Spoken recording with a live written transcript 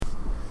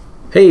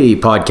Hey,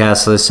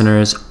 podcast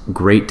listeners.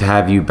 Great to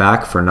have you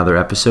back for another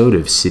episode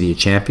of City of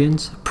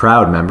Champions, a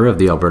proud member of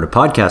the Alberta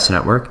Podcast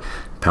Network,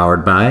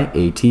 powered by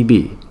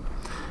ATB.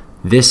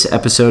 This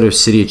episode of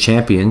City of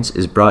Champions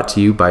is brought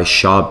to you by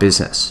Shaw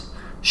Business.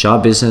 Shaw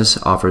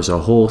Business offers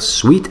a whole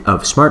suite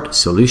of smart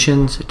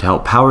solutions to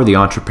help power the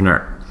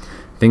entrepreneur.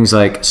 Things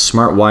like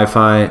smart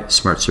Wi-Fi,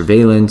 smart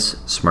surveillance,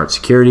 smart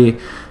security,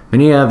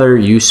 many other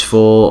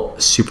useful,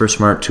 super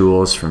smart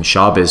tools from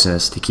Shaw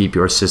Business to keep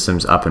your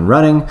systems up and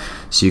running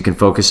so you can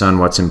focus on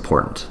what's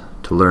important.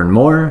 To learn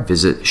more,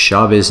 visit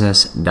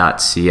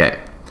shawbusiness.ca.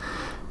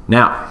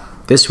 Now,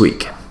 this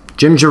week,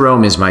 Jim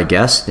Jerome is my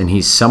guest, and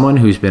he's someone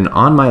who's been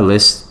on my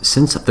list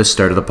since the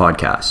start of the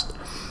podcast.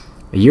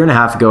 A year and a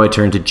half ago, I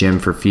turned to Jim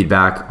for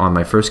feedback on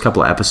my first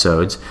couple of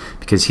episodes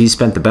because he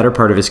spent the better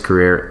part of his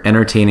career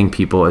entertaining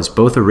people as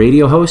both a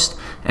radio host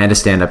and a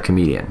stand-up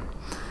comedian.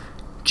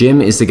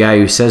 Jim is the guy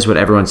who says what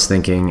everyone's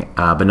thinking,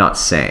 but not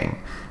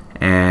saying,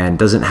 and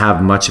doesn't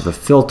have much of a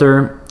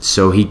filter,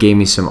 so he gave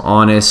me some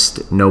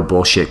honest, no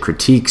bullshit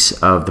critiques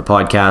of the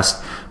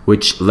podcast,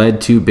 which led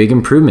to big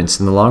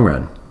improvements in the long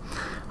run.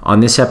 On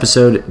this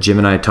episode, Jim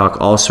and I talk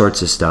all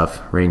sorts of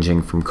stuff,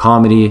 ranging from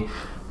comedy,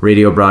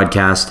 radio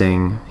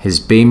broadcasting, his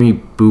baby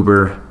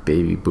boomer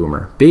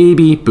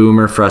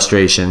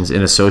frustrations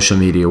in a social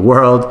media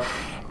world,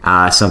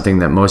 something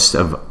that most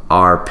of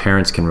our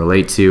parents can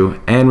relate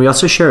to. And we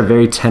also share a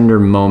very tender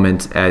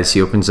moment as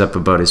he opens up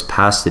about his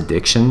past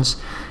addictions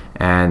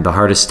and the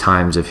hardest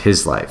times of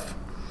his life.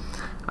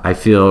 I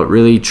feel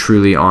really,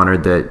 truly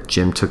honored that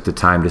Jim took the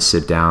time to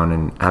sit down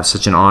and have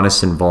such an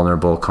honest and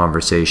vulnerable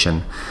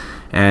conversation.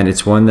 And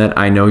it's one that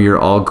I know you're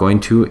all going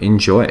to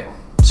enjoy.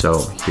 So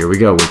here we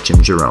go with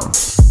Jim Jerome.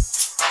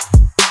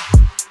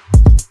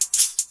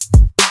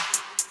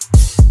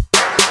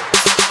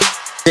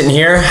 Sitting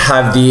here, I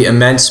have the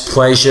immense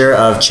pleasure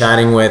of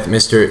chatting with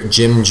Mr.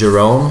 Jim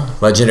Jerome,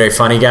 legendary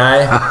funny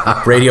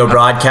guy, radio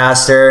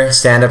broadcaster,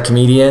 stand-up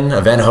comedian,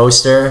 event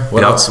hoster.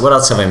 What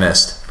else have I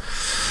missed?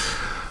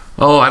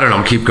 Oh, I don't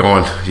know. Keep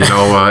going.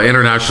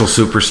 International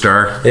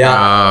superstar.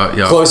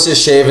 Yeah.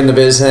 Closest shave in the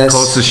business.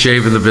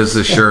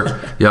 Sure.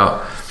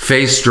 Yeah.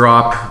 Face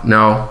drop.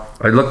 No,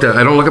 I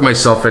don't look at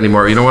myself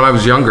anymore. You know, when I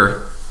was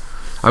younger,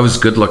 I was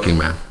good looking,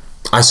 man.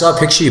 I saw a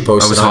picture you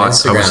posted on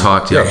Instagram. I was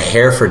hot, yeah. You had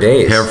hair for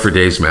days. Hair for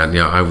days, man.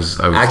 Yeah, I was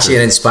Actually,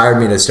 it inspired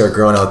me to start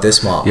growing out this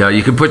small. Yeah,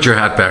 you can put your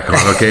hat back on,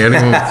 okay?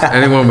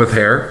 Anyone with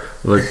hair,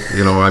 like,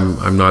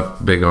 I'm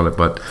not big on it,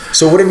 but.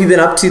 So what have you been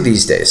up to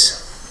these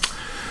days?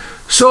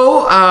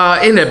 So,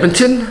 in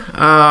Edmonton,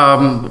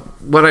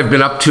 what I've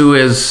been up to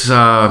is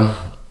not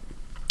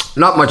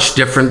much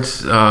different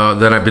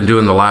than I've been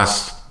doing the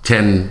last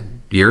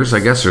 10 years, I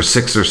guess, or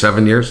 6 or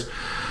 7 years.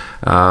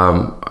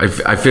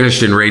 I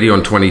finished in radio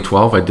in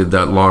 2012. I did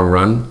that long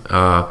run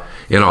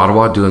in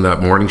Ottawa doing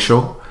that morning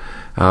show.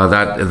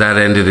 That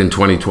ended in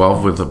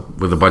 2012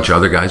 with a bunch of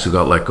other guys who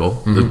got let go.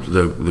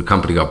 Mm-hmm. The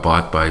company got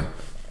bought by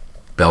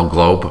Bell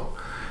Globe,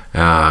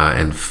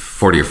 and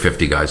 40 or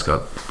 50 guys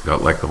got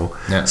let go.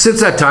 Yeah.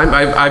 Since that time,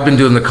 I've been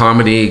doing the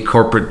comedy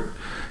corporate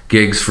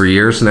gigs for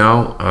years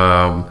now.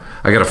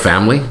 I got a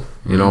family.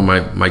 You know,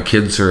 my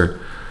kids are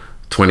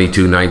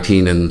 22,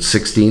 19, and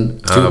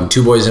 16.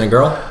 Two boys and a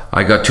girl?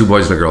 I got 2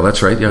 boys and a girl.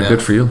 That's right. Yeah.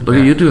 Good for you. Look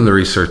at you doing the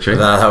research, eh?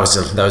 That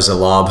was a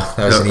lob.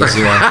 That was an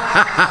easy one.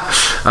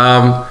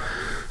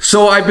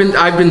 So I've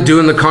been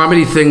doing the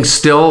comedy thing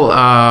still.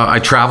 I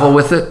travel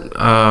with it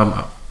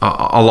a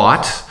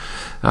lot,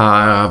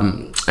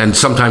 and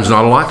sometimes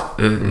not a lot.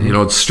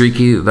 It's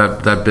streaky,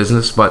 that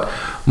business. But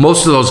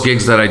most of those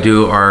gigs that I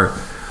do are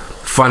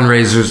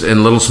fundraisers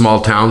in little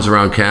small towns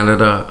around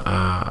Canada.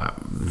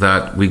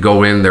 That we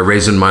go in, they're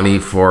raising money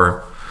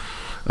for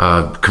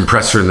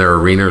compressor in their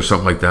arena or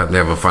something like that, and they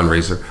have a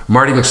fundraiser.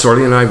 Marty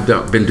McSorley and I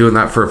have been doing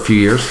that for a few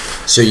years.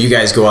 So you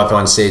guys go up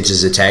on stage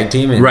as a tag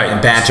team and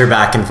banter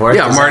back and forth?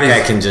 Yeah, Marty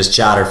can just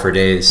chatter for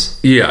days.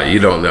 Yeah, you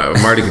don't know.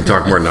 Marty can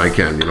talk more than I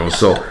can,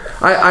 So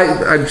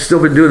I've still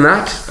been doing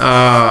that.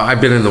 I've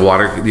been in the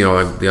water, the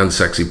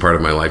unsexy part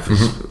of my life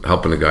is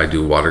helping a guy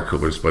do water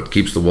coolers, but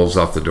keeps the wolves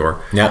off the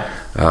door. Yeah.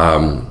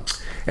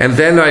 And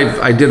then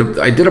I did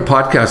a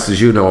podcast,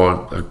 as you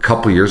know, a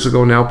couple years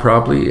ago now,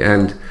 probably.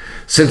 And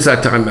since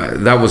that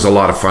time, that was a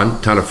lot of fun,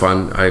 ton of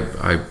fun.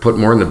 I put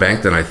more in the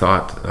bank than I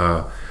thought,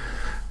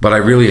 but I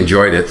really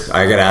enjoyed it.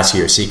 I got to ask you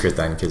your secret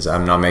then, because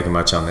I'm not making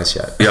much on this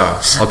yet.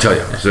 Yeah, I'll tell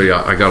you. So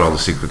yeah, I got all the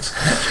secrets.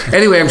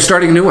 Anyway, I'm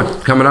starting a new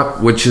one coming up,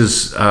 which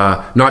is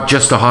not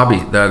just a hobby.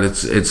 That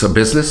it's a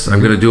business. I'm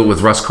going to do it with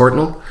Russ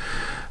Courtnall.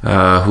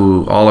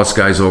 Who all us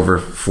guys over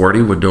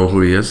 40 would know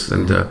who he is,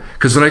 and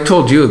because when I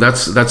told you,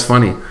 that's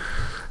funny.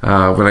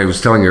 When I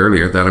was telling you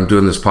earlier that I'm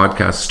doing this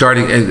podcast,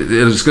 starting, and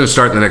it's going to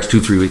start in the next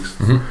 2-3 weeks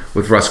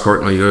with Russ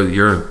Courtnall.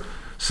 You're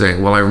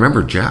saying, well, I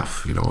remember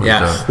Jeff,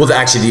 Yeah. Well,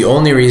 actually, the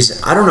only reason,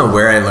 I don't know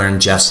where I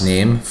learned Jeff's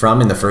name from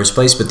in the first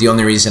place, but the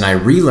only reason I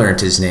relearned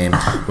his name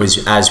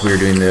was as we were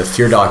doing the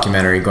Fear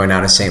documentary, going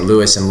down to St.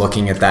 Louis and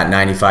looking at that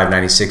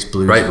 95-96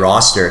 Blues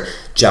roster.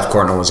 Jeff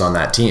Courtnall was on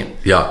that team.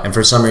 Yeah. And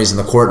for some reason,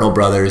 the Courtnall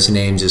brothers'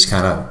 names just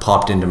kind of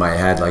popped into my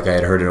head, like I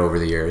had heard it over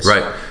the years.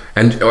 Right.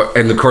 And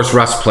of course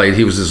Russ played.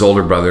 He was his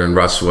older brother, and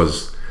Russ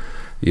was,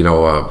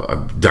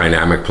 a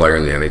dynamic player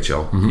in the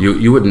NHL. Mm-hmm.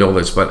 You would know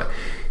this, but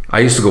I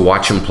used to go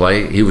watch him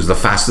play. He was the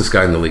fastest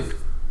guy in the league.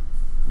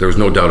 There was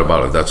no doubt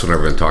about it. That's what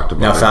everyone talked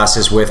about. Now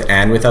fastest with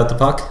and without the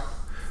puck?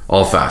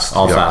 All fast.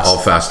 All fast. All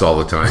fast all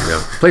the time,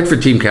 yeah. Played for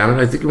Team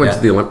Canada. I think he went to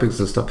the Olympics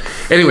and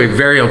stuff. Anyway,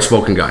 very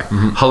outspoken guy.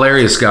 Mm-hmm.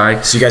 Hilarious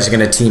guy. So you guys are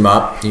going to team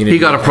up? He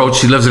got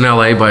approached. He lives in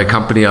LA by a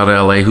company out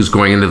of LA who's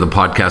going into the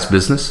podcast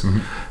business.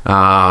 Mm-hmm.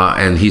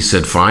 And he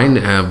said, fine.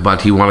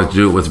 But he wanted to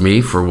do it with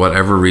me for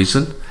whatever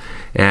reason.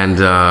 And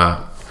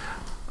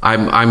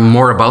I'm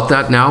more about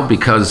that now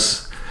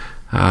because,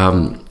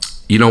 when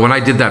I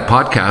did that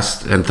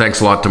podcast, and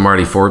thanks a lot to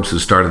Marty Forbes who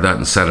started that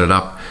and set it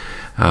up,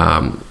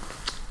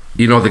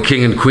 the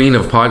king and queen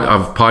of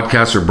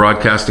podcasts or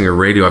broadcasting or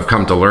radio, I've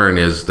come to learn,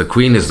 is the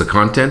queen is the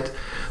content,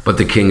 but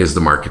the king is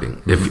the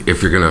marketing. Mm-hmm.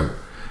 If you're going to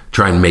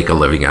try and make a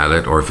living at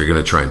it, or if you're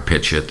going to try and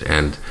pitch it.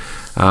 And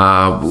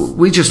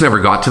we just never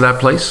got to that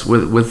place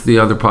with the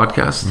other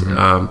podcast.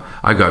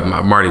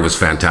 Mm-hmm. Marty was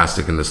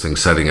fantastic in this thing,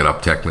 setting it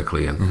up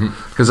technically. And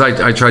because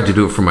I tried to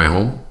do it from my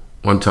home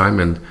one time,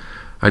 and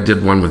I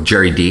did one with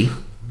Jerry D.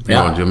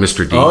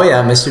 Mr. D. Oh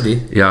yeah, Mr.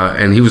 D. Yeah,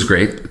 and he was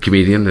great,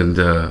 comedian, and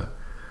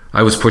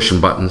I was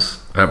pushing buttons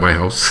at my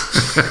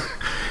house.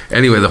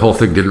 Anyway, the whole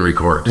thing didn't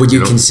record. Would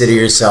you consider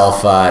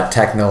yourself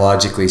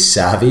technologically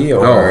savvy?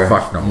 Or no,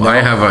 fuck no.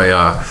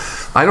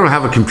 I don't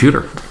have a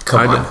computer.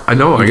 Come on. I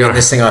know. You get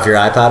this thing off your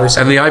iPad or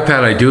something? And the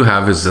iPad I do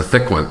have is a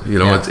thick one.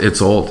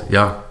 It's old.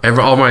 Yeah.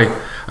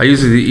 I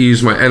usually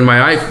use my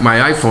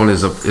iPhone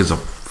is a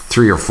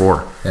 3 or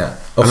 4. Yeah.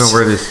 I don't know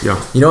where it is.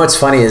 Yeah. You know what's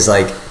funny is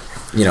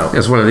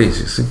it's one of these.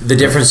 You see. The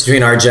difference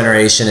between our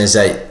generation is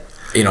that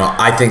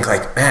I think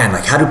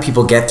how do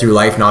people get through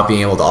life not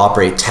being able to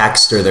operate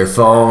text or their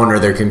phone or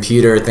their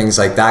computer, things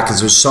like that? Because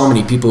there's so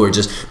many people who are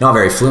just not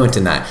very fluent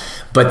in that.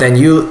 But then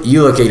you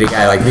look at a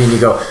guy like me and you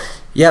go,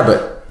 yeah,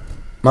 but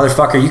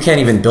motherfucker, you can't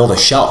even build a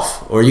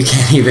shelf, or you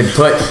can't even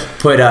put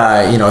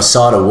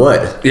sawed of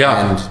wood.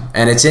 Yeah.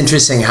 And it's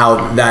interesting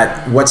how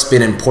that what's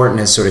been important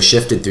has sort of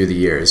shifted through the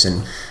years,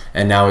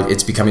 and now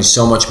it's becoming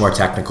so much more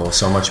technical,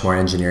 so much more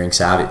engineering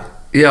savvy.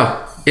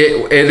 Yeah,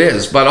 it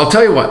is. But I'll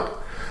tell you what.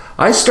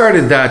 I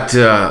started that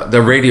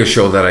the radio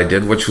show that I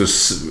did, which was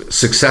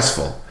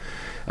successful.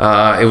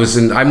 I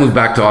moved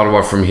back to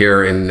Ottawa from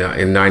here in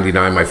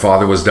 '99. My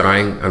father was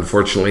dying,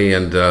 unfortunately,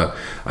 and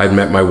I'd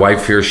met my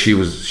wife here.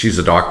 She's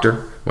a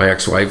doctor, my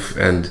ex-wife,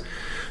 and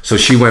so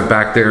she went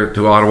back there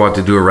to Ottawa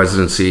to do a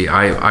residency.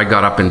 I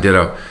got up and did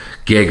a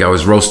gig. I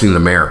was roasting the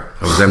mayor.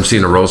 I was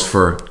emceeing a roast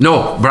for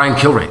Brian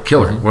Killer,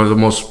 mm-hmm. one of the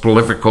most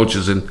prolific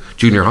coaches in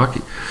junior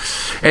hockey.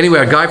 Anyway,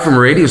 a guy from a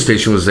radio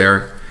station was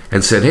there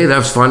and said, hey, that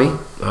was funny.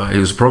 He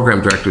was a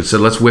program director and said,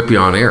 let's whip you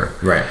on air.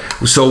 Right.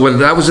 So when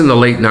that was in the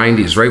late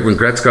 90s, right, when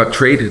Gretz got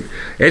traded.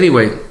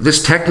 Anyway,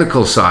 this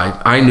technical side,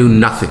 I knew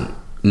nothing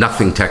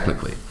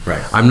technically.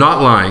 Right. I'm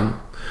not lying.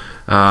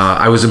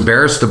 I was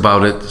embarrassed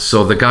about it.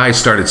 So the guy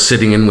started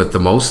sitting in with the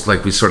most,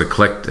 like we sort of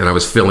clicked, and I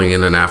was filling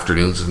in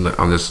afternoons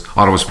on this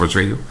Ottawa Sports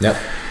Radio. Yep.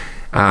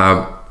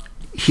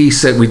 He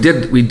said, we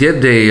did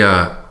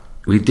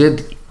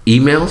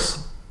emails.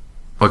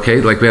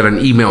 Okay, like we had an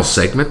email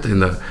segment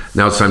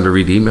now it's time to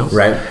read emails.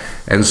 Right.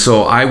 And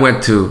so I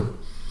went to,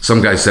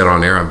 some guy said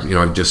on air,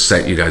 I've just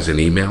sent you guys an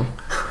email.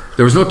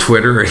 There was no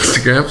Twitter or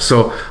Instagram,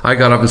 so I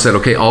got up and said,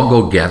 okay, I'll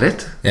go get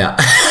it. Yeah.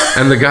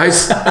 And the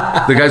guy's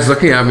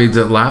looking at me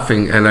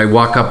laughing, and I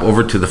walk up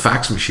over to the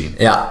fax machine.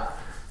 Yeah.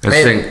 And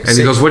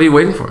he goes, what are you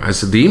waiting for? I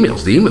said, the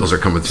emails are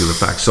coming through the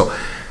fax. So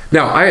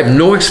now I had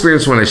no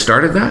experience when I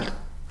started that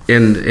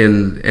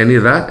in any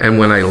of that, and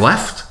when I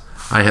left,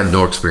 I had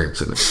no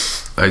experience in it.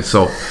 Right,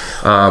 so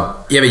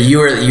but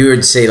you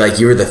would say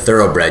you were the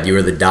thoroughbred, you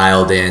were the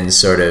dialed in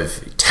sort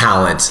of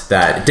talent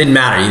that it didn't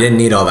matter, you didn't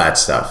need all that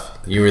stuff,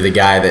 you were the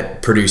guy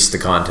that produced the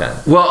content.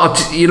 Well,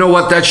 you know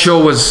what, that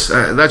show was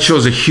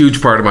a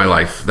huge part of my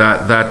life.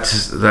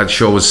 That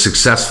show was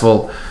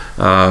successful.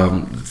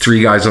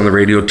 3 guys on the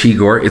radio,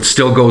 Tigor, it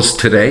still goes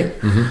today.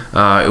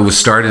 Mm-hmm. It was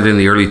started in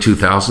the early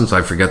 2000s.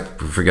 I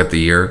forget the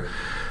year.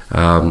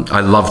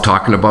 I love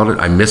talking about it.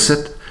 I miss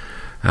it.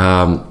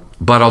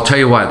 But I'll tell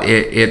you what,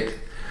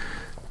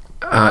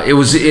 it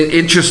was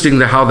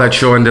interesting how that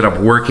show ended up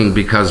working,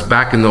 because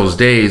back in those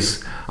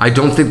days, I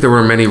don't think there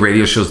were many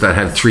radio shows that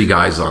had 3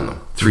 guys on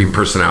them, 3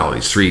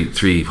 personalities,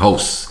 three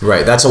hosts.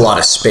 Right, that's a lot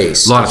of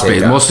space. A lot of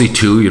space, mostly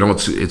 2.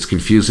 It's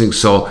confusing.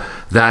 So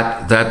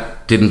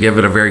that didn't give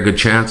it a very good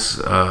chance.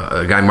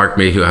 A guy, Mark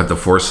Mayhew, had the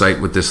foresight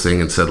with this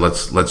thing and said,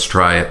 let's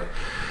try it.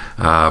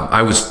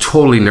 I was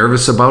totally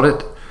nervous about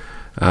it.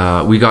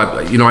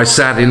 I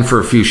sat in for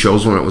a few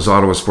shows when it was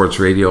Ottawa Sports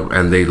Radio,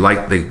 and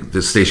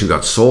the station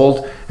got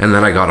sold, and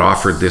then I got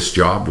offered this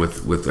job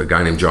with a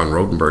guy named John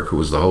Rodenberg, who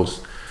was the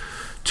host,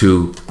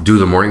 to do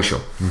the morning show.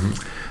 Mm-hmm.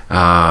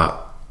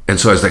 And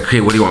so I was like,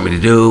 okay, what do you want me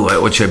to do?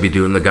 What should I be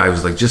doing? The guy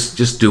was like,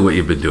 just do what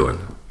you've been doing.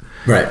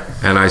 Right.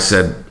 And I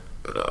said,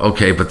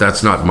 okay, but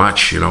that's not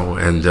much,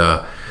 and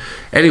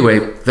anyway,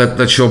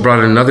 that show brought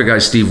in another guy,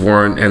 Steve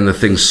Warren, and the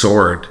thing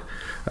soared.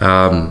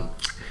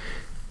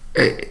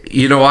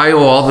 You know, I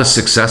owe all the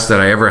success that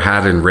I ever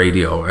had in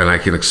radio, and I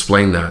can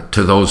explain that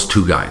to those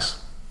two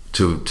guys,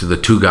 to the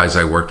two guys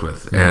I worked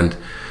with. Mm-hmm. And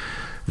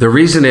the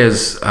reason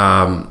is,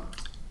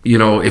 you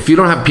know, if you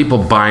don't have people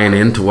buying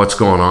into what's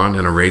going on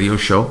in a radio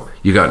show,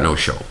 you got no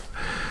show.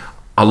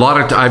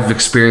 I've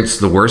experienced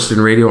the worst in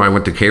radio. I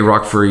went to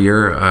K-Rock for a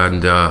year,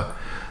 and the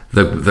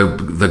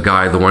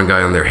one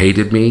guy on there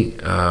hated me,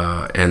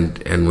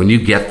 and when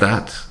you get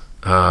that,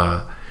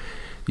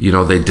 you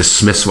know, they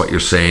dismiss what you're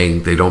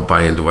saying. They don't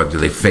buy into what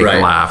they fake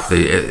laugh.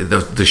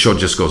 The show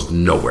just goes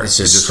nowhere. It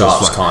just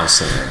stops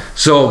constantly.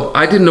 So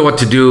I didn't know what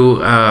to do.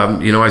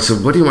 You know, I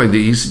said, "What do you want to do?"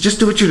 He said, "Just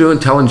do what you're doing,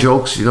 telling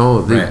jokes. You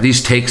know,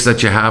 these takes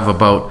that you have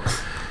about,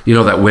 you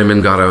know, that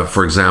women gotta,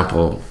 for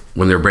example,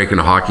 when they're breaking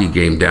a hockey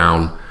game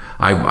down."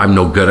 I'm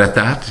no good at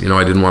that. You know,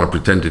 I didn't want to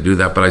pretend to do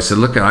that. But I said,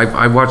 look,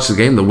 I watched the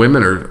game. The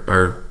women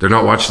they're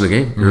not watching the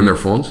game. They're in their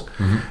phones.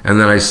 Mm-hmm.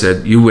 And then I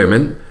said, you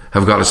women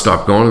have got to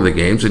stop going to the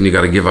games, and you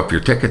got to give up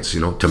your tickets,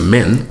 you know, to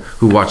men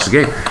who watch the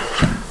game.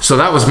 So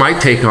that was my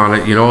take on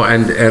it, you know,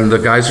 and the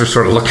guys were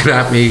sort of looking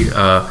at me.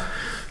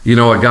 You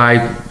know, a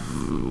guy,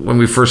 when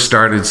we first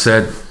started,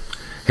 said,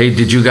 hey,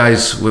 did you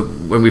guys,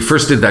 when we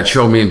first did that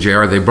show, me and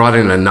JR, they brought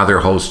in another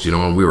host, you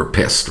know, and we were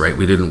pissed, right?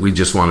 We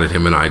just wanted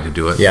him and I to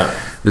do it. Yeah.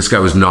 This guy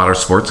was not a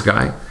sports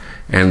guy.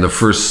 And the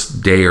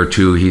first day or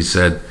two, he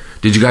said,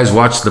 did you guys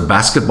watch the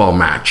basketball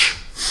match?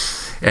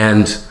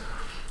 And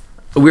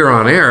we were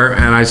on air,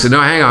 and I said, no,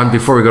 hang on,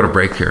 before we go to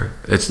break here.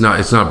 It's not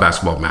a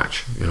basketball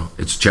match, you know.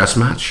 It's a chess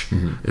match.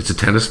 Mm-hmm. It's a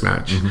tennis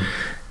match.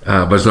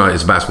 Mm-hmm. But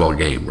it's a basketball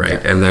game, right?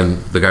 Yeah. And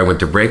then the guy went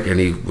to break, and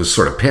he was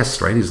sort of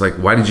pissed, right? He's like,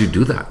 why did you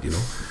do that, you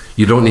know?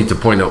 You don't need to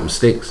point out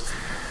mistakes.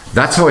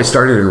 That's how I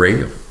started in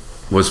radio,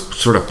 was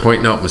sort of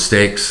pointing out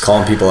mistakes.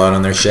 Calling people out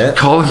on their shit?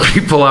 Calling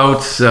people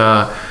out.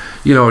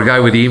 You know, a guy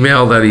would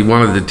email that he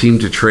wanted the team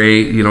to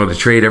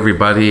trade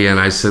everybody. And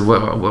I said,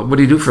 what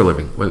do you do for a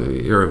living?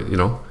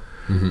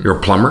 You're a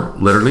plumber,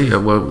 literally.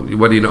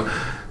 What do you know?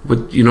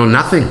 You know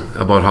nothing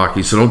about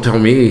hockey, so don't tell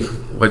me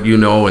what you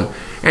know. And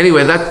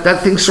anyway,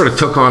 that thing sort of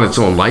took on its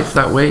own life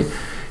that way.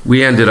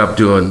 We ended up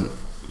doing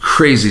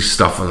crazy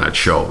stuff on that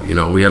show. You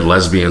know, we had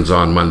lesbians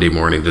on Monday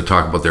morning to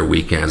talk about their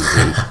weekend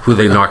and who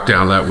they knocked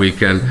down that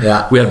weekend.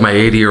 Yeah. We had my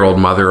 80-year-old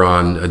mother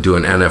on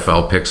doing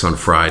NFL picks on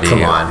Friday.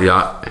 Come on.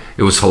 Yeah,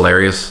 it was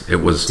hilarious. It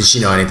was. Did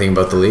she know anything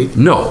about the league?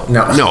 No.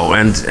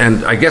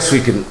 And I guess we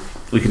can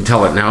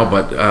tell it now.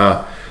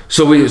 But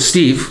so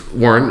Steve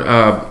Warren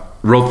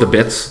wrote the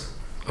bits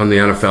on the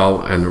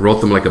NFL and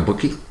wrote them like a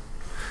bookie.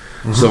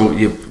 Mm-hmm. So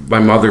my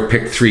mother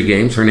picked 3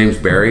 games. Her name's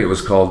Barry. It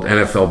was called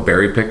NFL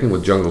Berry Picking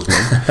with Jungle's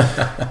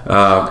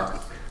mom.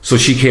 So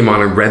she came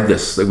on and read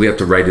this. We had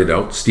to write it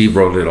out. Steve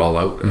wrote it all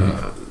out.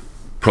 Mm-hmm.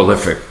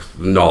 Prolific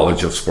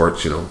knowledge of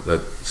sports, you know,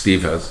 that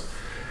Steve has.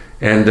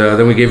 And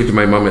then we gave it to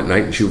my mom at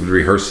night, and she would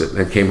rehearse it, and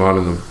it came on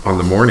in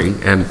the morning.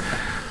 And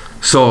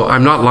so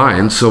I'm not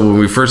lying. So when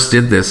we first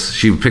did this,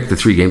 she would pick the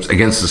 3 games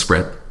against the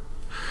spread.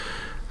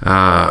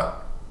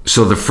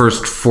 So the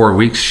first 4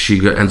 weeks,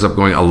 she ends up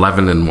going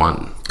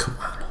 11-1. Come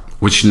on.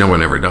 Which no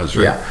one ever does,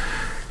 right?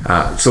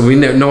 Yeah. So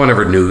no one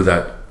ever knew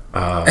that.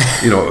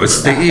 You know, it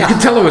was. You could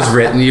tell it was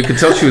written. You could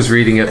tell she was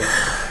reading it.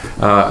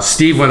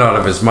 Steve went out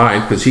of his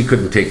mind because he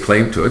couldn't take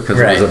claim to it because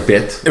it was a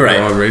bit. Right.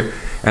 You know,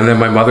 and then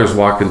my mother's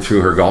walking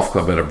through her golf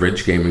club at a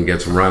bridge game and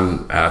gets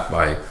run at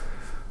by,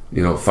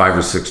 you know, 5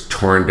 or 6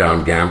 torn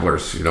down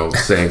gamblers, you know,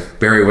 saying,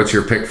 Barry, what's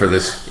your pick for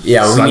this?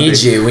 Yeah,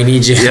 Sunday? we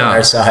need you on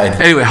our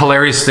side. Anyway,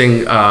 hilarious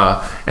thing,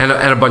 and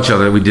a bunch of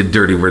other, we did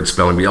dirty word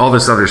spelling bee, all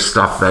this other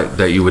stuff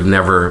that you would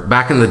never,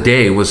 back in the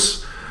day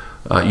was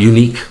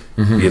unique,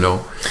 mm-hmm. you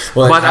know.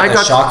 Well, but I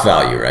got shock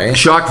value, right?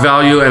 Shock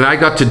value, and I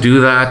got to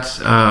do that.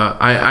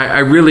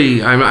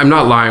 I'm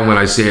not lying when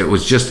I say it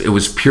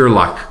was pure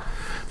luck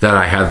that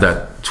I had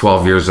that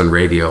 12 years on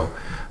radio.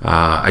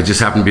 I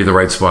just happened to be in the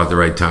right spot at the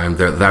right time.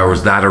 There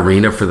was that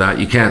arena for that.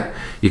 You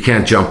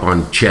can't jump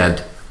on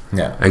Ched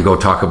and go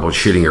talk about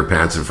shitting your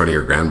pants in front of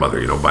your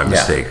grandmother, you know, by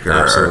mistake.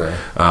 Absolutely.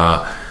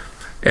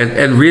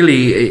 And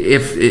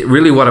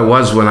really what it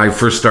was when I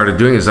first started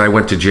doing is I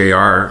went to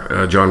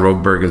JR, John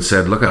Roberg, and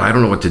said, look, I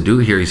don't know what to do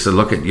here. He said,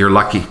 look, you're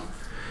lucky.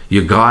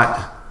 You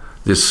got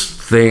this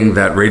thing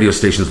that radio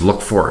stations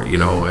look for, you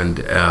know, and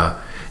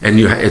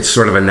it's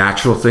sort of a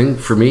natural thing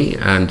for me.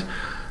 And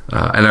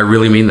I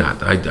really mean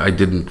that. I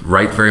didn't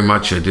write very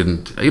much.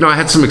 I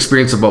had some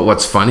experience about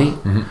what's funny.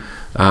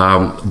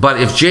 Mm-hmm. But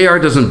if JR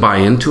doesn't buy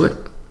into it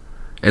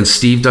and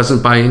Steve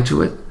doesn't buy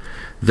into it,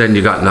 then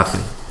you got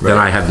nothing. Right. Then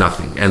I had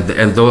nothing.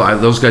 And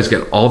those guys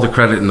get all the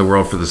credit in the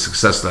world for the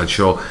success of that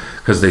show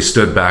because they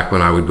stood back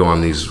when I would go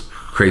on these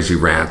crazy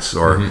rants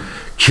or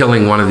mm-hmm.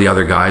 killing one of the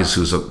other guys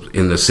who's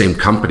in the same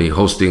company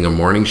hosting a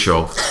morning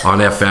show on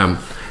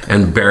FM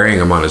and burying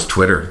him on his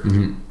Twitter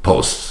mm-hmm.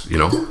 posts, you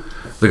know.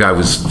 The guy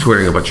was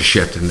twittering a bunch of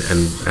shit,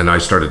 and I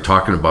started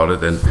talking about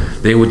it, and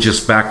they would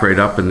just back right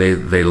up, and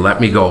they let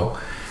me go,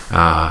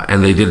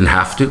 and they didn't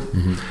have to.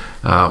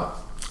 Mm-hmm.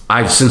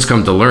 I've since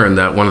come to learn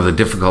that one of the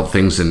difficult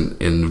things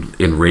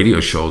in radio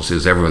shows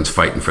is everyone's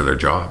fighting for their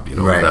job. You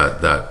know, right.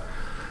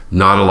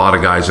 not a lot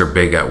of guys are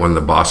big at when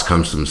the boss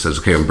comes to them and says,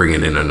 okay, I'm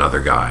bringing in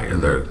another guy.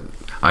 And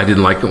I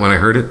didn't like it when I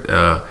heard it.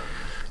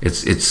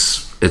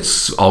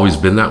 It's always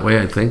been that way,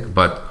 I think.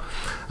 But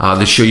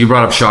the show, you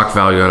brought up shock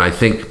value, and I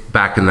think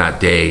back in that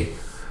day,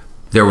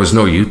 there was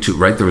no YouTube,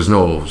 right? There was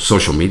no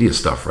social media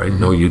stuff, right?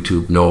 No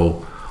YouTube,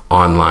 no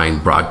online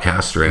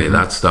broadcast or any of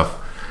that stuff.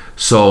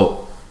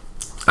 So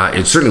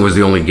it certainly was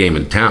the only game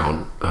in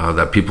town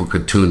that people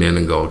could tune in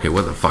and go, okay,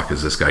 what the fuck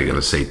is this guy going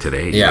to say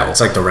today? Yeah, you know?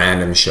 It's like the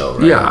random show,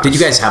 right? Yeah. Did you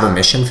guys have a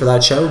mission for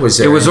that show?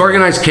 It was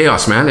organized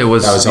chaos, man. That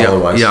was all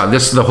it was. Yeah,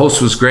 the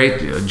host was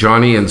great.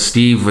 Johnny and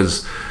Steve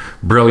was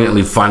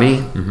brilliantly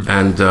funny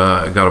and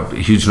got a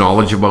huge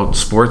knowledge about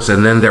sports.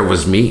 And then there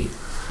was me,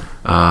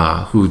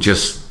 who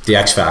just... The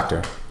X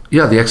Factor.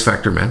 Yeah, the X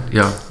Factor, man.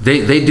 Yeah,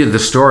 they did the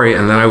story,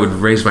 and then I would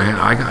raise my hand.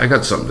 I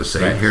got something to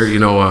say here, you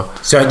know.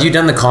 So had you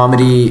done the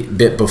comedy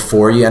bit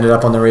before you ended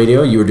up on the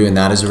radio? You were doing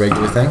that as a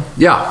regular thing?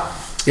 Yeah,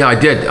 I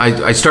did.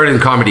 I started in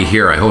comedy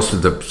here. I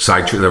hosted the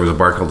Sidetrack. There was a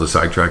bar called the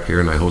Sidetrack here,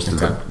 and I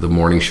hosted the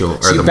morning show.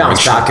 So you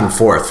bounced back and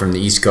forth from the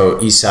east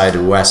side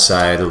to west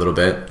side a little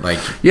bit, like.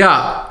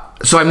 Yeah.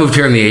 So I moved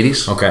here in the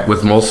 80s. Okay.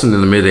 With Molson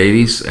in the mid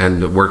 80s,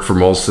 and worked for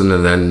Molson,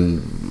 and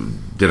then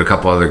did a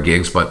couple other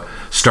gigs, but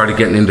started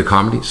getting into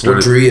comedy.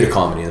 What drew you to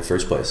comedy in the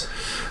first place?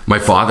 My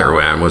father,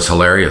 man, was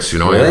hilarious. You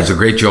know, really? He was a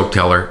great joke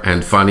teller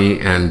and funny,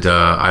 and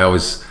I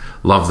always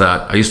loved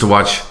that. I used to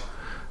watch,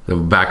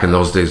 back in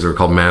those days, they were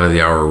called Man of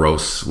the Hour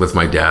roasts with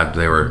my dad.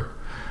 They were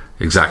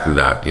exactly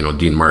that. You know,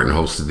 Dean Martin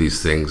hosted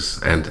these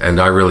things, and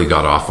I really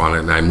got off on it.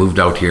 And I moved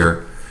out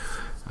here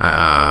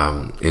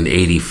in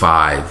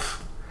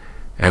 '85,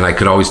 and I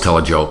could always tell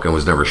a joke and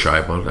was never shy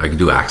about it. I could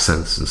do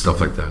accents and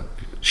stuff like that.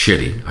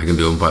 Shitty, I can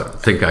do them,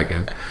 but think I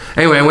can.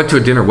 Anyway, I went to a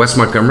dinner. Wes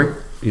Montgomery,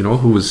 you know,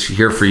 who was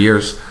here for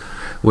years,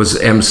 was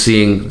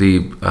emceeing the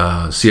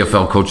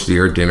CFL Coach of the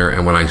Year dinner.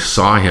 And when I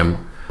saw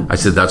him, I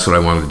said, that's what I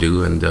want to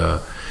do. And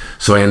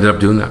so I ended up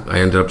doing that. I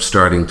ended up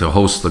starting to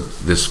host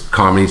this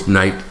comedy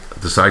night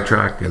at the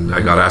Sidetrack. And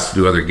I got asked to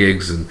do other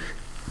gigs and,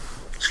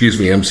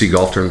 MC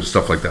golf tournaments,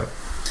 stuff like that.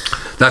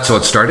 That's how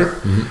it started.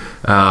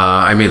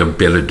 I made a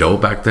bit of dough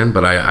back then,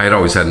 but I had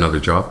always had another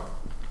job.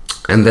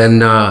 And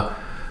then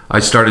I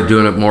started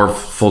doing it more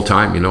full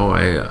time. You know,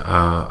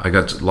 I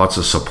got lots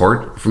of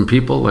support from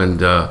people,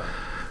 and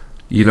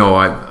you know,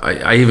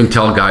 I even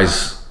tell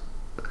guys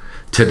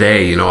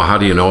today, you know, how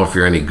do you know if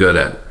you're any good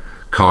at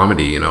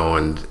comedy? You know,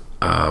 and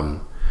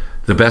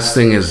the best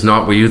thing is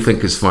not what you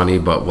think is funny,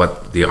 but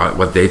what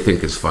they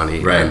think is funny.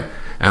 Right.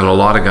 And a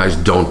lot of guys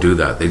don't do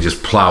that. They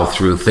just plow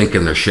through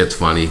thinking their shit's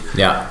funny.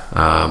 Yeah.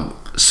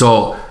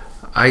 So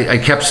I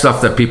kept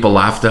stuff that people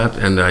laughed at,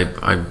 and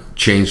I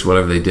changed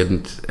whatever they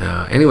didn't.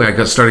 Anyway,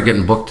 I started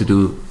getting booked to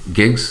do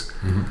gigs,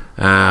 and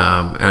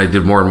I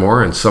did more and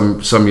more. And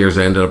some years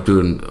I ended up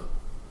doing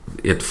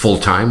it full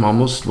time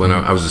almost when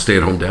I was a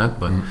stay-at-home dad.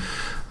 But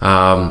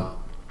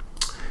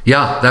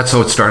yeah, that's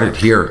how it started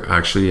here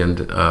actually,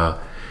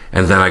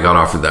 and then I got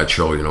offered that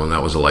show, you know, and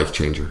that was a life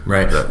changer.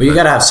 Right. But you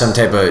got to have some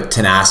type of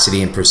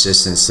tenacity and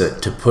persistence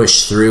to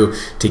push through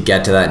to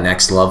get to that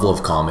next level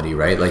of comedy,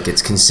 right? Like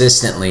it's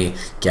consistently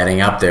getting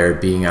up there,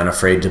 being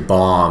unafraid to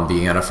bomb,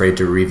 being unafraid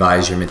to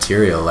revise your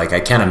material. Like I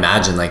can't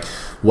imagine like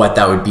what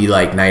that would be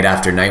like night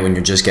after night when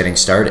you're just getting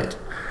started.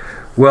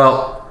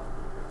 Well,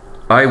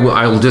 I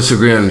will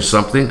disagree on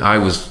something. I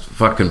was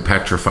fucking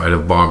petrified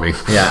of bombing.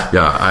 Yeah.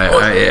 I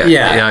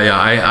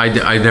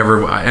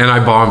never, and I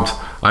bombed.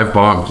 I've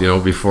bombed, you know,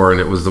 before, and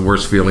it was the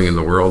worst feeling in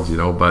the world, you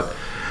know. But,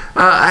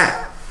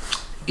 I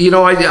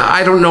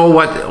don't know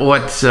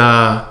what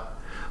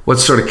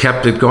sort of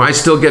kept it going. I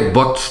still get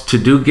booked to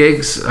do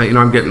gigs. You know,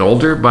 I'm getting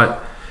older,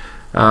 but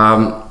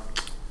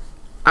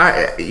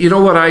you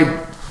know what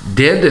I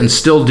did and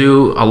still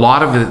do a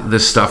lot of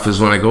this stuff is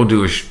when I go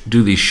do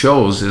these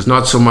shows is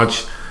not so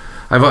much.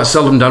 I've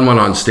seldom done one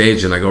on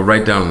stage, and I go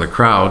right down in the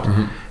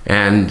crowd,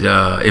 and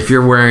if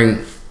you're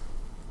wearing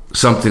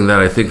something that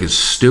I think is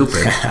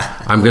stupid,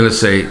 I'm going to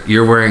say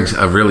you're wearing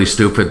a really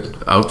stupid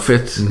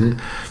outfit.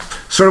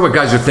 Sort of what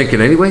guys are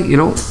thinking anyway. You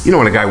know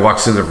when a guy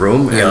walks in the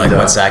room and like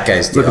what's that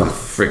guy's deal? Look at the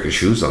freaking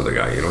shoes on the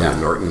guy. You know,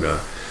 Norton.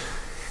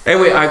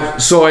 Anyway, I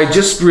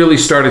just really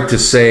started to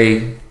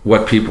say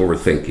what people were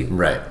thinking.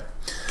 Right.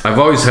 I've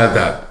always had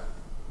that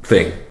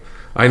thing.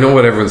 I know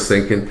what everyone's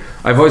thinking.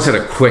 I've always had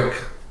a quick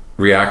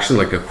reaction,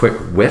 like a quick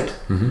wit.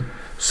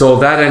 So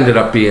that ended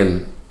up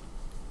being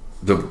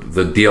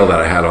the deal that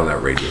I had on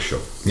that radio show.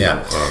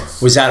 Yeah.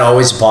 Was that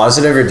always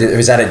positive, or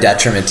was that a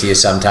detriment to you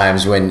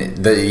sometimes when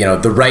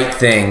the right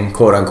thing,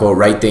 quote unquote,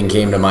 right thing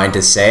came to mind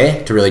to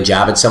say, to really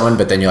jab at someone,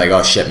 but then you're like,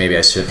 oh shit, maybe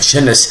I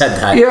shouldn't have said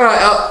that?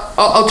 Yeah,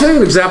 I'll tell you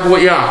an example.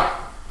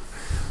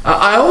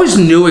 I always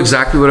knew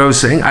exactly what I was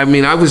saying. I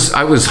mean, I was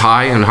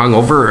high and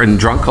hungover and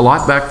drunk a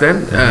lot back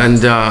then,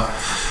 and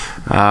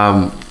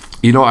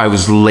I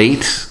was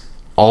late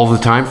all the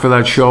time for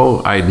that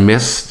show. I'd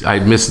missed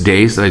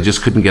days that I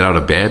just couldn't get out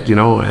of bed,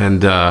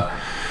 and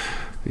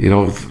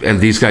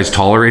these guys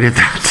tolerated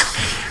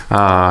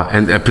that.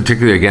 And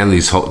particularly again,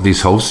 these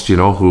hosts,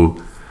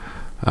 who,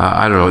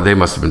 I don't know, they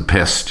must've been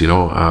pissed,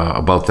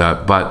 about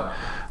that. But,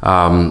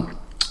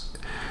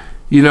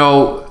 You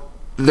know,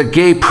 the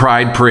Gay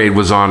Pride Parade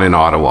was on in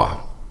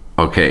Ottawa,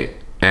 okay,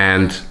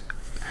 and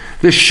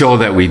this show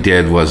that we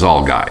did was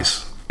all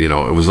guys. You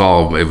know, it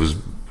was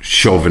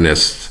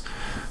chauvinist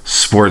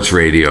sports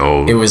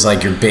radio. It was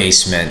like your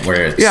basement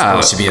where it's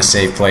supposed to be a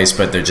safe place,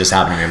 but there just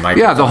happened to be a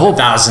microphone. Yeah, the whole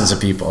thousands of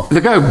people.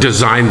 The guy who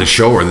designed the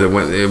show, or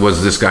it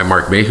was this guy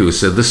Mark Mayhew, who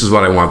said, "This is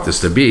what I want this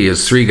to be: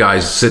 is three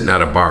guys sitting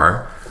at a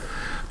bar,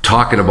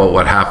 talking about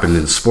what happened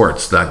in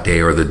sports that day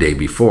or the day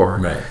before,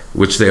 right.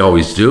 which they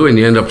always do, and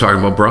you end up talking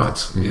about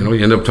broads. Mm-hmm. You know,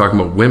 you end up talking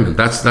about women.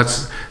 That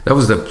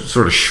was the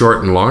sort of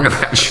short and long of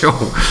that show."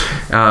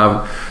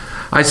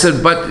 I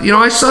said, but you know,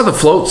 I saw the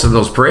floats in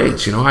those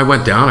parades. You know, I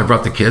went down, I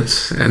brought the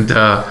kids, and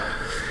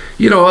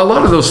you know, a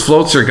lot of those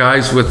floats are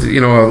guys with, you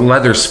know, a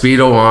leather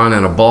Speedo on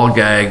and a ball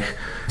gag,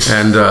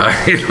 and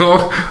you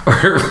know,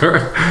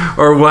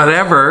 or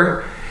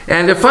whatever.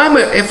 And if I'm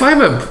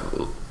a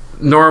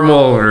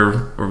normal,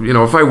 or you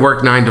know, if I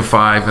work 9 to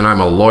 5 and I'm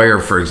a lawyer,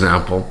 for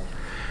example,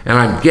 and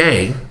I'm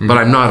gay, mm-hmm. but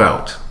I'm not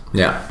out.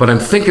 Yeah. But I'm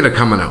thinking of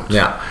coming out.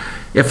 Yeah.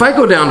 If I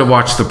go down to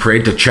watch the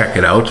parade to check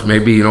it out,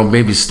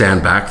 maybe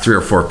stand back 3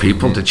 or 4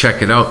 people mm-hmm. to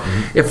check it out.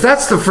 Mm-hmm. If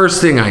that's the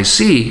first thing I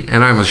see,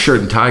 and I'm a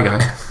shirt and tie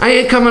guy, I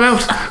ain't coming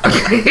out.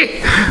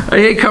 I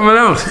ain't coming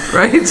out,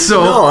 right?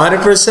 So no,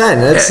 100%.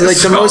 That's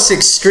like the most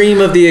extreme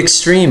of the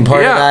extreme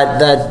part of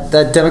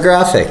that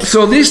demographic.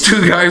 So these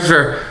two guys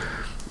are,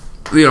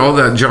 you know,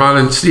 that John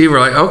and Steve were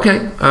like, okay,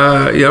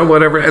 you know,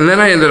 whatever. And then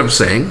I ended up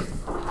saying,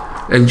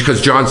 and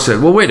because John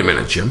said, well, wait a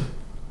minute, Jim.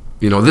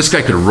 You know, this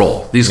guy could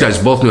roll. These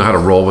guys both knew how to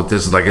roll with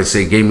this. Like I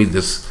say, gave me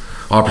this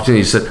opportunity.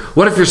 He said,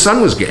 what if your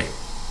son was gay?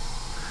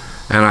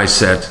 And I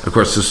said, of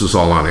course, this was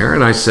all on air.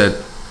 And I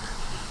said,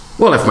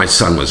 well, if my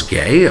son was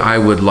gay, I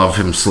would love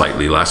him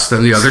slightly less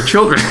than the other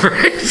children,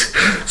 right?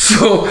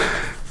 So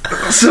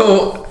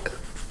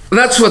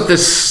that's what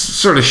this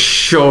sort of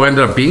show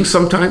ended up being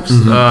sometimes.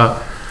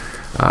 Mm-hmm.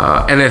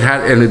 And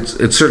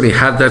it certainly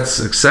had that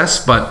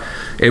success, but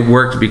it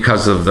worked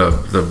because of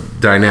the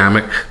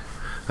dynamic.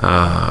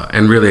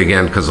 And really,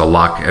 again, because of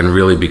luck, and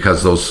really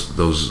because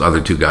those other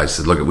two guys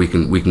said, "Look, we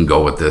can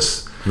go with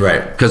this,"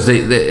 right? Because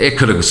it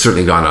could have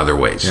certainly gone other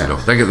ways. Yeah.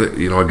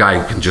 You know, a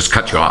guy can just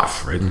cut you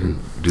off, right, mm-hmm.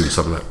 and do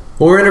some of that.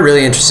 Well, we're in a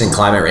really interesting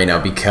climate right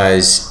now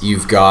because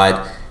you've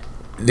got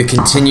the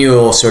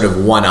continual sort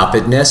of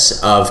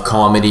one-uppedness of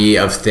comedy,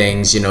 of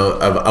things, you know,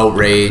 of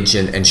outrage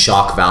and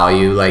shock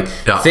value, like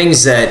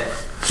things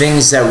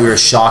that we were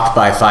shocked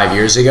by 5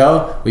 years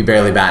ago, we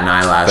barely bat an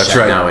eyelash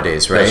at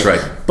nowadays, right? That's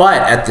right.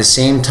 But at the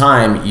same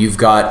time, you've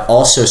got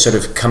also sort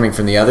of coming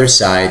from the other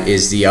side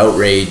is the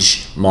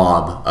outrage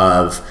mob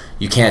of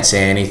you can't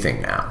say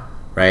anything now,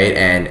 right?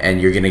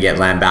 And you're going to get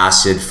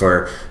lambasted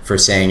for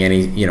saying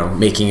any, you know,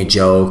 making a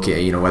joke,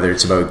 you know, whether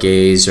it's about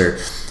gays or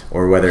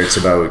whether it's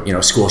about, you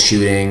know, school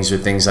shootings or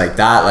things like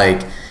that.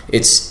 Like,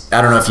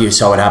 I don't know if you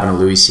saw what happened to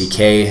Louis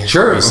C.K.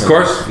 Sure, recently.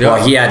 Of course. Yeah.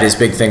 Well, he had his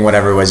big thing,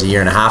 whatever it was, a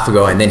year and a half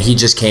ago, and then he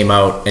just came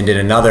out and did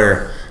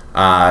another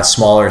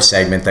smaller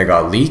segment that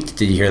got leaked.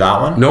 Did you hear that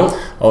one? No.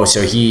 Oh,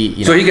 so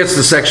he... So he gets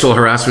the sexual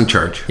harassment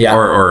charge. Yeah.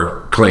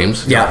 Or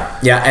claims. Yeah.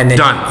 Yeah, and then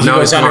Done. he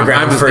goes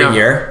underground for a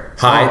year,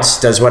 hides,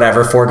 does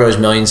whatever, foregoes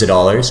millions of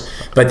dollars.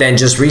 But then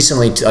just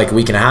recently, like a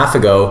week and a half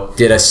ago,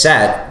 did a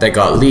set that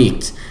got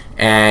leaked.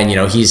 And, you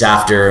know, he's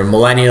after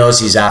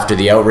millennials, he's after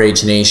the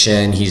outrage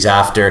nation, he's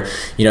after,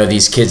 you know,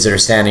 these kids that are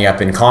standing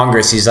up in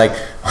Congress. He's like,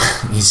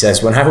 he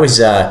says, when I was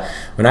a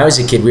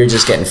kid, we were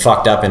just getting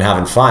fucked up and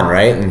having fun,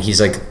 right? And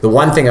he's like, the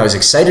one thing I was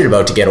excited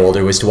about to get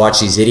older was to watch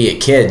these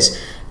idiot kids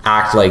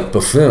act like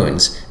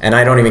buffoons. And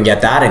I don't even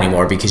get that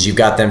anymore because you've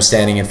got them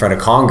standing in front of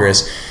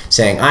Congress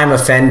saying, I'm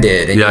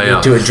offended and you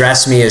need to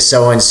address me as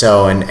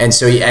so-and-so. And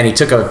so he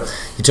took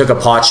a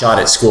pot shot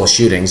at school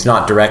shootings,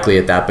 not directly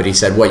at that, but he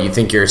said, what, you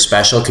think you're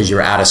special because you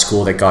were at a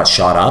school that got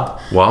shot up?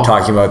 Wow.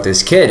 Talking about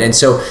this kid. And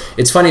so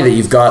it's funny that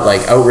you've got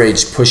like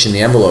outrage pushing the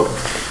envelope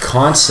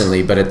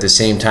constantly, but at the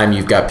same time,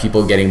 you've got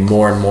people getting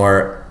more and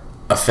more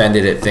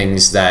offended at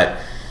things that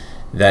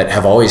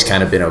have always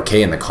kind of been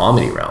okay in the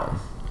comedy realm.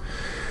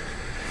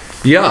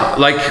 Yeah,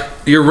 like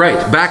you're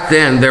right. Back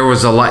then, there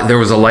was a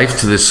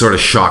life to this sort of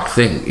shock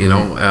thing. You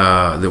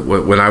know,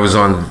 when I was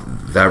on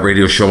that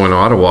radio show in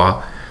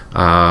Ottawa,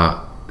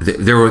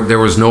 there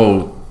was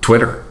no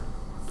Twitter,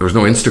 there was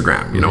no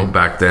Instagram. You know,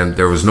 back then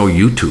there was no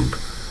YouTube.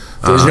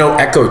 There was no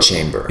echo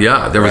chamber.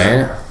 Yeah, there was.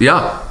 Right?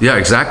 Yeah,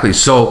 exactly.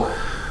 So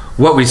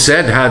what we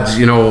said had,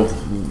 you know,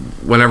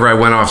 whenever I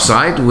went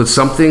offside with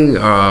something,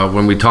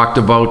 when we talked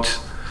about.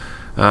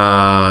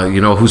 You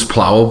know, who's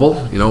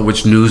plowable, you know,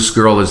 which news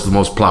girl is the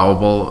most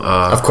plowable.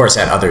 Of course,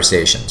 at other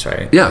stations,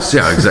 right? Yes,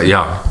 yeah, exactly.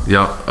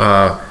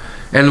 Yeah.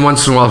 And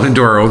once in a while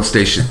into our own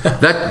station.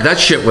 That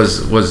shit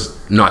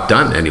was not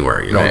done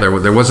anywhere, you know.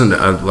 Right. There wasn't,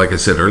 like I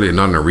said earlier,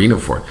 not an arena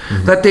for it.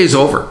 Mm-hmm. That day's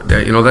over.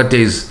 You know, that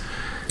day's...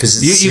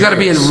 You got to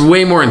be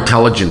way more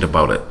intelligent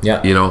about it.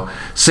 Yeah. You know,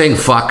 saying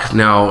fuck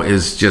now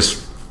is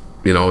just,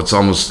 you know, it's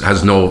almost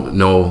has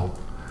no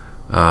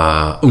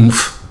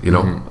oomph. You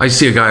know, I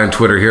see a guy on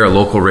Twitter here, a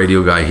local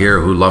radio guy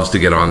here, who loves to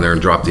get on there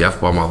and drop the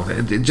F-bomb all the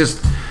time.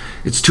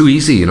 It's too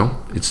easy, you know.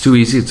 It's too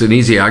easy. It's an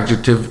easy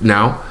adjective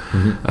now.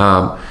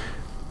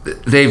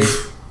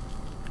 They've,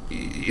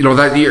 you know,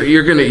 that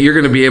you're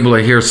gonna be able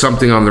to hear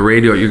something on the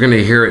radio. You're gonna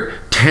hear it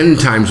 10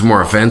 times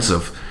more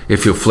offensive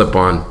if you flip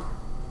on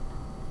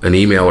an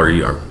email or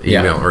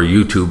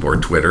YouTube or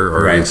Twitter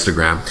or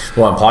Instagram.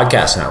 Well, on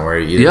podcasts now,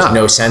 where there's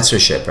no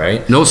censorship,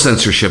 right? No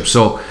censorship.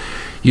 So,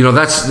 you know,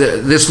 that's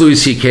this Louis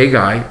C.K.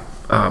 guy.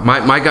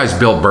 My guy's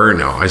Bill Burr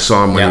now. I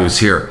saw him when he was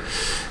here.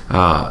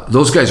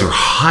 Those guys are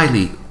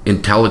highly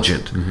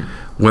intelligent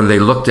when they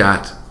looked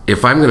at,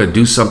 if I'm going to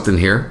do something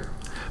here.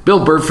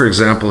 Bill Burr, for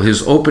example,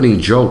 his opening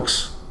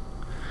jokes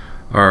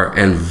are,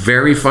 and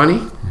very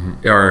funny,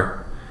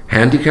 are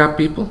handicapped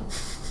people,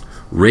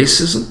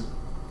 racism,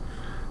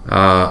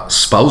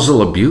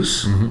 spousal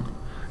abuse,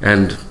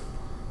 and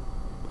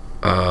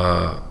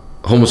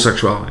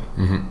homosexuality.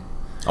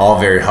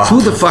 All very hot.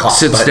 Who the fuck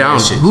sits down?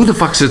 Who the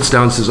fuck sits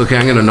down and says, okay,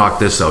 I'm going to knock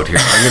this out here.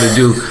 I'm going to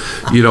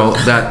do, you know,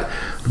 that.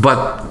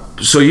 But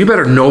so you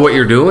better know what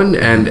you're doing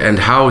and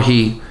how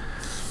he,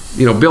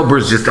 you know, Bill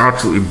Burr's just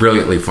absolutely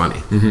brilliantly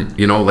funny.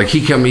 You know, like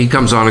he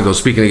comes on and goes,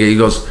 speaking of gay, he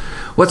goes,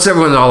 what's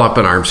everyone all up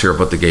in arms here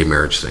about the gay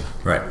marriage thing?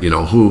 Right. You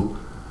know, who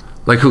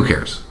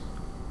cares?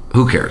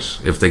 Who cares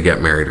if they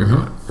get married or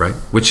not, right?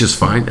 Which is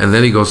fine. And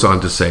then he goes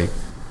on to say,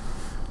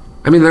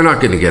 I mean, they're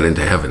not going to get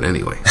into heaven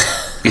anyway.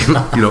 You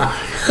know,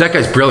 that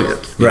guy's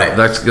brilliant. Right.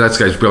 That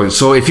guy's brilliant.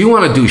 So if you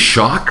want to do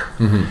shock,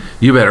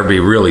 you better be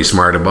really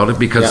smart about it,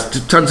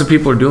 because tons of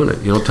people are doing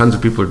it. You know, tons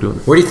of people are doing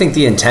it. Where do you think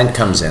the intent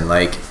comes in?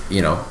 Like,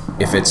 you know,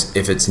 if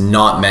it's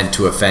not meant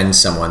to offend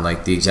someone,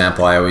 like the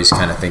example I always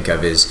kind of think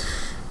of is,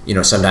 you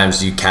know,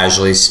 sometimes you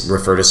casually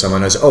refer to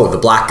someone as, oh, the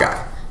black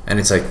guy. And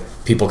it's like,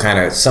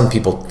 some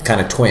people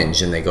kind of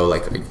twinge and they go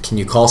like, can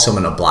you call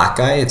someone a black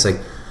guy? It's like,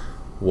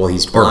 well,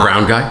 he's black. Or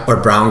brown guy. Or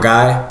brown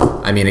guy.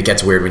 I mean, it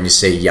gets weird when you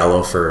say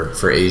yellow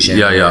for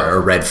Asian or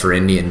red for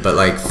Indian, but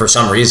like for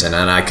some reason,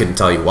 and I couldn't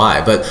tell you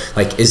why, but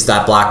like, is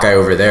that black guy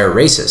over there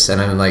racist?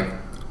 And I'm like,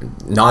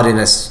 not in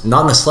the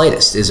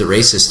slightest is it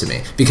racist to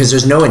me, because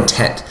there's no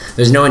intent.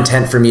 There's no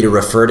intent for me to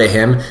refer to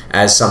him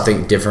as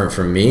something different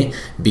from me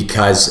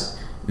because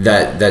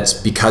that's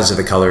because of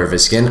the color of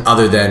his skin,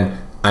 other than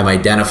I'm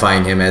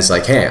identifying him as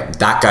like, hey,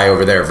 that guy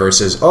over there,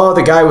 versus, oh,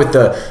 the guy with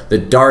the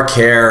dark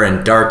hair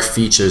and dark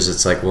features.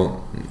 It's like,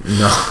 well,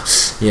 no,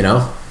 you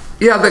know?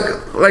 Yeah,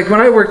 like when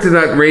I worked in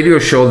that radio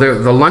show, they had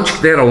a lunch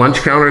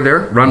counter there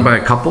run by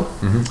a couple,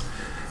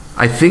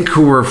 I think,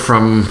 who were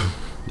from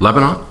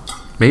Lebanon,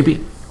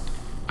 maybe.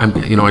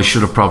 I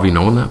should have probably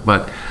known that,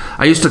 but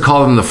I used to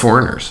call them the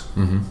foreigners.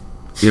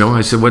 You know, I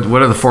said,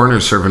 what are the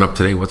foreigners serving up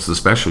today? What's the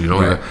special? You know,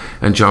 Right.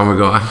 And John would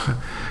go,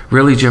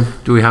 really, Jim?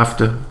 Do we have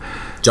to?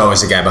 John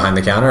was the guy behind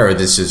the counter, or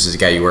this is the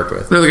guy you worked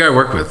with? No, the guy I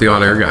worked with, the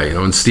on-air guy, you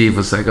know, and Steve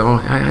was like, oh,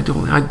 I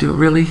do,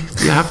 really?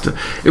 You have to?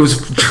 It was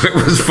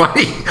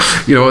funny.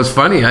 You know, it was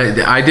funny.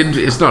 I didn't,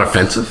 it's not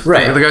offensive.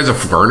 Right. The guy's a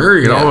foreigner,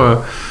 you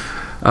know.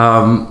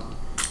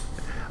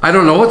 I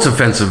don't know what's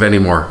offensive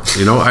anymore.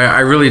 You know, I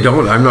really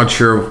don't. I'm not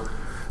sure.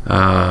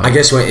 I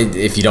guess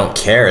if you don't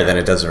care, then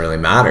it doesn't really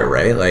matter,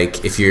 right?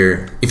 Like if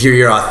you're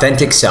your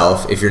authentic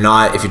self, if you're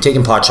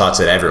taking pot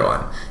shots at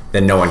everyone,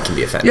 then no one can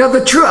be offended. Yeah,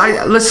 the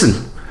truth.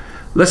 Listen.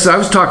 I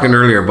was talking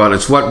earlier about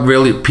it's what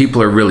really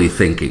people are really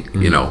thinking.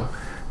 You know,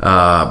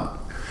 I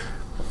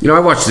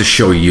watched the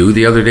show You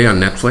the other day on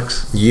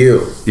Netflix.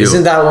 You.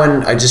 Isn't that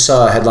one? I just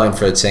saw a headline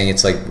for it saying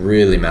it's like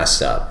really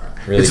messed up.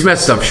 Really, it's a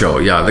messed up show.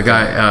 Yeah, the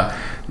guy.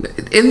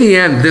 In the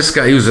end, this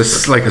guy, he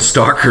was like a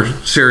stalker,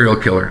 serial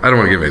killer. I don't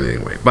want to give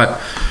anything away, but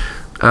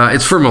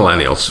it's for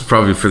millennials,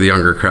 probably for the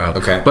younger crowd.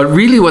 Okay. But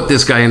really, what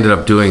this guy ended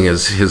up doing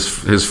is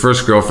his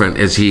first girlfriend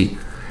is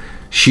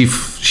she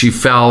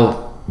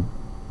fell.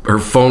 Her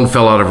phone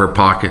fell out of her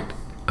pocket.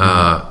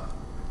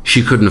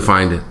 She couldn't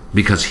find it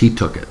because he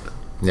took it.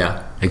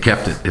 Yeah. And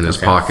kept it in his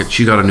pocket.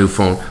 She got a new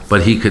phone,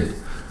 but he could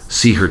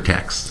see her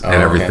texts and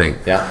everything.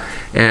 Okay. Yeah.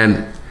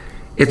 And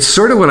it's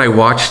sort of, when I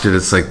watched it,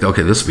 it's like,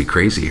 okay, this would be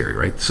crazy here,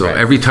 right? So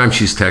every time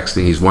she's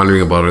texting, he's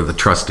wondering about her, the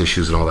trust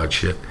issues and all that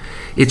shit.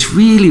 It's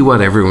really what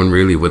everyone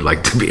really would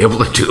like to be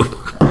able to do.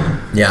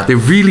 Yeah. They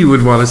really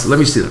would want to. Let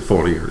me see that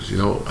phone of yours, you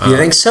know. You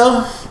think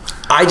so?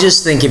 I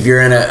just think if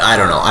you're I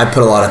don't know, I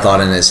put a lot of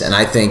thought in this, and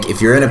I think if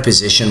you're in a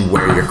position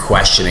where you're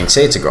questioning,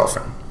 say it's a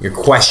girlfriend, you're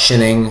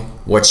questioning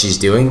what she's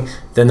doing,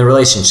 then the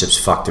relationship's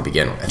fucked to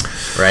begin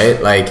with,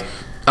 right? Like,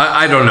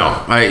 I don't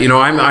know.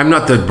 I'm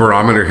not the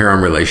barometer here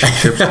on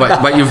relationships,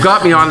 but you've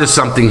got me onto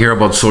something here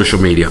about social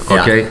media,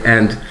 okay? Yeah.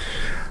 And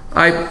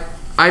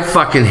I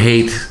fucking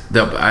hate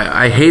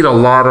I hate a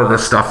lot of the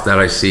stuff that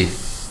I see.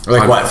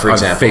 Like what, for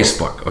example? On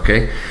Facebook,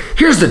 okay?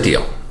 Here's the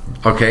deal,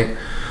 okay?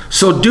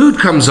 So dude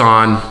comes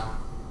on,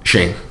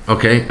 Shane,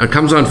 okay?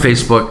 Comes on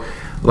Facebook,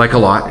 like a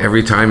lot,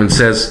 every time, and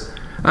says,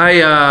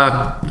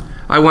 I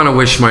want to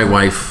wish my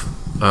wife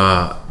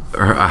a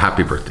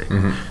happy birthday.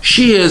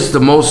 She is the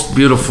most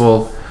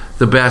beautiful,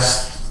 the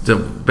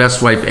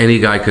best wife any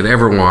guy could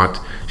ever want.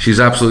 She's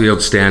absolutely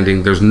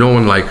outstanding. There's no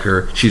one like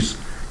her. She's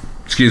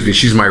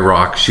my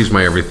rock. She's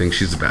my everything.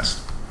 She's the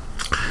best.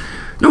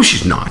 No,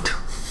 she's not.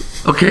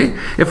 Okay?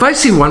 If I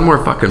see one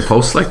more fucking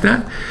post like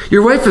that,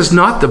 your wife is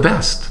not the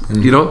best,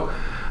 you know?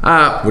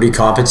 What are you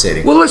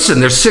compensating? Well, listen,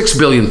 there's 6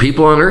 billion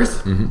people on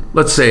Earth.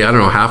 Let's say, I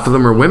don't know, half of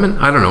them are women.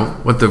 I don't know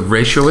what the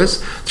ratio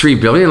is. 3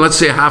 billion. Let's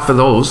say half of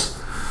those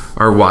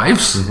are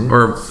wives.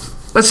 Or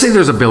let's say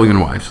there's 1 billion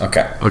wives.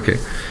 Okay.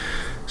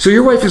 So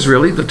your wife is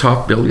really the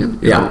top billion?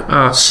 You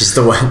know? She's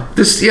the one.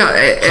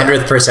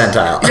 100th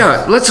percentile.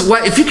 Yeah,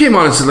 if you came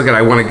on and said, look, I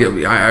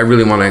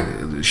really want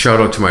to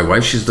shout out to my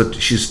wife.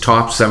 She's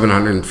top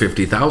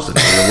 750,000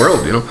 in the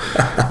world, you know?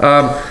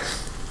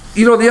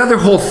 You know, the other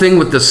whole thing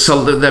with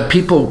that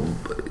people,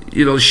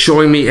 you know,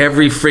 showing me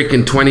every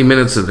freaking 20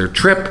 minutes of their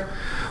trip,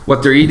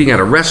 what they're eating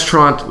at a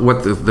restaurant,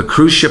 what the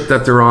cruise ship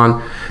that they're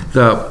on.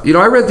 You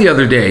know, I read the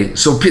other day,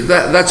 so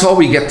that's all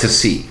we get to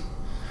see.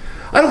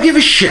 I don't give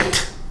a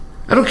shit.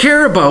 I don't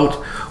care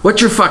about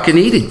what you're fucking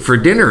eating for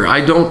dinner.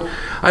 I don't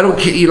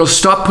care, you know,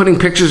 stop putting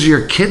pictures of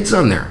your kids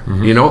on there,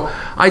 you know?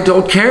 I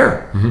don't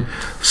care.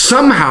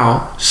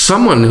 Somehow,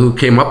 someone who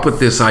came up with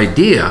this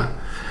idea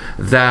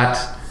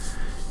that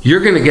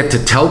you're going to get to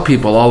tell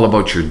people all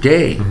about your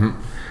day,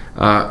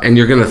 and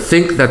you're going to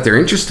think that they're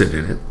interested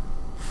in it.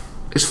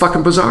 It's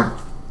fucking bizarre.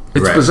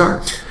 It's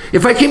bizarre.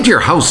 If I came to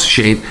your house,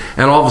 Shane,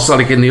 and all of a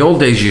sudden, like in the old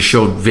days, you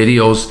showed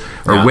videos,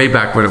 or way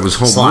back when it was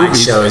home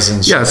movies. Shows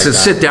and shit. So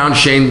sit down,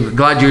 Shane.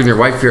 Glad you and your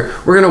wife here.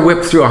 We're going to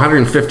whip through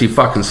 150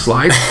 fucking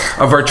slides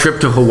of our trip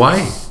to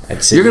Hawaii.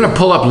 You're going to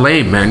pull up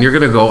lame, man. You're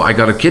going to go, I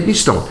got a kidney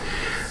stone.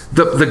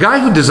 The guy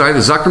who designed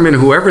the Zuckerman,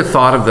 whoever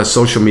thought of the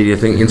social media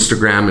thing,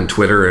 Instagram and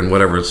Twitter and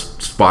whatever,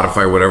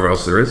 Spotify, whatever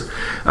else there is,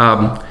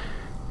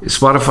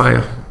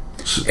 Spotify.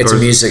 It's a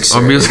music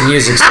service.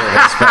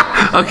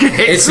 Okay,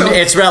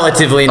 it's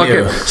relatively new.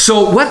 Okay.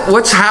 So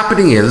what's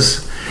happening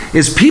is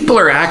people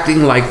are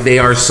acting like they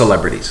are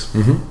celebrities.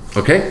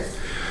 Okay,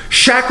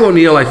 Shaq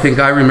O'Neal,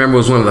 I remember,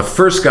 was one of the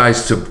first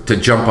guys to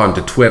jump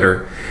onto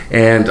Twitter.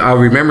 And I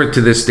remember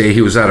to this day,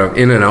 he was at an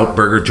In-N-Out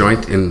burger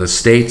joint in the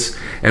States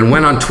and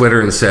went on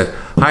Twitter and said,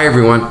 "Hi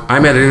everyone,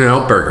 I'm at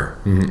In-N-Out Burger.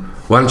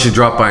 Why don't you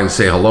drop by and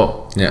say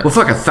hello?" Yeah. Well,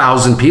 fuck,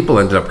 1,000 people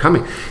ended up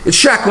coming. It's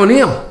Shaq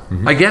O'Neal.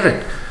 I get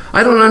it.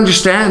 I don't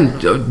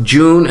understand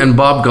June and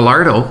Bob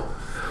Gallardo,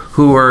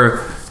 who are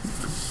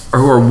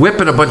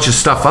whipping a bunch of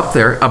stuff up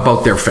there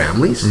about their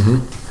families.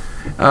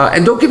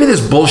 And don't give me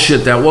this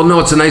bullshit that, well, no,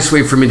 it's a nice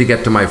way for me to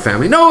get to my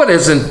family. No, it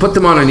isn't. Put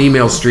them on an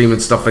email stream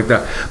and stuff like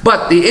that.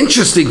 But the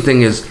interesting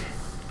thing is,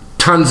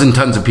 tons and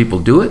tons of people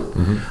do it.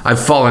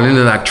 I've fallen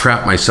into that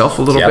trap myself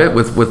a little bit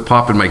with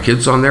popping my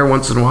kids on there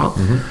once in a while.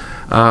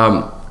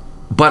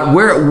 But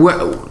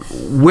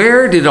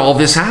where did all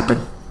this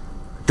happen?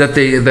 That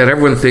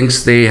everyone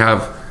thinks they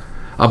have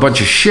a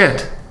bunch of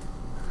shit,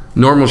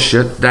 normal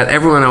shit, that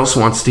everyone else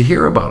wants to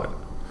hear about it.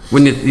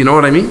 When you know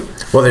what I mean?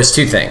 Well, there's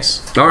two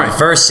things. All right.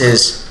 First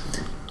is,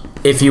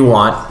 if you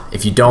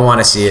don't want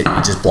to see it, you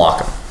just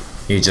block them.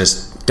 You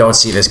just don't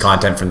see this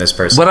content from this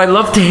person. But I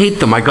love to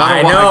hate them. I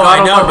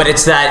know, but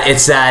it's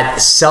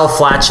that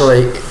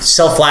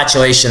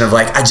self-flatulation of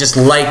like, I just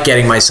like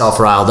getting myself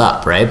riled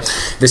up, right?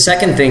 The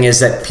second thing is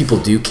that people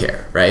do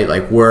care, right?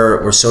 Like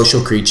we're social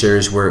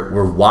creatures.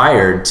 We're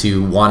wired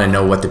to want to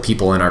know what the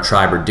people in our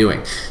tribe are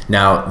doing.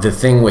 Now, the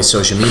thing with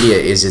social media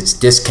is it's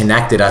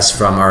disconnected us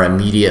from our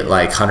immediate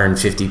like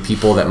 150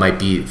 people that might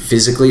be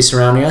physically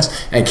surrounding us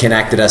and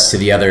connected us to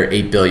the other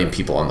 8 billion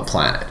people on the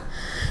planet.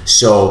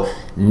 So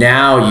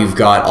now you've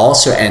got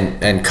also,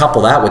 and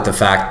couple that with the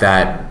fact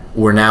that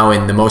we're now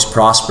in the most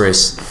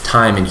prosperous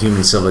time in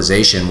human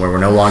civilization, where we're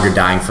no longer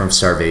dying from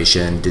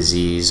starvation,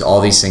 disease,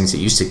 all these things that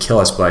used to kill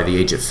us by the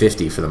age of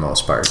 50 for the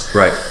most part.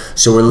 Right.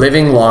 So we're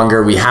living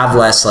longer. We have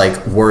less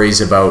like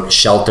worries about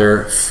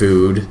shelter,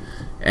 food,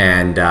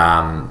 and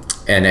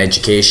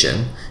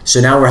education. So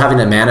now we're having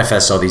to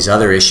manifest all these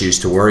other issues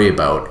to worry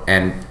about,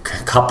 and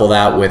couple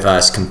that with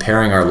us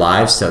comparing our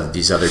lives to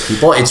these other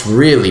people. It's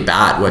really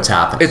bad what's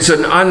happening. It's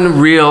an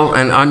unreal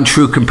and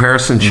untrue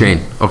comparison,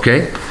 Shane.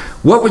 Okay?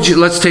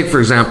 Let's take, for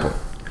example,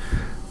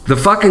 the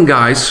fucking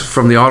guys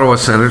from the Ottawa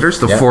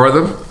Senators, the 4 of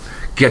them,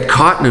 get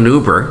caught in an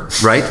Uber,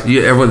 right?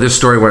 This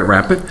story went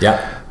rampant.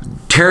 Yeah.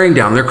 Tearing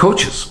down their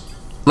coaches.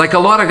 Like a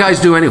lot of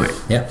guys do anyway,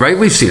 right?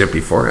 We've seen it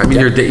before. I mean,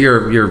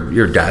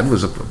 your dad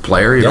was a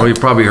player. You know, you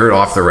probably heard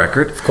off the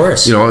record. Of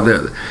course. You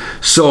know,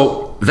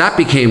 so that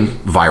became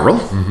viral.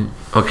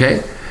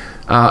 Okay.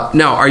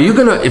 Now, are you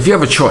gonna, if you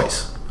have a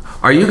choice,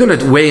 are you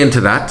gonna weigh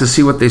into that to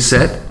see what they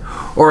said,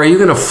 or are you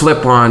gonna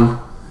flip on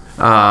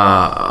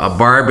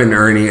Barb and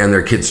Ernie and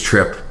their kids'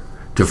 trip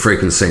to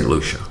freaking St.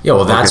 Lucia? Yeah,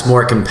 well, that's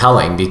more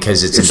compelling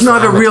because it's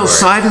not a real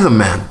side of them,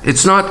 man.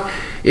 It's not.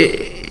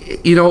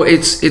 You know,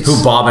 it's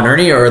who, Bob and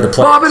Ernie or the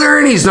players? Bob and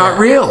Ernie's not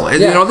real.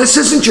 And, you know, this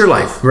isn't your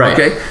life. Right.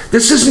 Okay?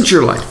 This isn't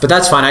your life. But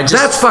that's fine.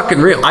 That's fucking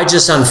real. I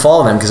just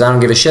unfollow them because I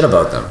don't give a shit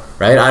about them.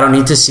 Right? I don't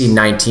need to see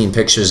 19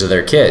 pictures of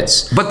their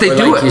kids. But they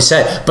do like you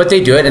said. But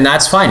they do it, and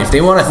that's fine. If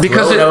they want to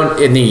throw it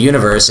out in the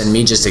universe and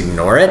me just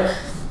ignore it,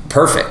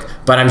 perfect.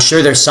 But I'm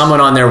sure there's someone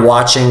on there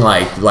watching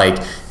like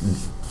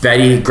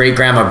Betty, great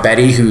grandma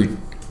Betty, who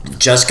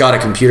just got a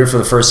computer for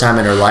the first time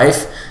in her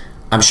life.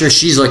 I'm sure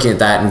she's looking at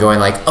that and going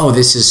like, oh,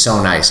 this is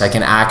so nice. I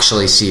can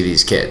actually see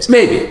these kids.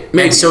 Maybe.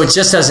 And so it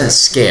just doesn't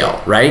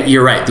scale, right?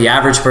 You're right. The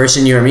average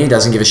person, you or me,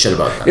 doesn't give a shit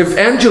about them. If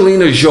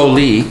Angelina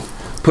Jolie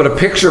put a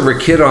picture of her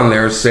kid on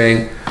there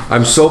saying,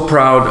 I'm so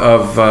proud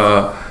of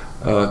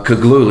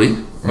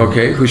Kagluli,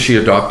 okay, who she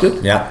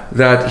adopted,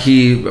 that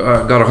he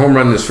got a home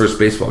run in his first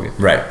baseball game.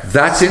 Right.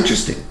 That's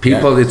interesting.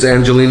 People, it's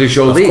Angelina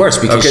Jolie. Of course,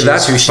 because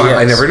that's who she is.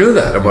 I never knew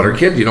that about her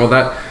kid. You know,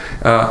 that...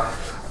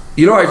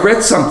 I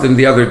read something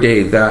the other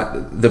day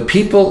that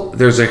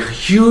there's a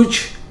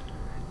huge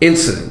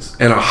incidence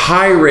and a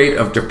high rate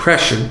of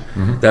depression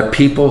that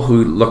people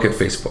who look at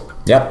Facebook.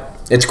 Yep.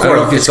 It's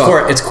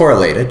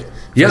correlated.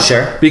 Yeah, for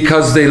sure.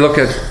 Because they look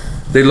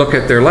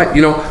at their life.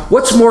 You know,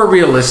 what's more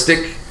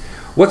realistic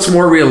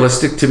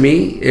to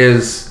me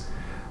is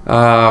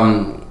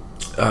I'm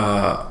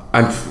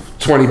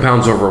 20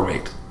 pounds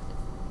overweight.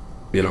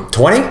 You know.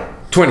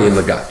 20 in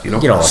the gut, you know.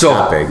 You don't look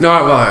that big.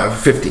 No,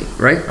 50,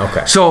 right?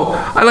 Okay. So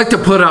I like to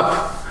put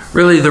up,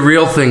 really the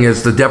real thing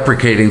is the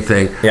deprecating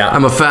thing. Yeah.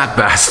 I'm a fat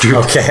bastard.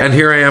 Okay. And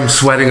here I am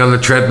sweating on the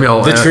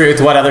treadmill. The truth,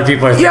 what other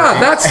people are thinking. Yeah,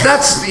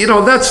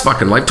 that's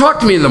fucking life. Talk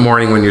to me in the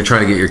morning when you're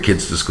trying to get your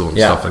kids to school and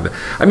stuff like that.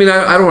 I mean,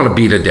 I don't want to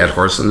beat a dead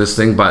horse on this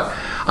thing, but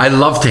I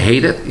love to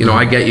hate it. You know,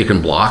 I get you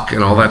can block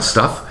and all that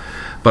stuff.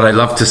 But I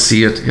love to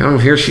see it. You know,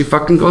 here she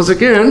fucking goes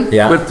again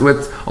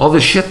with all the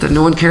shit that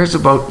no one cares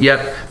about.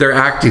 Yet they're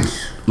acting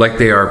like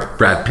they are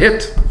Brad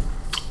Pitt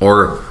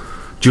or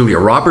Julia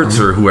Roberts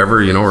or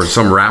whoever, you know, or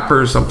some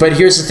rapper or something. But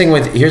here's the thing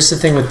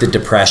with the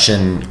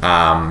depression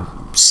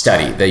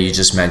study that you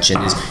just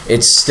mentioned is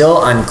it's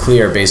still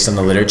unclear based on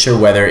the literature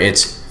whether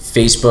it's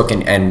Facebook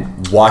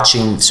and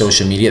watching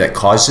social media that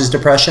causes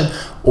depression,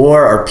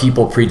 or are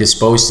people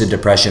predisposed to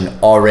depression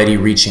already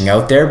reaching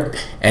out there,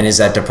 and is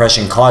that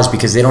depression caused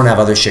because they don't have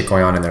other shit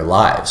going on in their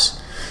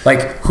lives?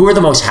 Like, who are the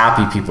most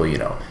happy people you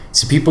know? It's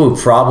the people who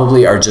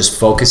probably are just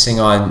focusing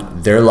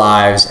on their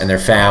lives and their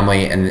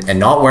family and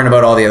not worrying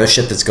about all the other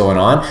shit that's going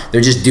on. They're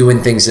just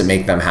doing things that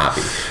make them happy.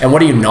 And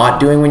what are you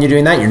not doing when you're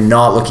doing that? You're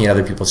not looking at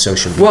other people's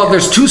social media. Well,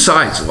 there's two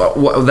sides.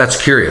 Well,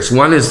 that's curious.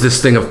 One is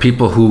this thing of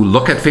people who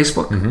look at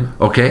Facebook,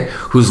 okay,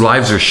 whose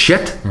lives are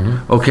shit,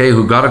 okay,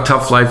 who got a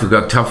tough life, who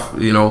got tough,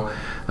 you know,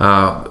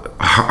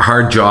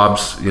 hard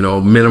jobs, you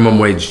know, minimum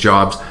wage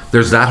jobs.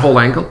 There's that whole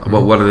angle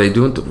about what are they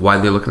doing, why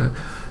are they looking at it.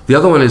 The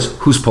other one is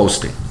who's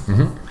posting.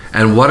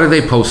 And what are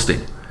they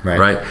posting?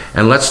 Right.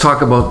 And let's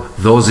talk about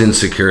those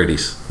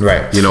insecurities.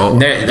 Right. You know,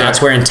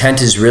 that's where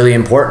intent is really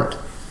important.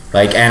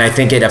 Like, and I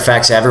think it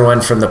affects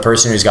everyone from the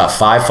person who's got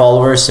 5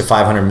 followers to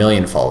 500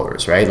 million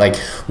followers, right? Like,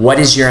 what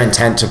is your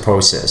intent to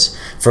post this?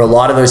 For a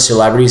lot of those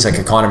celebrities, like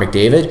a Connor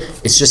McDavid,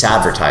 it's just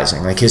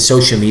advertising. Like, his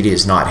social media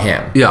is not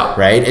him. Yeah.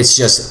 Right? It's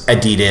just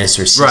Adidas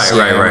or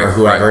CCM or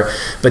whoever. Right.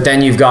 But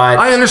then you've got...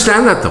 I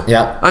understand that, though.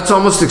 Yeah. That's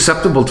almost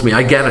acceptable to me.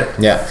 I get it.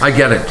 Yeah. I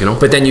get it, you know?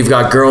 But then you've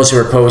got girls who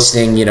are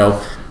posting, you know,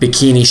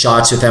 bikini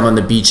shots with them on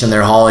the beach on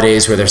their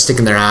holidays where they're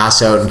sticking their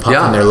ass out and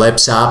puffing their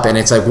lips up, and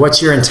it's like,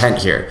 what's your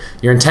intent here?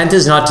 Your intent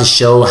is not to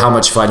show how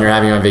much fun you're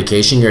having on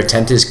vacation. Your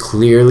intent is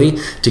clearly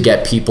to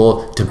get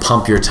people to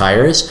pump your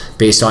tires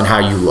based on how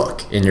you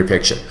look in your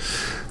picture.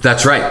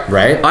 That's right.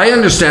 Right? I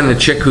understand the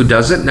chick who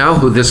does it now,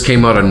 who this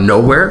came out of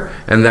nowhere,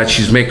 and that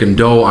she's making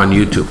dough on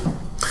YouTube.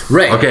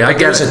 Right. Okay, I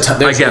get it.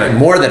 I get it.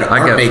 More that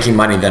aren't making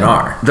money than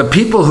are. The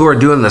people who are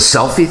doing the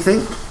selfie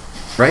thing,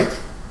 right,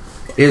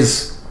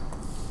 is...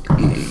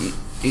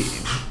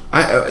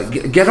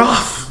 get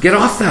off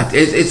that.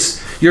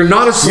 You're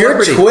not a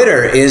celebrity. Your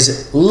Twitter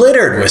is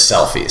littered with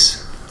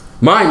selfies.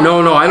 Mine?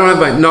 No, I don't have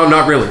my... No,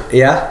 not really.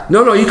 Yeah?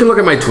 No, you can look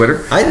at my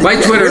Twitter.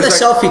 My Twitter is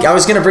selfie. I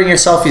was going to bring your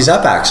selfies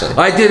up, actually.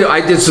 I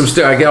did some...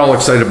 I get all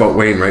excited about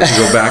Wayne, right? To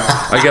go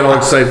back. I get all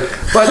excited.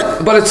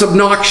 But it's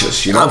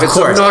obnoxious, you know? Of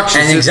course.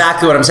 Obnoxious. And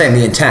exactly what I'm saying,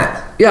 the intent.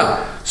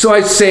 Yeah. So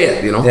I say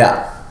it, you know?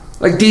 Yeah.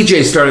 Like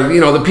DJ started... You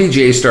know, the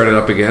PGA started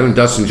up again, and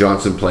Dustin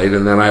Johnson played,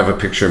 and then I have a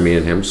picture of me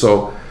and him.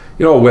 So...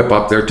 You know, whip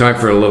up there. Time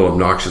for a little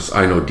obnoxious,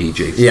 I know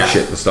DJ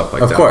shit and stuff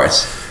like that. Of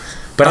course.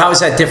 But how is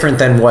that different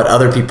than what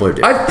other people are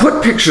doing? I've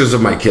put pictures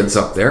of my kids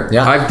up there.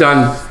 Yeah. I've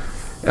done,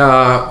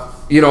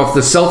 you know, if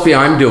the selfie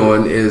I'm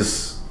doing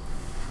is,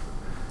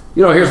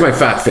 you know, here's my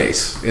fat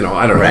face. You know,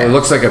 I don't know. It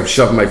looks like I'm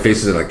shoving my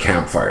face in a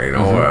campfire, you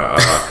know.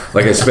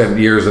 Like I spent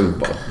years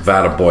in a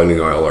vat of boiling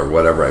oil or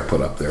whatever I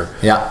put up there.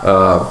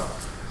 Yeah.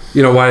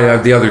 You know, why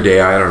the other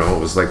day, I don't know, it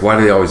was like, why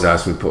do they always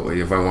ask me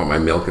if I want my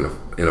milk in a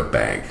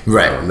bag?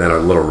 Right. You know, and then a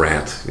little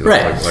rant, you know,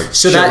 like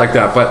so shit like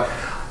that. But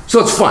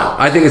so it's fun.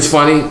 I think it's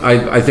funny.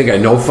 I think I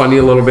know funny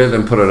a little bit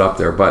and put it up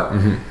there. But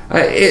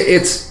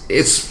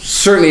it's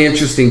certainly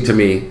interesting to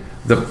me,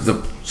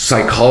 the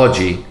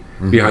psychology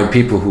behind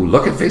people who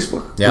look at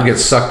Facebook, who get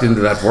sucked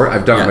into that vortex.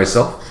 I've done it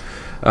myself.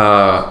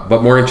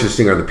 But more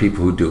interesting are the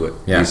people who do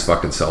it, these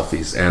fucking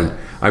selfies. And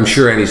I'm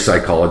sure any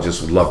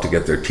psychologist would love to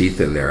get their teeth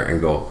in there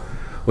and go,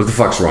 what the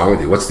fuck's wrong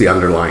with you? What's the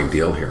underlying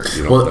deal here?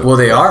 You know, well,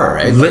 they are,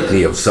 right?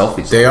 Litany of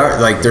selfies. They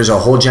are. Like, there's a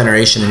whole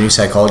generation of new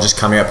psychologists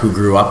coming up who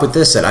grew up with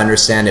this, that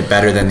understand it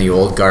better than the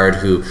old guard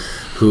who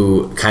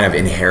kind of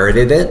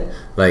inherited it.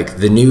 like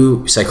the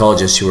new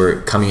psychologists who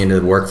are coming into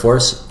the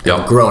workforce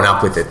have grown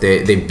up with it.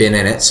 They've been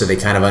in it, so they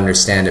kind of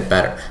understand it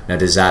better. Now,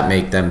 does that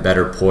make them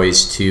better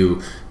poised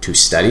to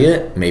study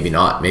it? Maybe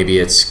not. Maybe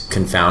it's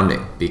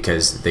confounding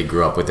because they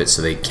grew up with it,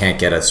 so they can't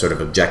get a sort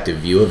of objective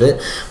view of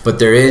it. But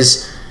there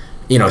is,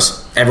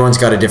 everyone's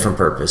got a different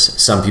purpose.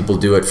 Some people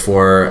do it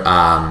for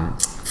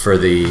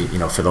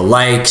the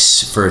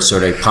likes, for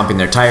sort of pumping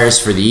their tires,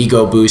 for the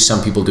ego boost.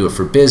 Some people do it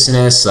for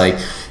business. Like,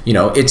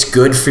 it's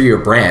good for your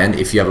brand,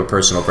 if you have a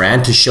personal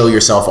brand, to show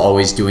yourself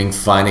always doing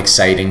fun,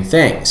 exciting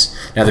things.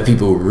 Now, the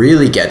people who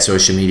really get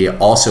social media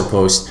also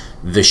post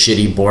the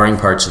shitty, boring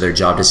parts of their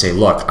job to say,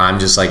 look, I'm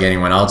just like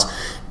anyone else.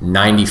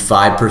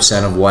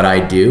 95% of what I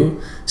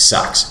do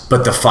sucks,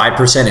 but the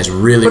 5% is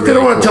really, but they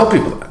don't want to tell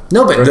people that.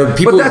 No, but the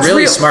people who are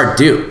really smart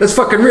do. That's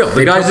fucking real.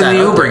 The guys in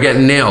the Uber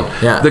getting nailed.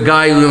 Yeah. The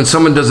guy, when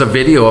someone does a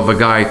video of a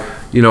guy,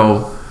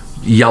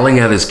 yelling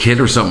at his kid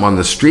or something on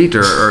the street,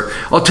 or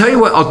I'll tell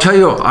you,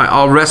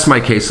 I'll rest my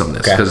case on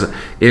this, because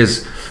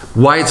is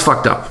why it's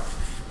fucked up.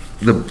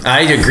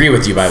 I agree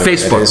with you, by the way.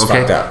 Facebook, it is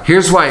okay? fucked up.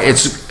 Here's why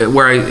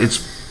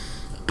it's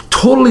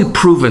totally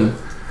proven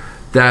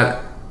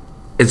that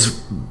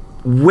it's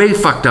way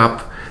fucked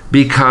up,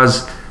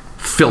 because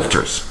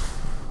filters.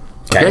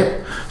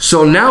 Okay?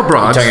 So now,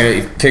 broads... You're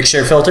talking about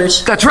picture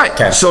filters? That's right.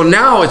 Okay. So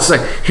now it's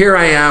like, here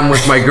I am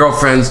with my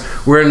girlfriends.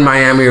 We're in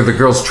Miami or the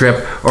girls'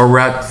 trip, or we're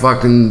at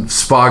fucking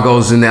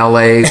Spagos in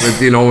LA.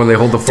 When they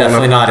hold the phone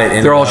Definitely up, not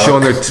in they're all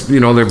showing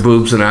their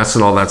boobs and ass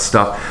and all that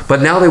stuff.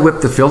 But now they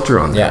whip the filter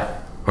on there.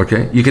 Yeah.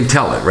 Okay, you can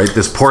tell it, right?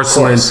 This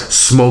porcelain,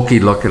 smoky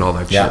look and all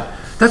that shit.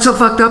 That's how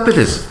fucked up it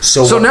is.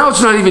 So now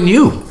it's not even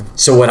you.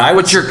 So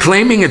what you're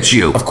claiming it's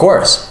you. Of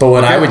course. But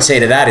what I would say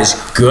to that is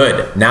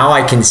good. Now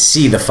I can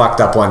see the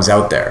fucked up ones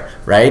out there,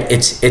 right?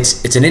 It's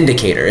an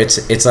indicator.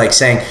 It's like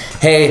saying,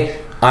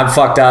 hey, I'm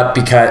fucked up,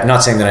 because,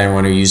 not saying that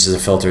anyone who uses a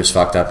filter is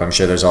fucked up. I'm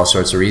sure there's all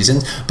sorts of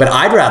reasons, but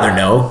I'd rather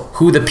know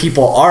who the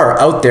people are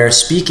out there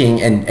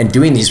speaking and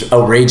doing these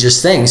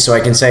outrageous things, so I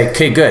can say,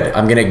 okay, good,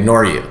 I'm going to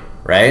ignore you,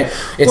 right?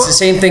 It's the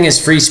same thing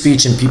as free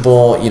speech and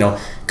people,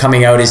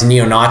 coming out as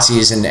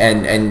neo-Nazis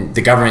and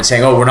the government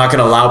saying, oh, we're not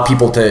going to allow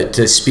people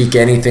to speak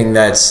anything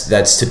that's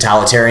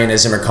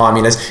totalitarianism or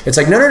communist. It's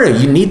like, no,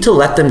 you need to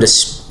let them to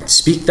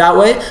speak that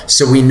way,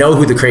 so we know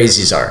who the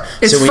crazies are.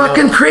 It's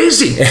fucking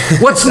crazy.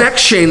 What's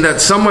next, Shane?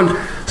 That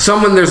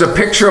someone there's a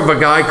picture of a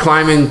guy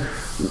climbing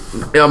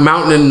a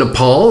mountain in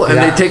Nepal, and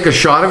they take a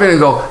shot of it and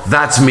go,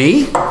 that's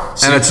me,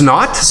 and it's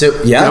not. So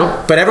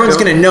but everyone's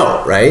going to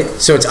know, right?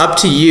 So it's up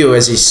to you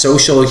as a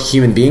social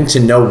human being to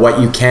know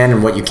what you can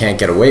and what you can't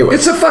get away with.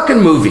 It's a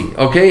fucking movie,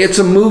 okay? It's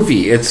a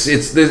movie. It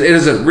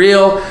isn't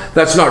real.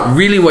 That's not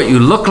really what you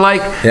look like.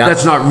 Yeah.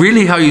 That's not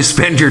really how you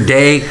spend your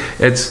day.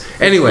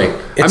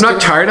 I'm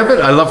not tired of it.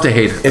 I love to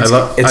hate it. It's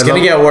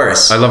going to get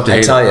worse. I love to hate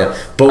it. I tell you.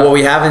 But what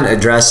we haven't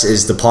addressed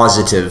is the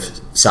positive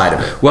side of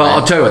it. Well, right?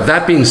 I'll tell you what,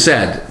 that being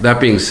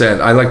said,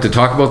 I like to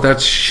talk about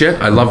that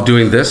shit. I love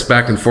doing this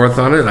back and forth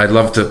on it. I'd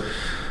love to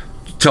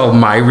tell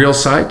my real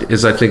side,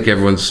 is I think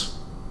everyone's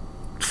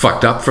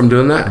fucked up from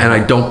doing that, and I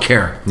don't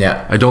care.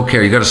 Yeah. I don't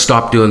care. You got to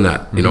stop doing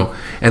that,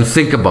 and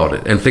think about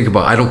it.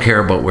 I don't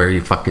care about where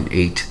you fucking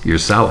ate your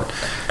salad.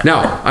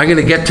 Now, I'm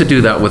going to get to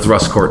do that with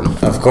Russ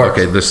Courtnall. Of course.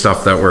 Okay, the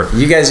stuff that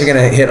you guys are going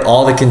to hit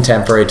all the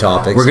contemporary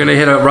topics. We're going to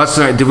hit Russ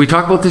and I. Did we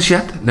talk about this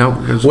yet? No.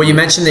 Well, you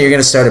mentioned that you're going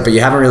to start it, but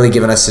you haven't really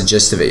given us the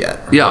gist of it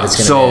yet. Yeah.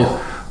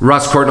 So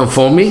Russ Courtnall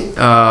phoned me,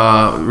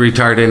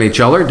 retired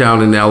NHLer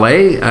down in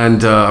LA,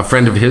 and a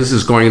friend of his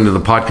is going into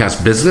the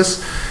podcast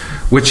business,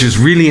 which is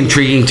really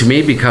intriguing to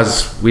me,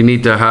 because we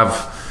need to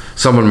have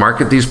someone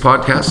market these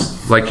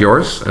podcasts like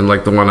yours and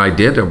like the one I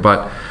did.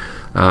 But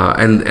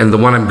and the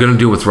one I'm going to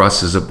do with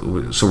Russ is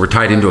so we're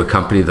tied into a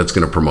company that's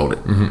going to promote it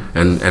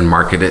and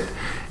market it,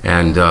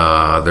 and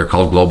they're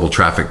called Global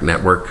Traffic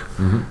Network.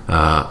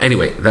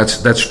 Anyway,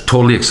 that's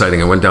totally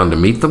exciting. I went down to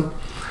meet them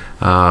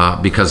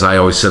because I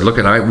always said, look,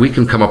 we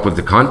can come up with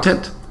the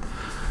content,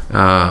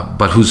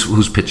 but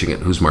who's pitching it,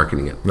 who's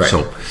marketing it? Right.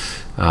 So.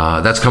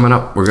 That's coming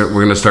up. We're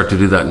going to start to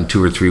do that in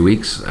 2 or 3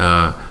 weeks.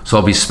 So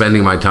I'll be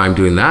spending my time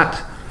doing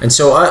that. And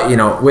so,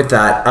 with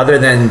that, other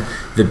than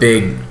the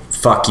big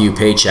fuck you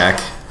paycheck,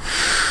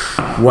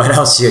 what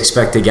else do you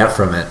expect to get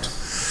from it?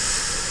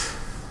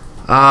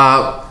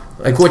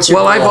 What's your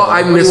goal?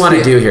 What do you want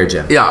to do here,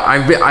 Jim? Yeah,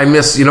 I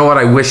miss,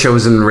 I wish I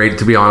was in radio,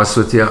 to be honest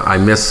with you. I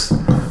miss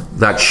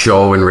that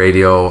show in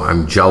radio.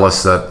 I'm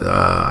jealous that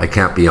I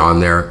can't be on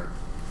there.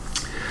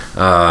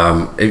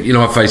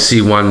 If I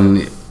see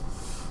one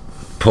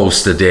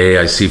post a day,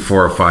 I see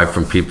 4 or 5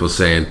 from people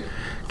saying,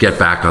 get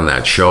back on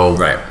that show.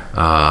 Right.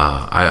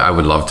 I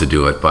would love to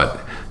do it, but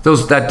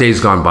that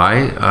day's gone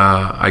by,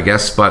 I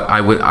guess. But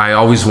I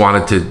always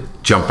wanted to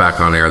jump back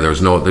on air.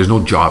 There's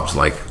no jobs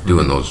like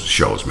doing those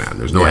shows, man.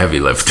 There's no heavy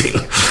lifting.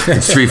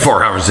 It's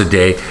 3-4 hours a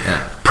day.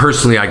 Yeah.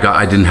 Personally,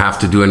 I didn't have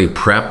to do any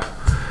prep.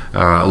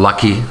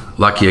 Lucky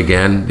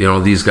again.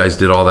 These guys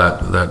did all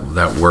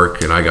that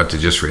work, and I got to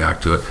just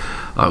react to it.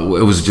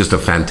 It was just a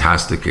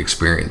fantastic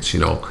experience.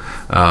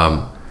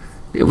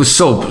 It was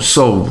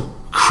so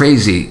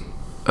crazy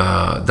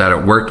that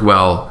it worked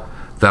well,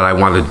 that I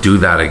want to do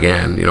that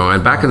again, you know.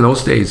 And back in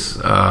those days,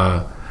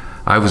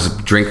 I was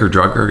a drinker,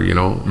 drugger, you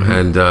know,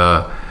 and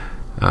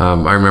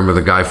I remember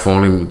the guy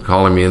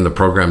calling me in, the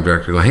program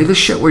director, going, "Hey, this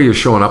shit where you're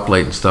showing up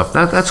late and stuff,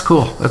 that's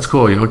cool. That's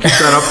cool. You know, keep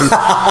that up."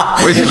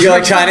 And you're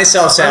like trying to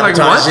self-sabotage,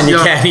 like, and you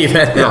can't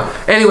even.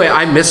 Yeah. Anyway,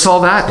 I miss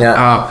all that.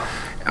 Yeah.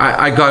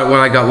 When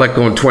I got let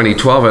go in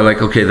 2012, I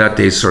like, okay, that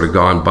day's sort of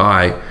gone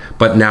by.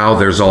 But now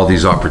there's all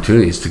these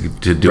opportunities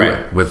to do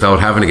it without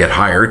having to get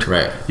hired.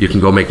 Right. You can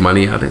go make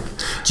money at it.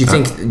 Do you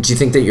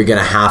think that you're going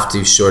to have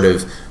to sort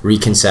of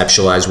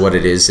reconceptualize what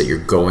it is that you're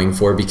going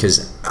for?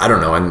 Because I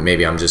don't know, and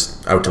maybe I'm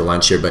just out to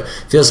lunch here, but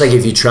it feels like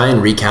if you try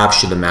and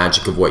recapture the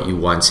magic of what you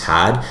once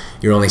had,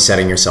 you're only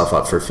setting yourself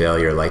up for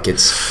failure. Like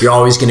you're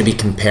always going to be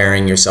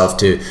comparing yourself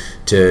to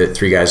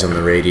Three Guys on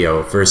the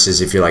Radio,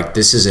 versus if you're like,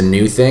 this is a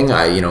new thing,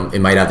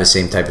 it might have the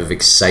same type of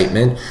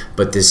excitement,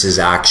 but this is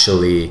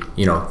actually,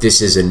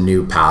 this is a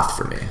new path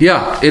for me.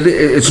 Yeah,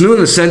 it's new in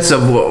the sense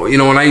of,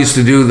 when I used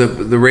to do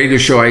the radio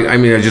show, I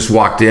just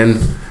walked in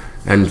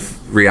and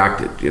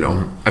reacted,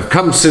 I've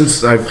come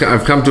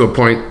to a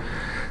point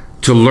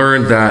to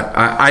learn that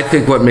I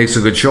think what makes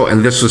a good show,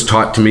 and this was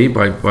taught to me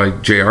by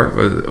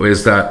JR,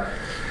 is that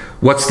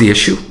what's the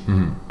issue?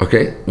 Mm-hmm.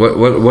 Okay,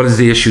 what is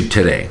the issue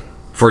today?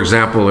 For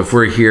example, if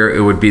we're here, it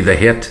would be the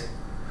hit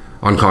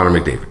on Connor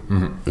McDavid.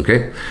 Mm-hmm.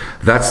 Okay,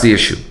 that's the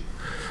issue.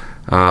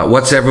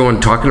 What's everyone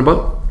talking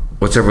about?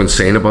 What's everyone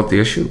saying about the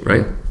issue?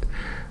 Right?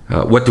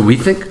 What do we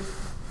think?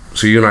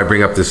 So you and I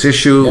bring up this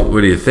issue. Yeah.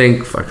 What do you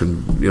think?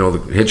 Fucking, the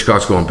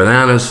Hitchcock's going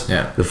bananas.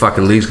 Yeah. The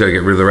fucking league's got to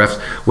get rid of the refs.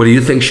 What do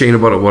you think, Shane,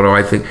 about it? What do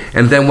I think?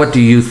 And then what do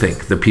you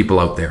think? The people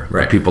out there,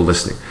 right. The people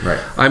listening. Right.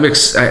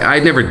 I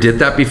never did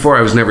that before.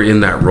 I was never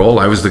in that role.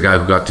 I was the guy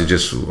who got to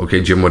just,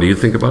 okay, Jim, what do you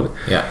think about it?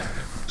 Yeah.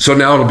 So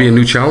now it'll be a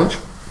new challenge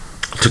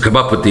to come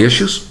up with the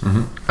issues,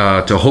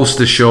 to host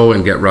the show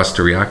and get Russ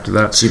to react to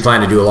that. So you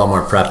plan to do a lot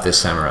more prep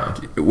this time around,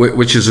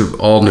 which is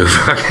all new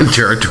fucking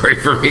territory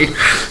for me.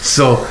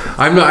 So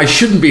I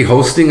shouldn't be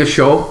hosting a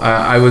show.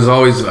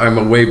 I'm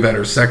a way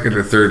better second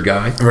or third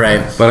guy.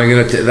 Right. But I'm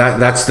gonna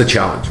that's the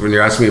challenge when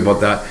you're asking me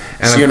about that.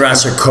 And so you and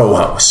Russ are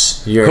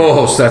co-hosts.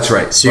 Co-hosts. That's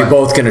right. So you're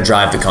both gonna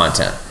drive the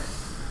content.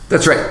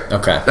 That's right.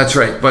 Okay. That's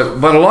right.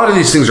 But a lot of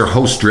these things are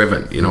host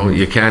driven.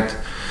 You can't.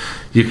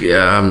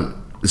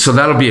 So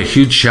that'll be a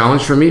huge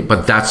challenge for me,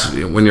 but that's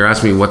when you're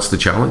asking me what's the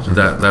challenge,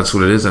 that's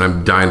what it is, and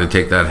I'm dying to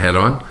take that head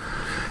on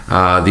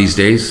these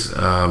days.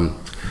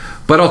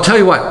 But I'll tell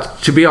you what,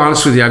 to be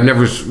honest with you, I've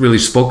never really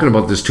spoken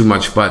about this too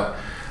much, but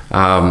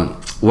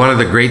one of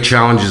the great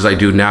challenges I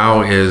do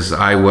now is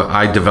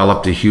I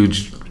developed a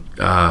huge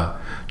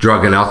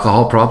drug and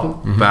alcohol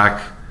problem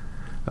back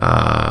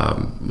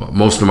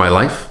most of my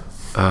life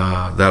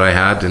that I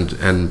had,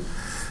 and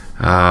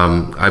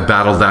I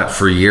battled that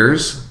for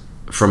years.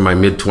 From my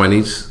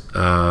mid-20s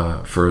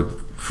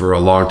for a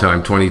long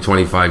time,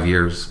 25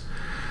 years,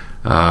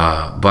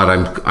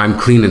 but I'm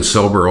clean and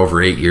sober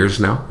over 8 years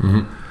now.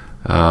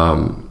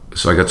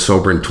 So I got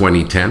sober in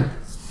 2010.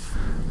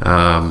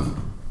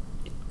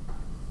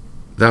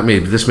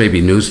 This may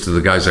be news to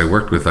the guys I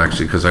worked with,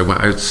 actually, because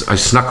I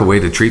snuck away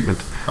to treatment.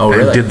 Oh,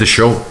 really? And did the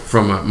show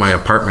from my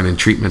apartment in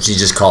treatment. So you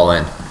just call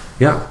in?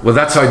 Yeah, well,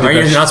 that's how I did. Are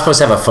you not supposed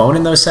to have a phone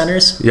in those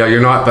centers? Yeah,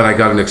 you're not, but I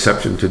got an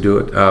exception to do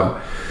it.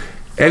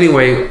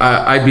 Anyway,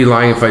 I'd be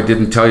lying if I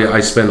didn't tell you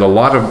I spend a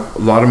lot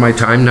of my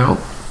time now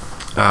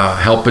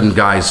helping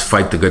guys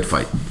fight the good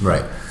fight.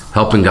 Right.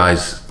 Helping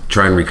guys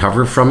try and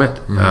recover from it.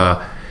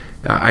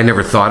 I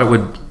never thought it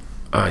would.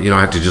 I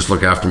had to just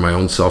look after my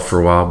own self for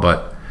a while,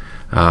 but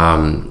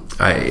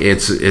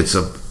it's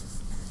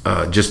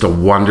just a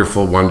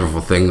wonderful,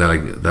 wonderful thing that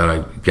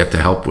I get to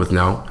help with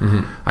now.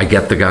 I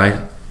get the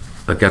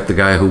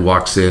guy who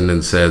walks in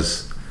and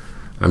says,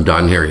 "I'm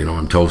done here.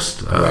 I'm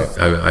toast.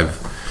 Right.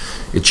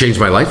 It changed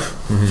my life,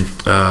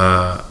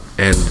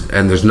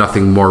 and there's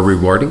nothing more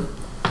rewarding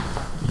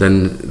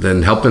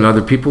than helping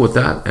other people with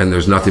that, and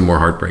there's nothing more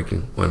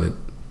heartbreaking when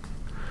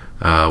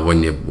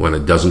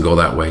it doesn't go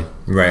that way.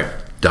 Right.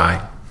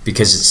 Die.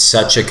 Because it's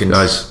such a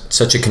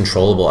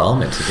controllable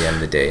element at the end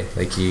of the day.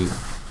 Like you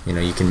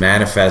can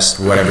manifest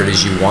whatever it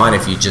is you want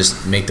if you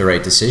just make the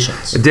right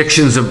decisions.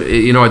 Addiction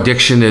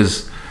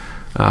is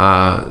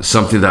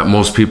something that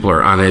most people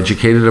are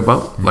uneducated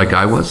about, like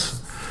I was.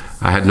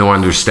 I had no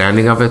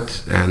understanding of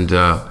it, and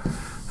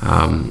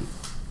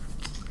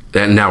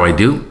now I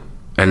do,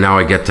 and now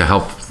I get to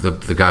help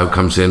the guy who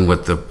comes in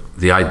with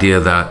the idea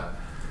that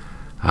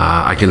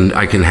I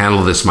can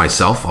handle this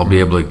myself. I'll be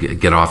able to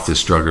get off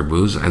this drug or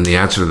booze, and the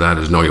answer to that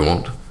is no, you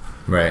won't.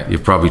 Right.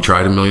 You've probably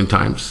tried a million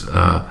times.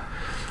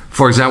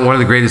 For example, one of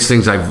the greatest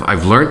things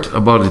I've learned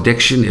about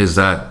addiction is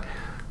that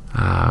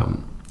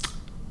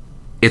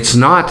it's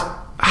not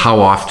how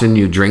often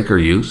you drink or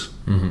use,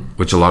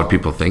 which a lot of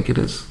people think it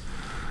is.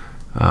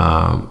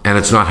 And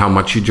it's not how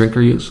much you drink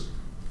or use.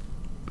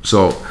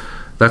 So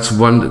that's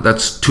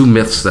two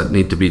myths that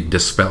need to be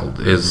dispelled.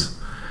 Is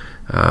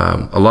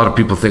a lot of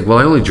people think, well,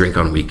 I only drink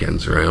on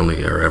weekends, or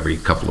or every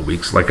couple of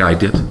weeks, like I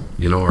did,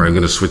 or I'm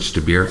going to switch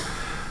to beer,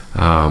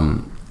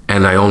 and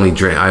I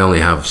only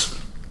have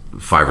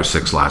 5 or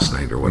 6 last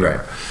night or whatever.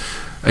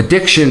 Right.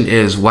 Addiction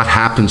is what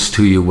happens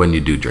to you when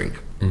you do drink.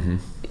 Mm-hmm.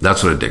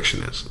 That's what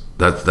addiction is.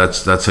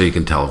 That's how you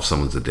can tell if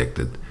someone's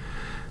addicted.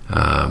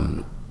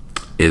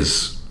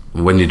 Is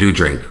when you do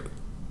drink.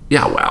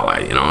 Yeah, well,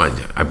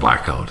 I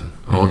black out.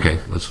 Mm-hmm. Okay,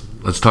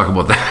 let's talk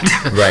about that.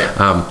 Right.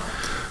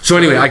 So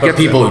anyway, I get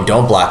people who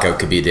don't black out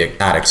could be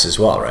addicts as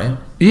well, right?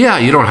 Yeah,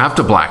 you don't have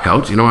to black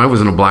out. I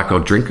wasn't a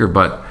blackout drinker,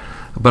 but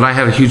I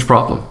had a huge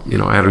problem.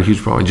 I had a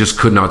huge problem. I just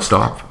could not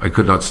stop. I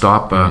could not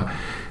stop.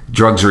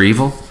 Drugs are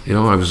evil.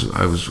 I was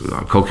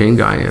a cocaine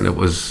guy, and it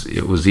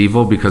was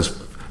evil because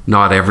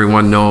not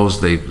everyone knows.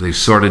 They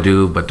sort of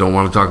do, but don't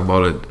want to talk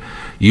about it.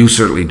 You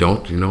certainly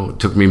don't. It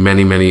took me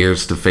many, many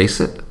years to face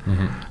it.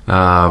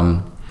 Mm-hmm.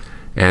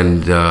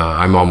 And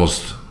I'm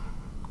almost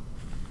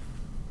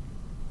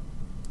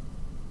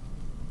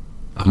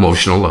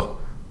emotional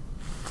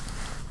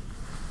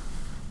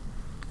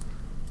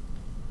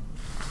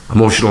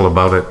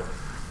about it,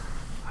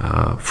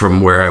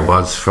 from where I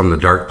was, from the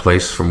dark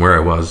place from where I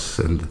was,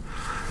 and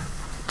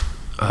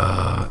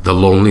the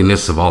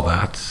loneliness of all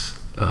that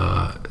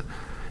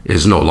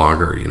is no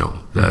longer,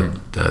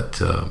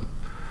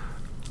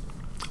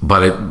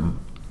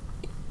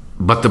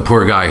 but the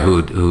poor guy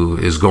who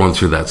is going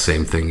through that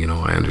same thing,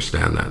 I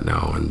understand that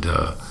now, and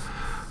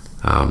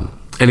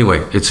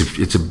anyway,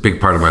 it's a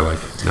big part of my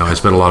life now. I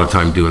spend a lot of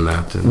time doing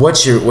that. And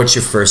what's your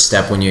first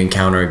step when you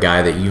encounter a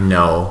guy that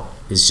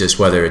is just,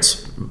 whether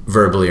it's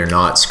verbally or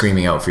not,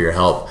 screaming out for your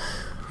help?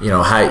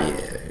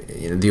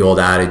 The old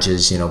adage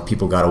is,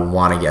 people got to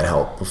want to get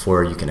help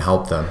before you can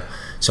help them.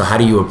 So how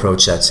do you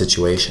approach that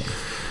situation?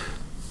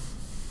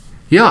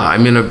 Yeah,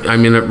 I'm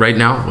in it right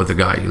now with a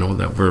guy,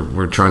 that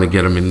we're trying to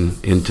get him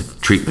into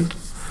treatment,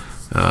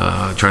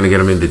 trying to get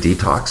him into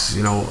detox.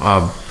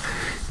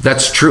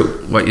 That's true.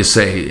 What you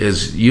say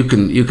is you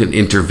can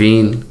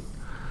intervene.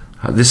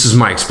 This is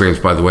my experience,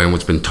 by the way, and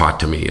what's been taught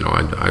to me.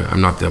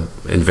 I'm not the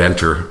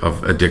inventor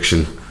of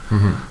addiction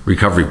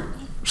recovery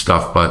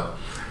stuff, but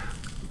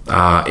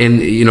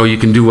you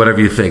can do whatever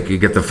you think. You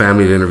get the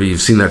family to interview.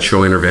 You've seen that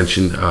show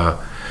Intervention.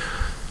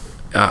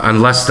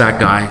 Unless that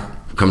guy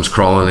comes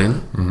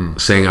crawling in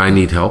saying, I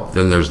need help,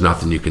 then there's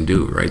nothing you can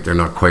do, right? They're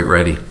not quite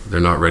ready.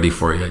 They're not ready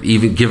for it yet.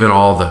 Even given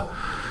all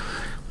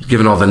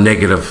the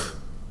negative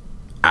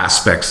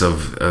aspects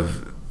of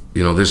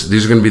these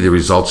are going to be the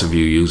results of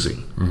you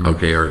using,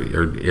 okay? Or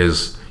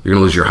is you're going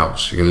to lose your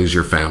house, you're going to lose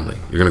your family,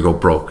 you're going to go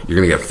broke, you're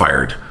going to get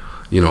fired,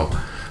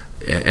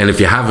 and if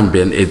you haven't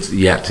been, it's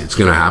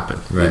going to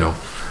happen, right.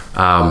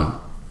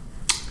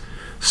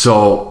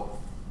 So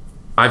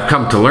I've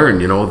come to learn,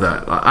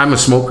 that I'm a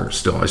smoker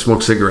still. I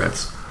smoke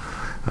cigarettes.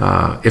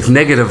 If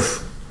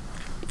negative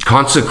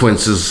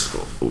consequences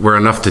were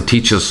enough to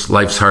teach us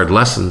life's hard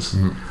lessons,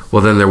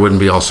 well, then there wouldn't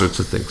be all sorts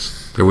of things.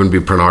 There wouldn't be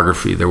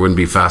pornography. There wouldn't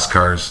be fast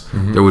cars.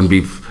 There wouldn't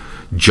be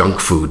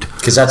junk food.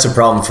 Because that's a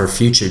problem for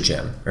future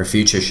Jim or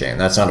future Shane.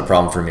 That's not a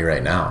problem for me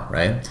right now,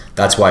 right?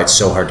 That's why it's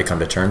so hard to come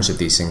to terms with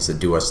these things that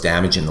do us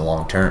damage in the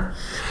long term,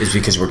 is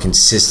because we're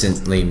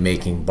consistently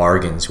making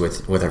bargains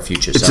with our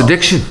future self. It's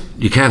addiction.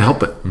 You can't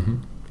help it.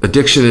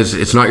 Addiction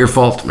it's not your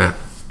fault, man.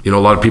 A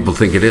lot of people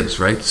think it is,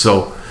 right?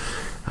 So,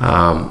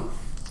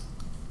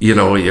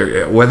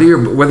 whether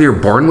you're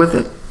born with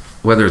it,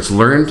 whether it's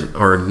learned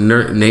or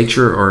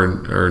nature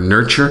or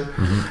nurture,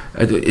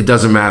 it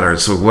doesn't matter.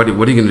 So what are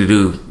you going to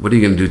do? What are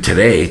you going to do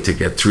today to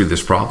get through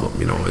this problem?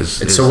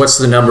 So what's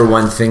the number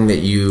one thing that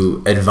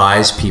you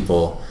advise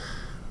people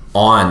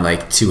on,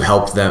 to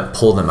help them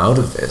pull them out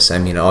of this?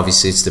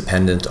 Obviously it's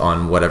dependent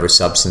on whatever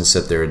substance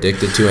that they're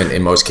addicted to, and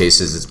in most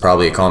cases it's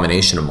probably a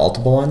combination of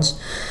multiple ones.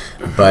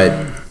 But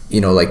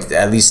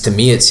at least to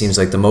me, it seems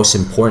like the most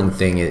important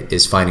thing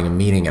is finding a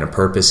meaning and a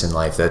purpose in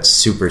life that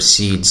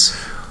supersedes.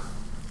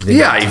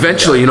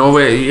 Eventually,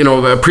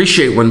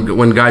 appreciate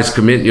when guys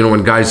come in.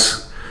 When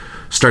guys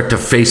start to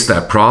face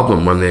that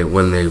problem, when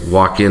they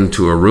walk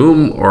into a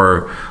room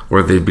or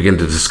they begin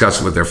to discuss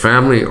it with their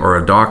family or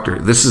a doctor.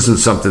 This isn't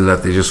something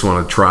that they just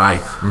want to try.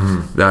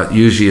 That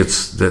usually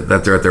it's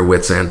that they're at their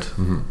wits' end,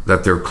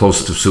 that they're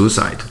close to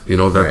suicide.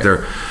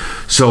 They're.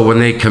 So when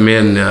they come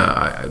in,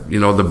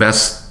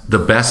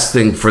 the best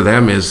thing for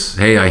them is,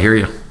 hey, I hear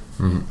you,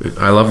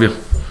 I love you.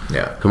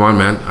 Yeah. Come on,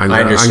 man. I'm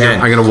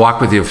gonna walk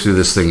with you through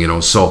this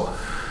thing, So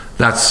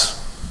that's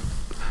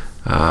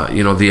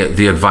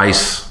the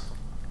advice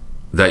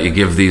that you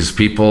give these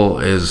people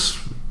is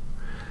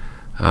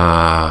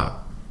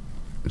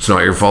it's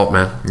not your fault,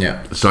 man.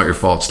 Yeah. It's not your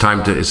fault.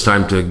 It's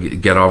time to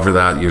get over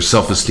that. Your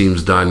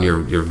self-esteem's done,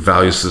 your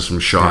value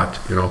system's shot,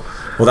 Well,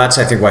 that's,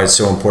 I think, why it's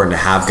so important to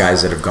have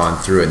guys that have gone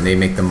through it, and they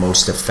make the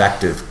most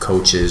effective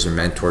coaches or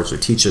mentors or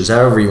teachers,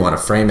 however you want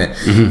to frame it.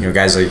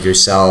 Guys like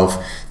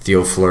yourself,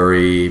 Theo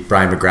Fleury,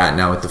 Brian McGrath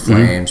now with the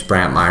Flames,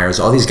 Brant Myers,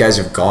 all these guys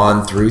have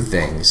gone through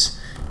things,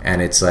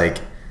 and it's like,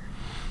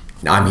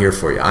 I'm here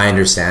for you. I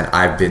understand.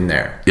 I've been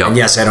there. Yep. And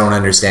yes, I don't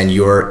understand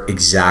your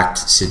exact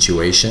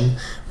situation,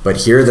 but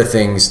here are the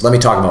things. Let me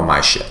talk about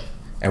my shit.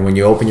 And when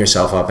you open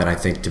yourself up, and I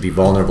think to be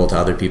vulnerable to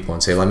other people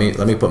and say, let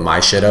me put my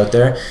shit out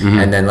there,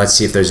 and then let's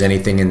see if there's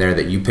anything in there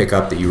that you pick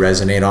up that you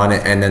resonate on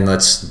it, and then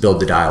let's build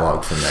the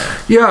dialogue from there.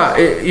 Yeah,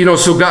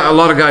 so a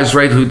lot of guys,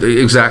 right?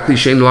 Exactly,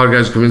 Shane. A lot of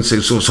guys come in and say,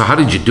 so how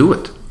did you do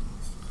it?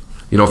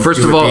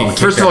 First of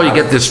all, you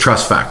get this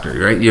trust factor,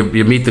 right?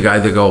 You meet the guy,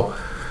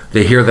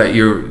 they hear that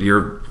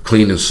you're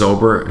clean and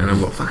sober, and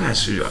I'm like, fuck,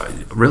 guys,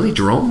 really,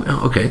 Jerome?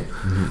 Oh, okay.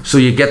 So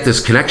you get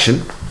this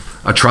connection,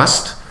 a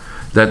trust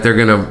that they're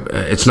gonna.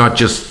 It's not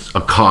just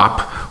a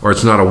cop, or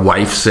it's not a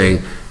wife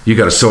saying you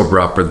got to sober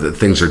up or that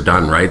things are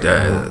done, right?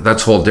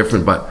 That's whole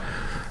different. But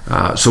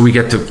so we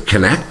get to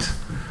connect,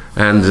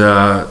 and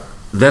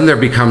then there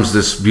becomes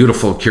this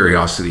beautiful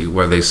curiosity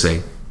where they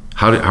say,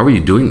 how are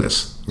you doing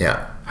this?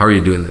 Yeah. How are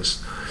you doing this?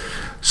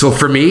 So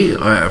for me,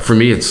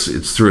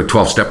 it's through a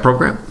 12-step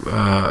program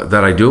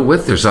that I do it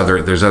with. There's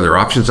other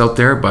options out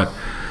there, but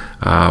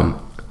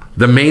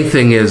the main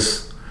thing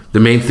is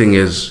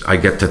I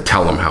get to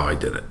tell them how I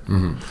did it.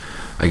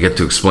 I get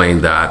to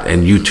explain that,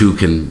 and you too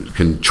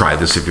can try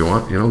this if you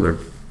want.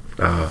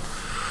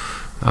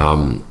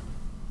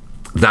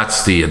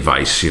 That's the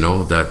advice,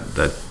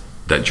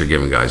 that you're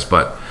giving guys.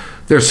 But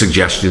there's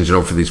suggestions,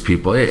 for these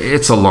people.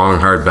 It's a long,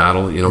 hard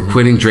battle.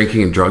 Quitting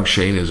drinking and drugs,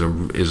 Shane, is a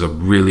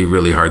really,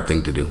 really hard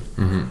thing to do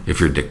if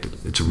you're addicted.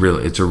 It's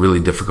a really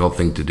difficult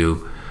thing to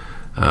do.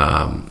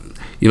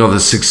 The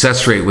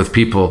success rate with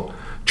people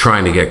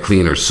trying to get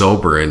clean or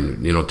sober,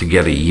 and to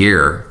get a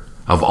year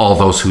of all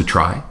those who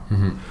try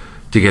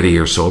to get a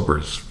year sober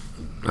is,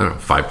 I don't know,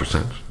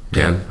 5%,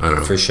 10, I don't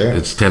know. For sure.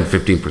 It's 10,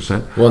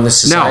 15%. Well, in this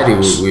society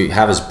we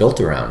have is built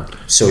around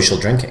social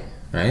drinking,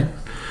 right?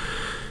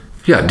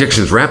 Yeah,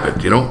 addiction's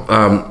rampant,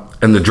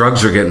 and the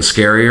drugs are getting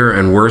scarier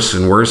and worse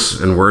and worse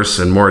and worse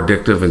and more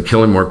addictive and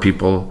killing more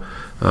people.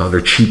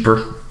 They're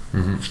cheaper.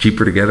 It's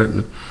cheaper to get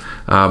it.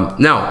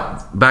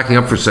 Now, backing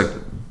up for a sec,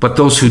 but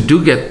those who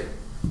do get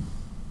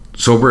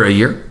sober a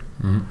year,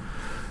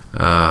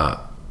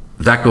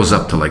 that goes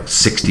up to like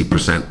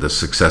 60%. The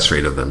success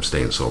rate of them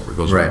staying sober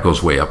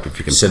goes way up if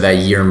you can. So that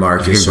year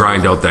mark, if you can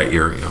grind out that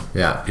year.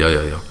 Yeah.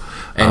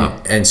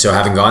 And so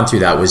having gone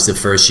through that, was the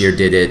first year,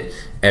 did it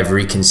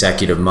every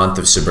consecutive month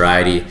of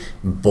sobriety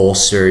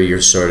bolster your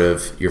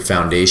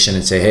foundation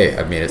and say, hey,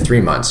 I've made it 3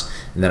 months,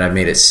 and then I've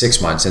made it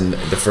 6 months, and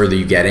the further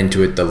you get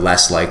into it, the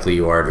less likely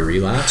you are to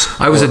relapse?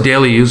 I was a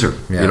daily user.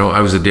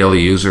 I was a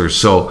daily user.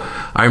 So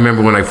I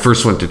remember when I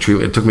first went to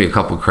treatment, it took me a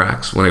couple of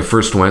cracks. When I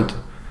first went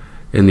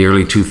in the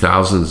early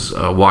 2000s,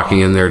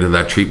 walking in there to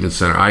that treatment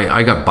center,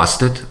 I got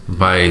busted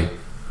by,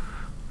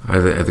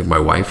 I think my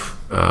wife,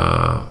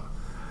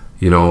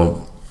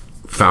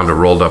 found a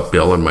rolled up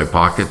bill in my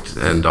pocket,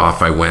 and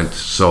off I went.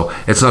 So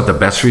it's not the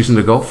best reason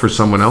to go for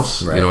someone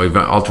else. Right.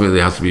 Ultimately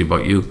it has to be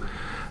about you.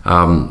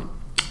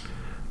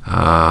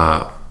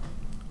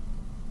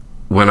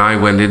 When I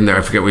went in there,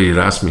 I forget what you'd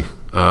asked me.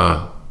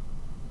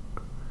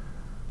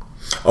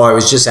 I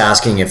was just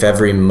asking if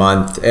every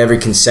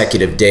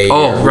consecutive day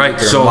or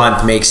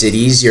month makes it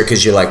easier,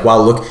 because you're like, wow,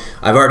 look,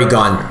 I've already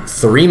gone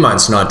 3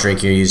 months not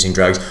drinking or using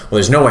drugs. Well,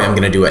 there's no way I'm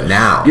going to do it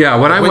now. Yeah,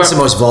 when's the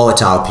most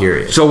volatile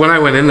period? So when I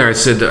went in there, I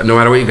said, no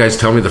matter what you guys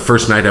tell me, the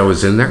first night I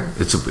was in there,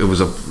 it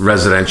was a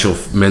residential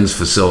men's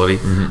facility,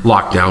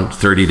 locked down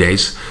 30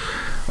 days.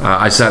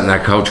 I sat on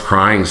that couch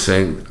crying,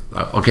 saying,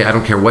 okay, I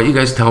don't care what you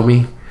guys tell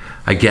me.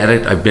 I get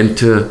it. I've been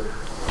to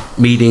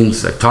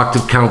meetings, I've talked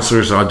to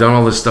counselors, I've done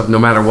all this stuff. No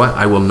matter what,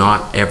 I will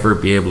not ever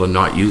be able to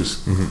not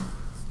use.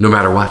 No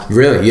matter what.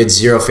 Really? You had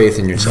zero faith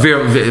in yourself?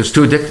 It was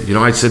too addicted.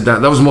 I said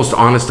that was the most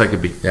honest I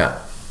could be. Yeah.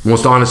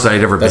 Most honest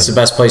I'd ever been. That's the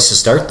best place to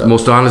start, though.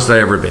 Most honest I'd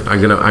ever been.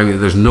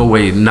 There's no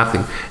way,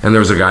 nothing. And there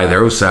was a guy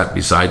there who sat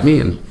beside me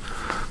and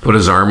put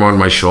his arm on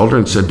my shoulder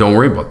and said, don't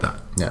worry about that.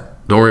 Yeah.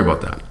 Don't worry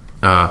about that.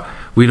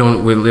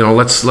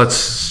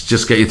 Let's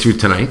just get you through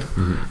tonight,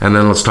 and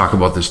then let's talk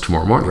about this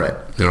tomorrow morning. Right.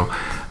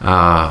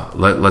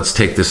 Let's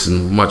take this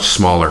in much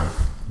smaller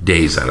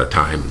days at a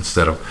time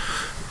instead of.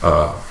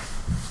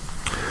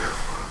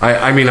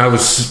 I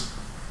was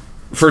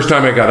first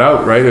time I got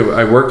out. Right,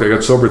 I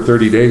got sober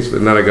 30 days,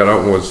 and then I got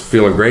out and was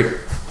feeling great.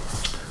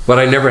 But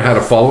I never had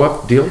a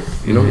follow-up deal.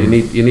 You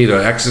need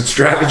an exit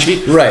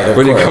strategy. Right.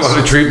 When you come out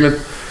of treatment.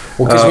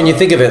 Well, because when you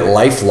think of it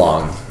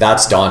lifelong,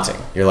 that's daunting.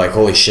 You're like,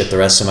 holy shit, the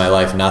rest of my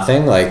life,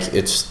 nothing? Like,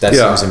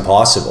 seems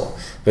impossible.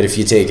 But if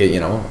you take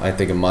it, I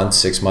think a month,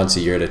 6 months,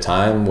 a year at a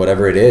time,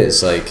 whatever it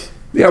is, like...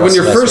 Yeah, when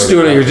you're first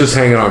doing it, you're just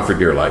hanging on for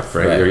dear life,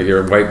 right?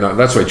 You're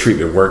that's why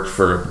treatment worked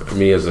for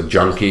me as a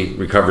junkie,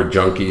 recovered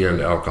junkie and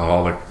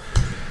alcoholic,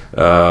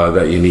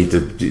 that you need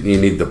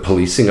the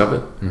policing of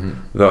it.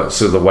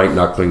 So the white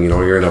knuckling,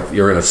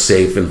 you're in a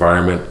safe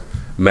environment,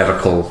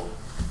 medical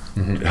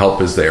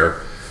help is there.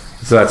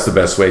 So that's the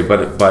best way, but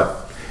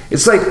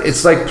it's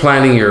like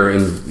planning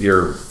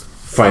your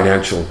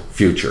financial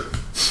future,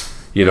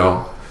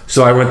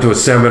 So I went to a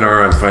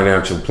seminar on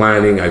financial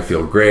planning. I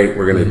feel great.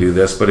 We're going to do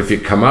this, but if you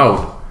come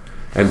out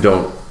and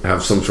don't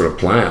have some sort of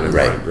plan in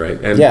mind, right?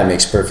 And it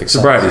makes perfect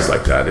sense. Sobriety is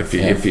like that. If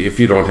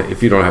you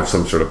don't have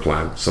some sort of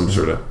plan, some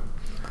sort of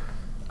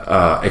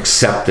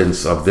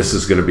acceptance of this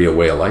is going to be a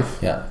way of life.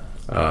 Yeah.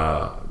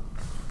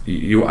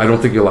 I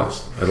don't think you'll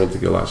last. I don't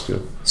think you'll last. You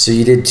know? So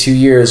you did 2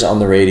 years on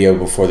the radio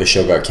before the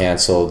show got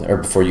canceled, or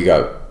before you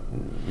got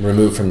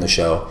removed from the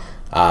show,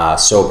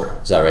 sober.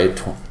 Is that right?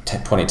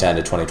 2010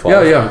 to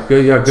 2012. Yeah.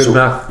 Good so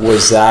math.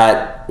 Was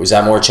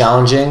that more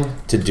challenging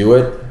to do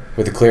it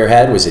with a clear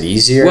head? Was it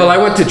easier? Well, I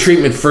went to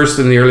treatment first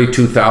in the early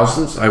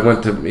 2000s. I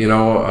went to,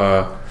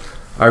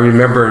 I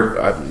remember,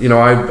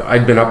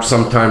 I'd been up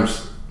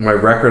sometimes. My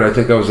record, I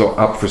think I was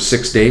up for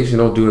 6 days,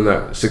 doing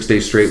that 6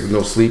 days straight with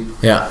no sleep.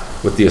 Yeah.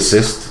 With the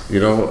assist,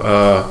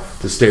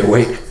 to stay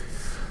awake.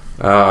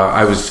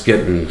 I was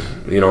getting,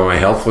 my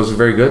health wasn't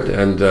very good,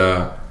 and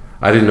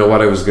I didn't know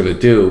what I was going to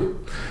do.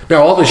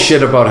 Now, all this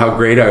shit about how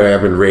great I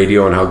am in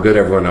radio and how good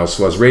everyone else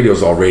was,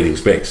 radio's all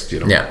ratings based,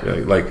 Yeah.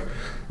 Like,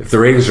 if the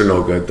ratings are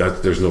no good,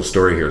 there's no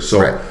story here. So,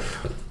 right.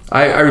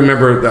 I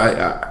remember,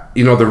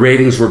 the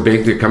ratings were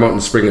big. They come out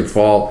in spring and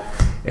fall.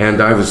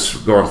 And I was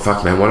going,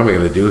 fuck, man, what am I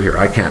going to do here?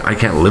 I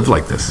can't live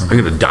like this. I'm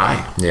going to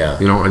die. Yeah.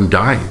 And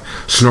die.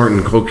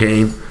 Snorting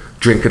cocaine,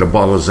 drinking a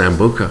bottle of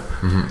Sambuca.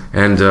 Mm-hmm.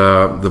 And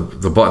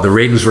the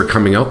ratings were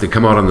coming out. They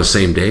come out on the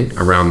same day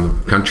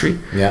around the country.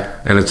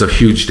 Yeah. And it's a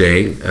huge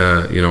day,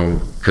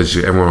 because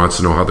everyone wants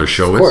to know how their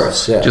show is. Of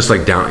course, yeah. Just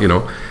like down,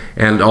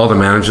 And all the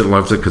management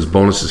loves it because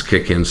bonuses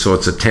kick in. So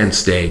it's a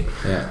tense day.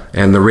 Yeah.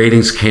 And the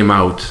ratings came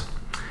out.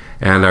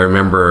 And I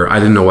remember, I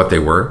didn't know what they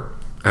were.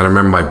 And I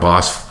remember my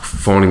boss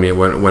phoning me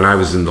when I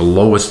was in the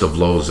lowest of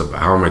lows of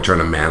how am I trying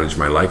to manage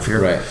my life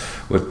here? Right.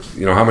 With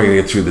how am I going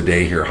to get through the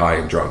day here high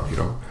and drunk?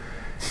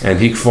 And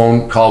he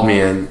called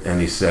me in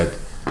and he said,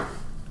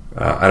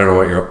 I don't know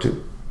what you're up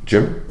to,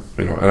 Jim.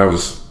 And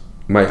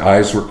my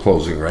eyes were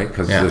closing, right,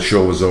 because the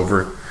show was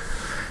over.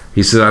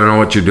 He said, I don't know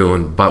what you're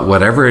doing, but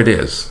whatever it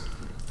is,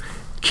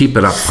 keep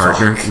it up,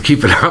 partner.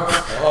 Keep it up,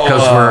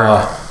 because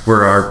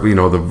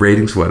the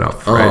ratings went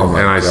up, right? Oh my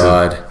and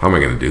God. said, how am I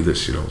going to do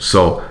this?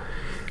 So.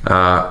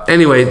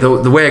 Anyway,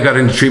 the way I got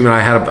into treatment,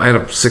 I had a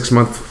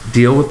 6-month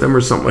deal with them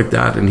or something like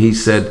that, and he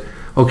said,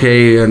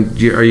 "Okay, and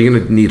are you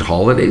going to need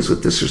holidays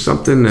with this or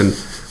something?" And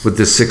with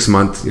this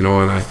 6-month, and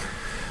I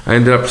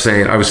ended up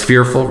saying I was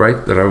fearful,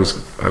 right, that I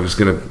was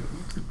going to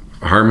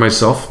harm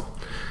myself,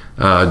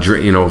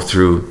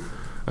 through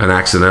an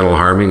accidental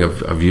harming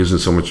of using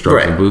so much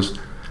drugs and booze,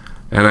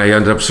 and I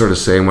ended up sort of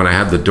saying when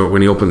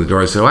he opened the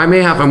door, I said,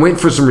 I'm waiting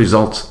for some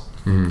results.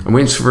 Mm-hmm. I'm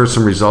waiting for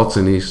some results,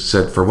 and he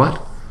said, for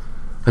what?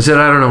 I said,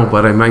 I don't know,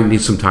 but I might need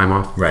some time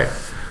off. Right.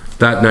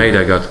 That night,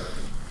 I got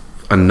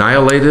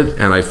annihilated,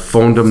 and I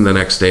phoned him the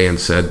next day and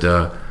said,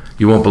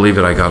 you won't believe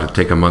it, I got to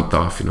take a month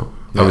off, Yeah.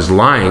 I was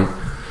lying,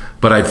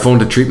 but I'd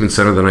phoned a treatment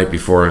center the night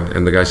before,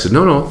 and the guy said,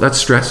 no, that's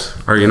stress.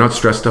 Are you not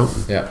stressed out?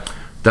 Yeah.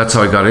 That's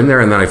how I got in there,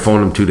 and then I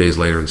phoned him 2 days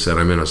later and said,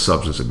 I'm in a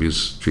substance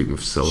abuse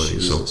treatment facility.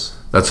 Jesus. So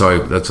that's how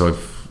I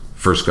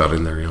first got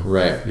in there,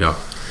 Right. Yeah.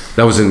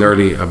 That was in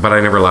early, but I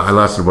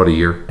lasted about a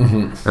year,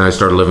 and I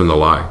started living the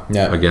lie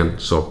again,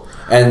 so...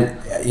 And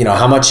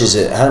how much is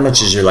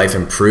your life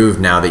improved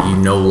now that you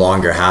no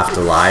longer have to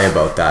lie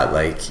about that,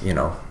 like,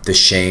 the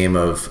shame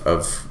of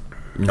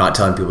not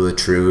telling people the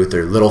truth,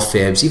 or little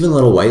fibs, even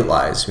little white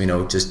lies,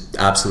 just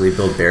absolutely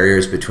build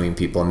barriers between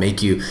people and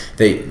make you,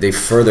 they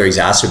further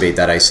exacerbate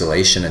that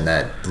isolation and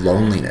that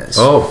loneliness.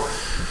 Oh,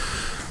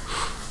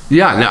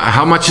 yeah. Now,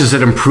 how much has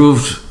it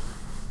improved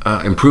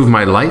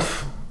my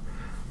life?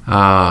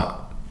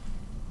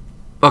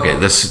 Okay,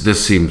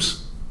 this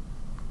seems,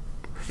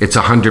 it's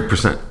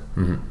 100%.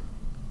 Mm-hmm.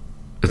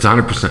 It's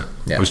 100%.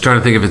 Yeah. I was trying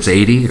to think if it's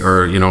 80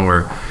 or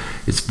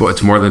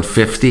it's more than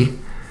 50.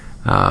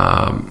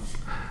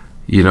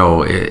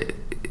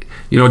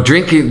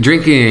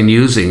 Drinking and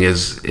using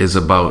is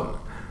about,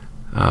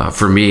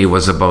 for me,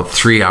 was about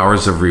 3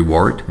 hours of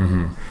reward,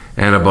 mm-hmm.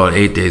 and about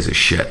 8 days of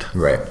shit.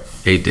 Right.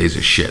 8 days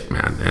of shit,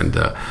 man. And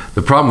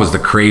the problem was the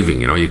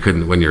craving. You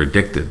couldn't when you're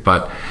addicted.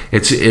 But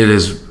it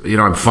is.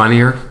 I'm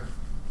funnier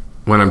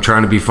when I'm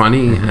trying to be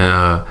funny.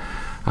 Mm-hmm.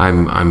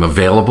 I'm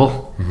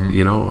available.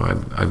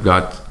 Mm-hmm. I've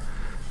got.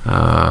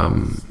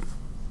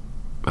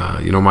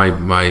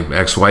 My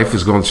ex-wife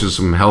is going through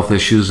some health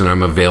issues, and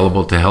I'm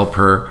available to help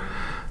her.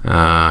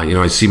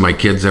 I see my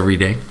kids every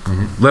day.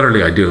 Mm-hmm.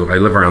 Literally, I do. I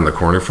live around the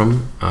corner from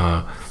them.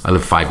 I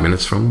live 5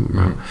 minutes from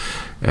them.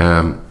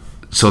 Mm-hmm.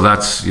 So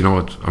that's,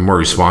 I'm more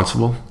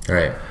responsible.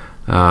 Right.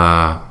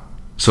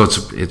 So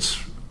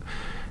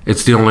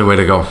it's the only way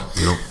to go.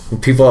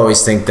 People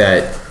always think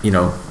that,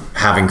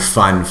 having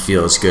fun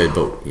feels good,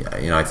 but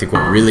I think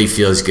what really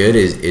feels good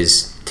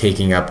is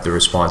taking up the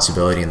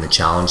responsibility and the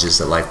challenges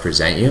that life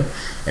present you,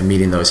 and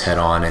meeting those head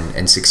on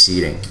and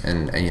succeeding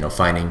and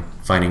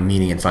finding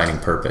meaning and finding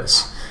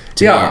purpose.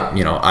 Me,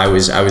 I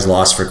was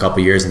lost for a couple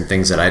of years in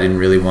things that I didn't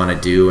really want to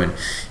do, and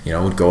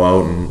would go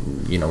out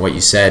and what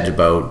you said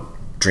about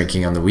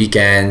drinking on the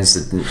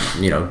weekends,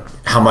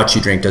 how much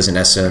you drink doesn't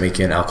necessarily make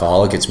you an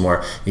alcoholic. It's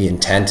more the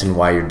intent and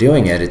why you're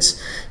doing it.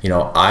 It's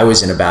I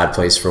was in a bad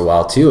place for a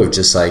while too, of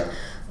just like,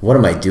 what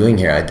am I doing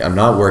here? I'm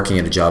not working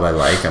at a job I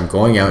like. I'm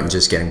going out and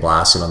just getting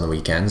blasted on the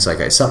weekends.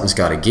 Like, something's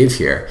got to give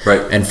here.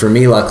 Right. And for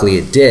me, luckily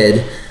it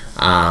did.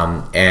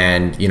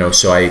 And, you know,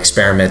 so I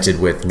experimented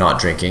with not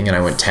drinking, and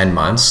I went 10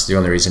 months. The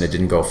only reason it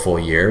didn't go a full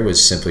year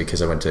was simply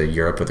because I went to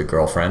Europe with a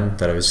girlfriend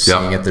that I was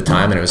seeing at the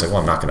time. And it was like,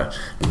 well, I'm not going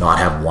to not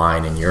have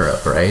wine in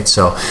Europe, right?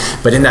 So,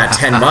 but in that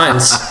 10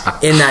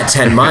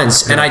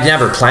 months, and I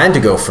never planned to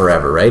go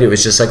forever, right? It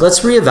was just like,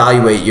 let's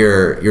reevaluate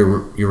your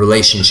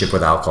relationship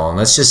with alcohol, and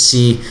let's just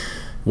see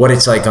what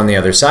it's like on the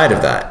other side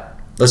of that.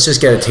 Let's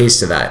just get a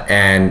taste of that.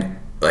 And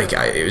like,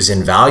 it was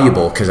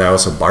invaluable because I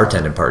also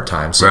bartended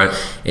part-time. So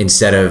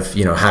instead of,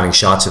 you know, having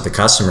shots with the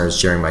customers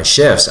during my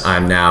shifts,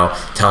 I'm now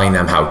telling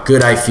them how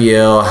good I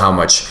feel, how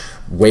much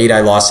weight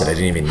I lost that I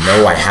didn't even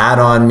know I had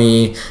on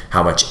me,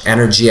 how much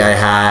energy I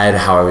had,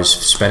 how I was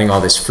spending all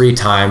this free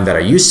time that I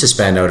used to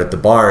spend out at the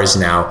bars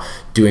now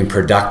doing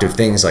productive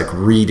things like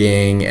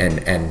reading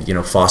and you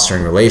know,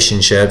 fostering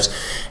relationships.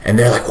 And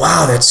they're like,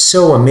 wow, that's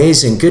so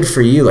amazing. Good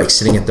for you. Like,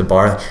 sitting at the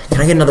bar,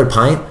 can I get another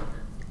pint?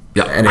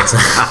 Yeah. And it's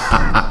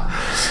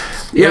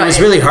yeah, it was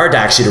really hard to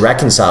actually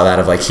reconcile that,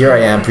 of like, here I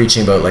am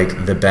preaching about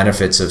like the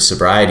benefits of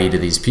sobriety to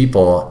these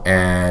people,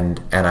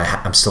 and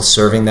I'm still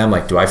serving them.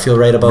 Like, do I feel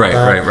right about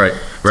that? Right.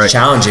 It's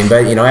challenging,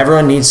 but you know,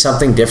 everyone needs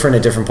something different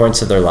at different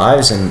points of their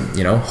lives, and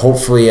you know,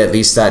 hopefully at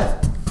least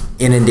that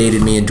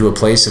inundated me into a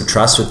place of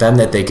trust with them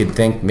that they could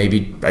think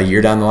maybe a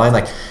year down the line,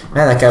 like,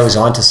 man, that guy was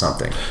onto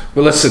something.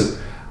 Well, listen,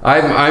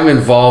 I'm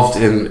involved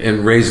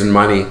in raising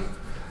money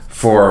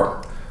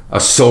for a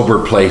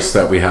sober place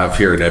that we have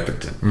here in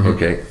Edmonton.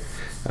 Okay.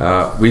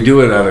 We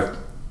do it at a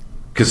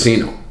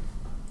casino.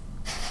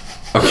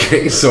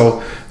 Okay,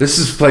 so this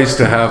is a place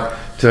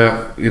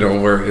you know,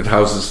 where it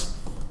houses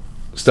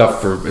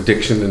stuff for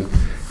addiction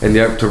and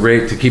you have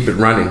to keep it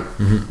running.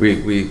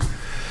 We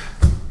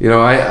you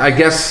know, I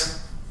guess,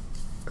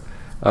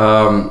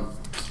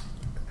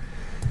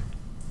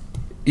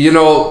 you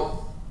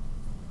know,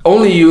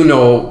 only you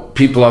know,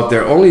 people out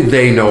there, only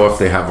they know if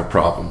they have a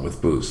problem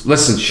with booze.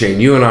 Listen,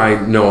 Shane, you and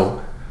I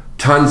know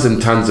tons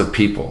and tons of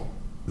people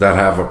that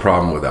have a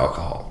problem with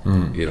alcohol,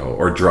 you know,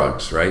 or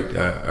drugs, right?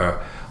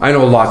 I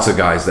know lots of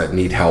guys that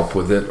need help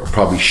with it, or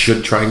probably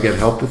should try and get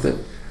help with it,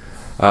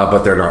 but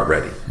they're not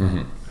ready.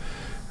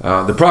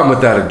 The problem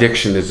with that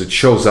addiction is it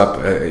shows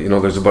up, you know,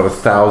 there's about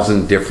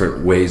 1,000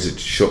 different ways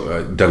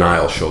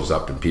denial shows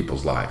up in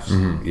people's lives,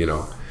 you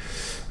know.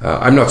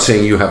 I'm not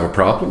saying you have a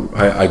problem.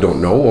 I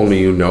don't know, only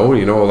you know,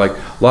 like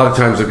a lot of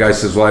times a guy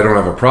says, well, I don't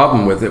have a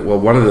problem with it. Well,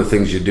 one of the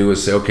things you do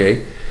is say,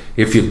 okay,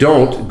 if you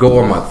don't, go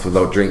a month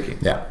without drinking.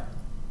 Yeah.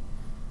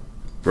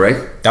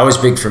 Right? That was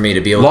big for me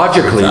to be able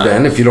logically to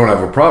then, if you don't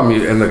have a problem,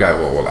 and the guy,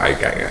 well, well,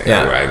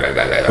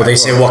 they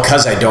say, well,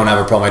 because I don't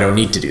have a problem, I don't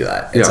need to do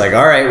that. It's like,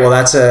 all right, well,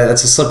 that's a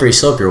slippery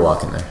slope you're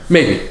walking there.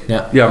 Maybe.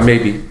 Yeah,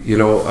 maybe. You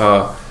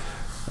know,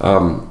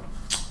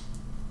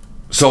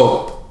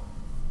 so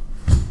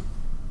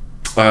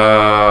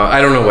I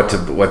don't know what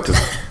to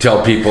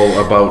tell people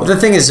about. Well, the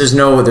thing is, there's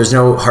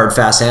no hard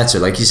fast answer.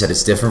 Like you said,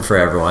 it's different for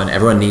everyone.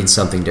 Everyone needs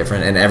something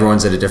different, and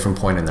everyone's at a different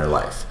point in their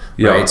life.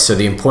 Right. So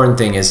the important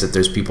thing is that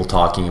there's people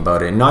talking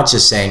about it, and not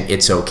just saying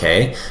it's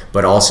okay,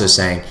 but also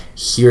saying,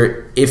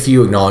 here, if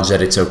you acknowledge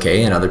that it's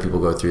okay and other people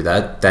go through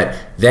that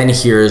then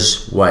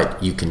here's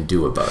what you can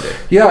do about it.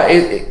 Yeah.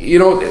 You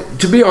know,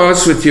 to be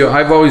honest with you,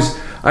 I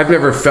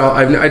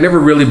never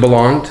really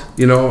belonged.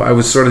 You know, I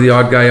was sort of the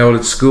odd guy out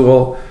at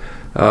school.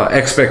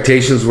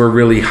 Expectations were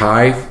really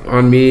high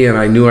on me, and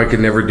I knew I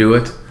could never do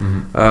it.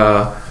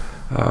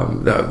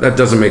 That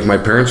doesn't make my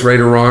parents right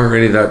or wrong or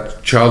any of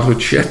that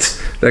childhood shit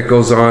that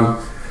goes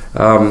on.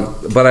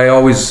 But I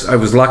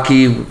was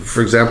lucky,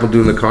 for example,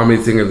 doing the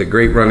comedy thing and the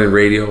great run in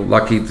radio,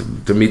 lucky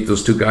to meet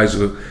those two guys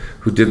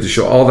who did the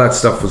show. All that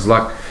stuff was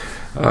luck.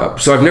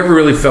 So I've never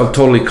really felt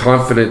totally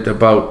confident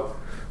about,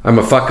 I'm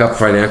a fuck up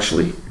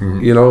financially,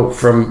 you know,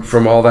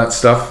 from all that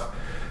stuff.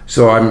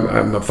 So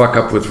I'm a fuck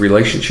up with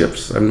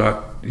relationships. I'm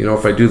not, you know,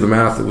 if I do the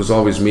math, it was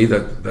always me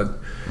that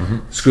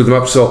screwed them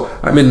up. So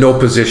I'm in no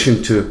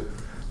position to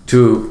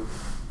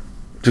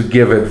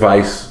give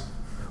advice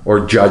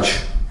or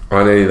judge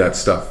on any of that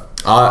stuff.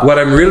 What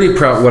I'm really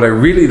proud, what I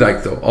really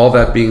like though, all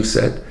that being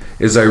said,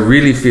 is I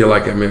really feel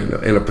like I'm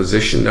in a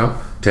position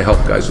now to help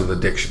guys with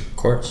addiction. Of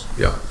course.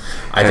 Yeah.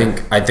 I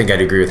think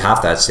I'd agree with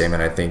half that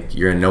statement. I think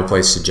you're in no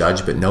place to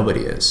judge, but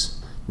nobody is.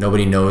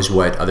 Nobody knows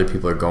what other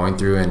people are going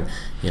through, and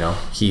you know,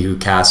 he who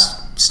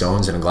casts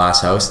stones in a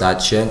glass house,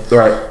 that shit.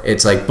 Right.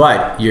 It's like,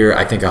 but you're,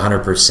 I think,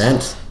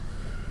 100%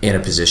 in a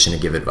position to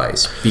give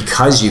advice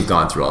because you've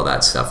gone through all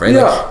that stuff, right?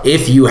 Yeah. Like,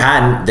 if you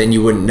hadn't, then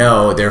you wouldn't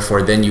know.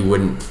 Therefore, then you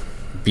wouldn't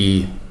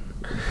be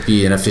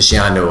an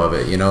aficionado of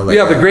it, you know? Like,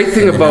 yeah. The great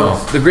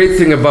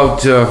thing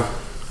about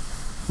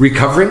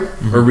recovering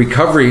or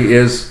recovery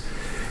is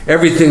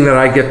everything that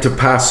I get to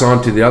pass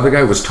on to the other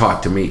guy was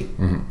taught to me.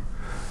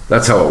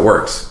 That's how it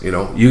works, you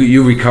know.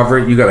 You recover,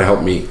 you got to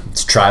help me.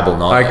 It's tribal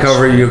knowledge. I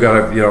cover, you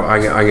got to, you know,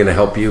 I'm going to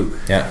help you.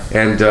 Yeah.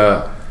 And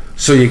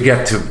so you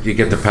get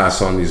to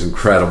pass on these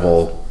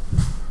incredible,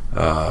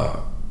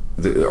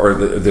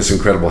 this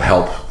incredible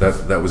help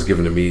that was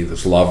given to me,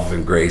 this love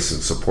and grace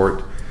and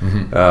support,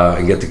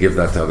 and get to give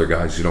that to other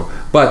guys, you know.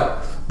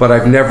 But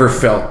I've never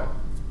felt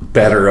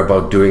better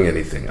about doing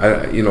anything.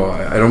 I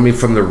don't mean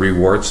from the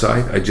reward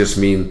side. I just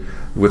mean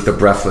with the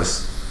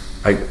breathless.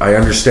 I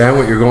understand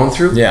what you're going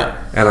through.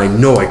 Yeah. And I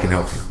know I can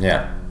help you.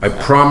 Yeah. I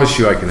promise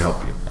you I can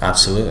help you.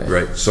 Absolutely.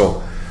 Right.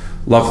 So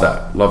love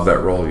that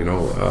role,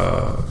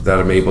 that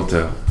I'm able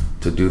to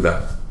do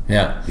that.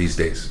 Yeah. These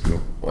days.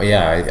 Well,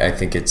 yeah, I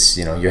think it's,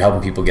 you're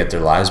helping people get their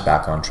lives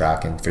back on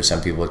track. And for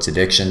some people it's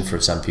addiction. For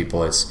some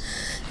people it's,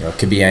 it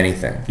could be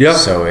anything. Yeah.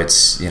 So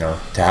it's, to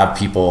have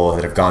people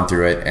that have gone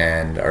through it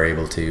and are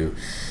able to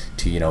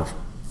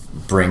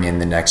bring in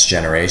the next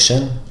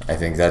generation, I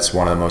think that's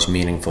one of the most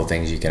meaningful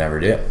things you can ever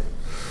do.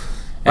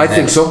 I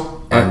think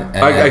so.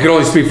 I can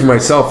only speak for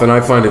myself, and I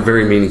find it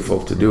very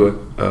meaningful to do it.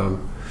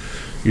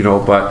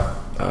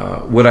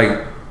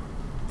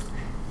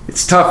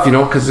 It's tough,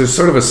 because there's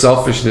sort of a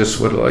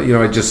selfishness.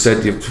 I just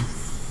said to you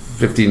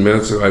 15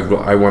 minutes ago,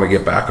 I want to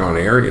get back on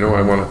air.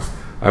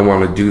 I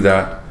want to do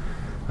that,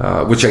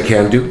 which I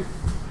can do,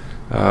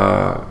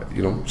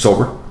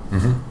 sober.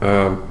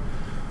 Mm-hmm.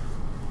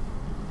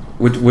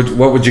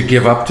 What would you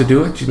give up to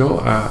do it?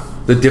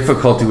 The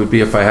difficulty would be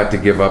if I had to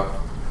give up.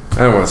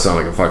 I don't want to sound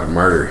like a fucking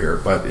martyr here,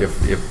 but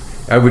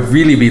if I would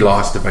really be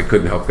lost if I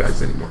couldn't help guys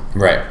anymore.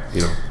 Right.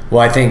 Well,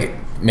 I think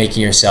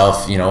making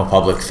yourself, a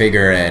public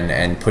figure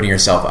and putting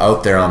yourself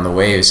out there on the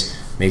waves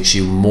makes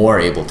you more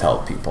able to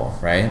help people,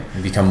 right?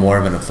 And become more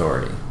of an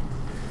authority.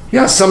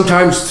 Yeah,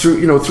 sometimes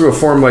through a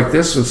forum like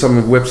this, when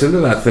someone whips into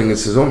that thing and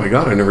says, "Oh my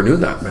God, I never knew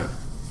that, man.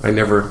 I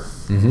never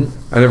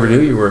knew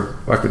you were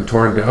fucking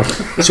torn down."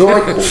 So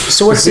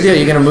what's the deal?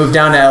 You're gonna move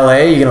down to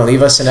LA? You're gonna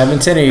leave us in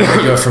Edmonton, or you're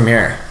gonna do it from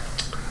here?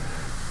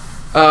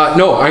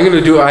 No, I'm gonna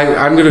do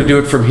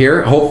it from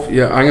here. I'm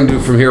gonna do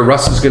it from here.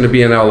 Russ is gonna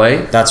be in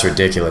LA. That's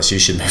ridiculous. You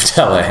should move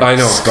to LA. I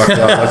know, but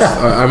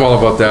I'm all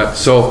about that.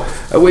 So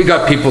we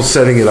got people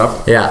setting it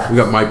up. Yeah, we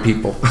got my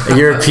people.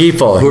 Your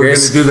people. Who are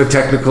gonna do the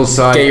technical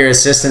side. Get your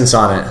assistants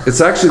on it.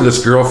 It's actually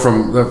this girl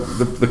from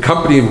the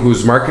company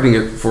who's marketing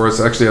it for us.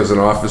 Actually has an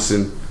office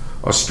in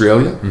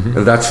Australia,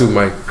 and that's who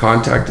my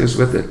contact is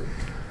with it.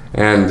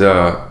 And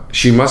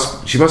she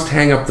must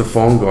hang up the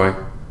phone going,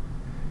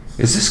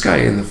 "Is this guy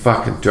in the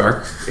fucking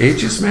dark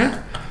ages, man?"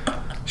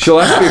 She'll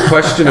ask me a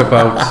question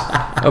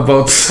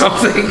about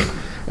something,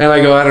 and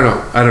I go, I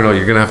don't know.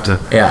 You're gonna have to,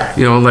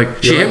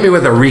 she hit me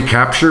with a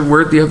recapture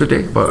word the other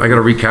day, but I got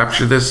to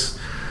recapture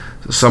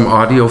some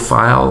audio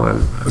file,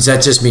 and does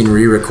that just mean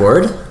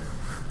re-record?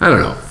 I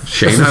don't know,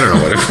 Shane. I don't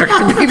know what it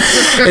fucking means.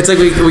 It's like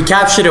we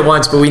captured it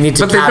once, but we need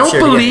to. But they don't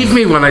believe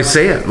me when I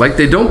say it. Like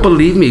they don't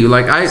believe me.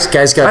 Like this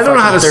guy's got I don't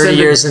know how to 30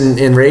 years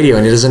in radio,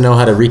 and he doesn't know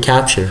how to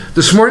recapture.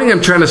 This morning, I'm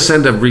trying to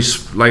send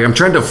I'm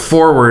trying to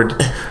forward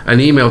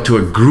an email to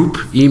a group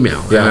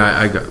email, and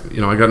I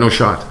got no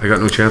shot. I got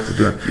no chance to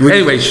do that.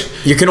 Anyway,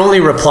 you can only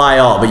reply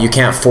all, but you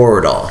can't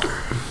forward all.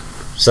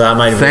 So that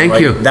might have been.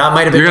 Thank you. That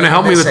might have been. You're going to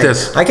help me with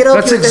this. I could help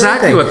That's you with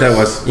exactly anything. what that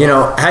was.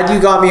 Had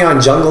you got me on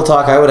Jungle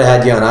Talk, I would have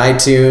had you on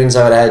iTunes.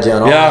 I would have had you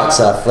on all that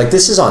stuff. Like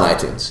this is on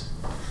iTunes.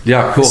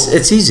 Yeah, cool.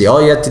 It's easy.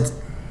 All you have to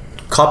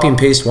copy and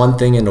paste one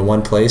thing into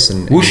one place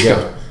and.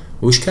 Whooshka.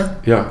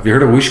 Whooshka? Yeah. Have you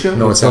heard of Whooshka?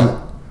 No, what's that?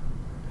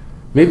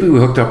 Maybe we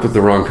hooked up with the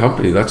wrong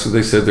company. That's what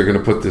they said they're going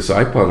to put this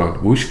iPod on.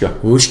 Whooshka.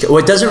 Whooshka. Well,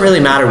 it doesn't really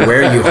matter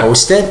where you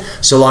host it,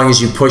 so long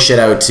as you push it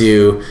out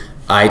to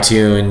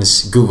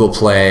iTunes, Google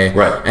Play,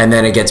 right, and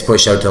then it gets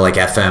pushed out to like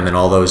FM and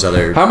all those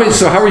other.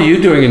 So how are you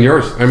doing in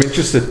yours? I'm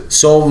interested.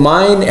 So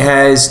mine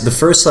has the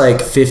first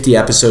 50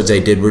 episodes I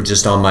did were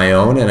just on my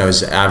own, and I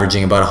was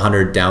averaging about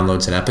 100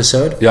 downloads an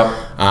episode. Yep.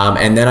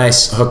 And then I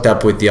hooked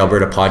up with the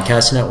Alberta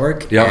Podcast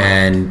Network. Yep.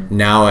 And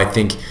now I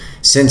think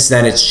since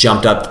then it's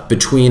jumped up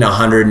between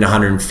 100 and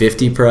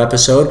 150 per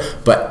episode.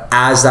 But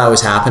as that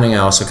was happening, I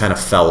also kind of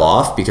fell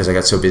off because I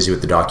got so busy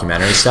with the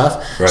documentary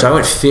stuff. Right. So I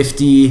went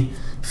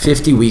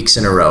 50 weeks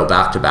in a row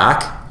back to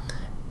back,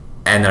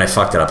 and then I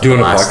fucked it up. Doing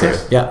a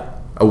podcast? Yeah,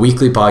 a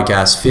weekly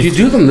podcast. Do you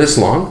do them this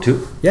long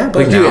too? Yeah,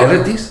 but do you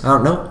edit these? I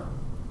don't know.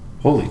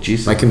 Holy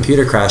Jesus! My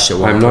computer crashed at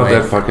one point. I'm not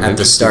that fucking at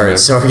the start, man.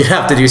 so we're gonna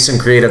have to do some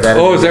creative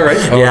editing. Oh, is that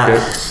right? Oh, yeah,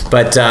 okay.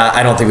 But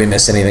I don't think we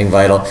missed anything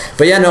vital.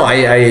 But yeah, no,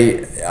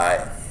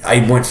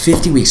 I went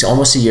 50 weeks,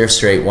 almost a year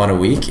straight, one a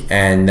week,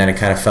 and then it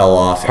kind of fell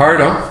off. Hard,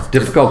 huh?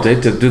 Difficult to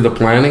do the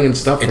planning and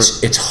stuff?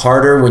 It's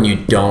harder when you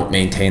don't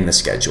maintain the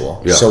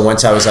schedule. Yeah. So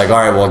once I was like, all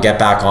right, well, I'll get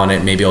back on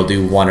it. Maybe I'll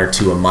do 1 or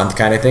 2 a month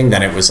kind of thing.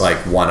 Then it was like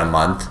 1 a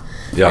month.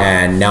 Yeah.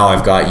 And now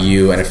I've got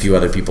you and a few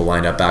other people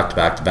lined up back to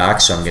back to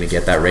back. So I'm going to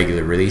get that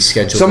regular release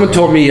schedule. Someone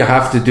told me you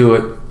have to do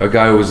it. A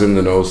guy who was in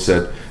the know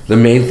said the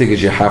main thing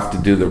is you have to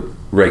do the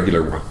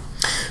regular one.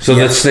 So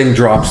this thing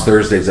drops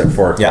Thursdays at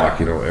 4 o'clock,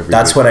 every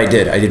That's week. what I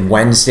did. I did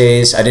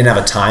Wednesdays. I didn't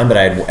have a time, but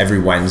I had every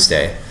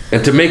Wednesday.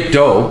 And to make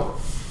dough,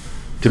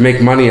 to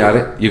make money at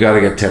it, you got to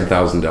get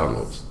 10,000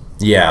 downloads.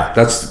 Yeah.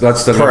 That's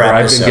the number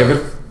I've been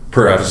given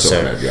per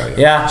episode.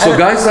 Yeah. So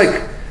guys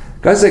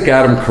like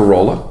Adam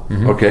Carolla,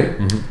 okay?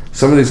 Mm-hmm.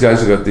 Some of these guys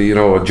have got the,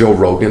 Joe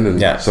Rogan,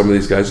 and some of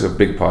these guys have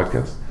big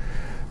podcasts.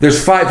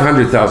 There's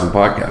 500,000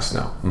 podcasts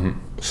now. Mm-hmm.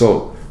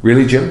 So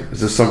Really, Jim?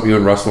 Is this something you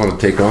and Russ want to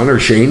take on, or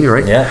Shane?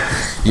 Right? Yeah,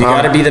 you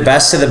got to be the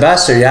best of the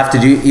best, or you have to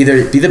do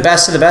either be the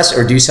best of the best,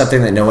 or do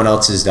something that no one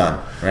else has done.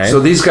 Right.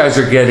 So these guys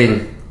are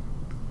getting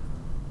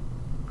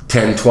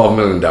 10, 12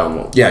 million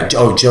downloads. Yeah.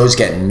 Oh, Joe's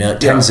getting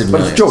tens of millions.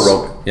 But it's Joe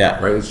Rogan. Yeah.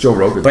 Right. It's Joe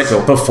Rogan.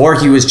 But before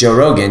he was Joe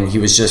Rogan, he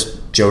was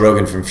just Joe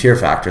Rogan from Fear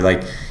Factor.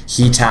 Like,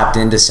 he tapped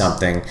into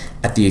something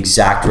at the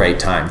exact right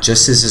time,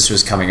 just as this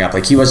was coming up.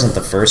 Like, he wasn't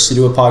the first to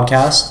do a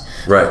podcast,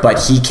 right?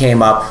 But he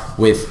came up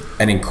with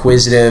an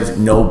inquisitive,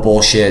 no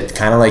bullshit,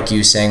 kind of like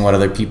you, saying what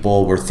other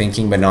people were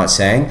thinking but not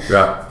saying.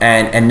 Yeah.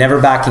 And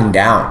never backing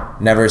down,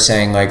 never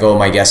saying like, oh,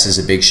 my guest is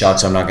a big shot,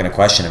 so I'm not going to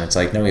question him. It's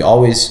like, no, he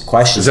always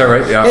questions. Is that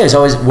right? Yeah. Yeah, it's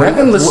always. I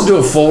haven't listened to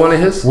a full one of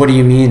his. What do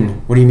you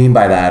mean? What do you mean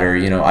by that? Or,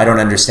 I don't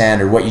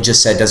understand. Or what you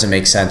just said doesn't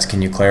make sense.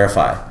 Can you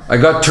clarify? I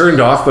got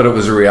turned off, but it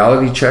was a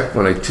reality check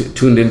when I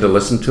tuned in to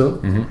listen to him.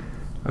 Mm-hmm.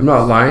 I'm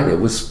not lying. It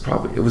was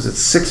at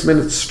 6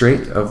 minutes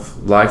straight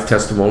of live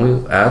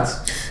testimonial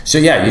ads. So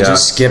you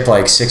just skip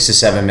like 6 to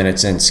 7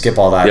 minutes and skip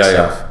all that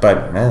stuff. Yeah.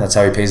 But man, that's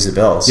how he pays the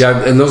bills.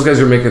 Yeah, and those guys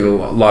are making a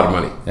lot of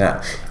money.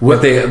 Yeah,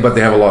 but they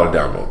have a lot of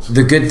downloads.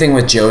 The good thing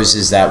with Joe's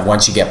is that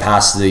once you get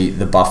past the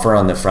buffer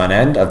on the front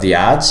end of the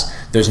ads,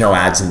 there's no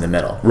ads in the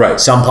middle.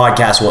 Right. Some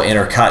podcasts will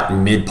intercut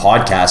mid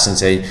podcast and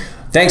say,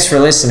 thanks for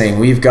listening.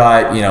 We've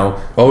got,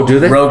 oh, do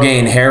they?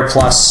 Rogaine Hair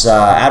Plus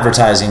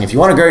advertising. If you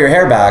want to grow your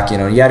hair back,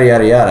 yada,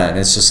 yada, yada. And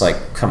it's just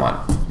like, come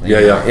on.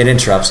 Yeah. It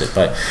interrupts it.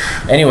 But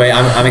anyway,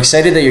 I'm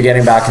excited that you're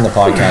getting back in the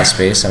podcast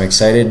space. I'm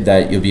excited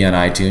that you'll be on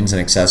iTunes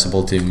and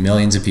accessible to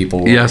millions of people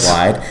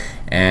worldwide. Yes.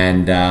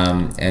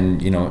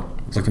 And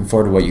looking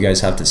forward to what you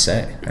guys have to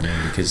say. I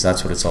mean, because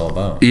that's what it's all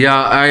about.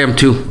 Yeah, I am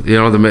too.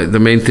 The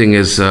main thing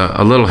is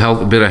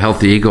a bit of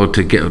healthy ego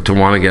to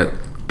want to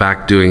get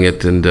back doing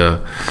it. And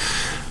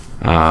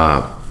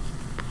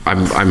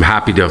I'm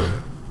happy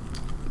to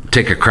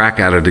take a crack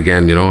at it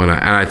again, and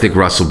I think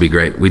Russ will be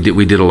great. We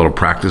did a little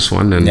practice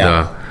one,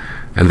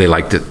 and they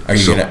liked it.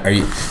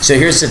 So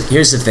here's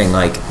the thing,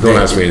 like, don't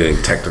ask me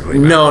anything technically.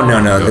 No.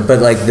 But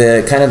like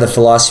the kind of the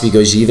philosophy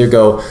goes, you either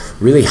go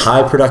really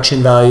high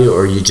production value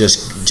or you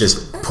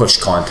just push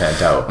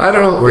content out. I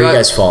don't know. Where are you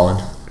guys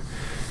falling?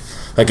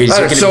 Like,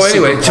 so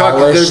anyway, Chuck,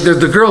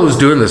 the girl who's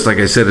doing this, like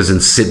I said, is in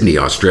Sydney,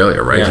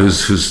 Australia, right? Yeah.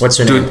 Who's what's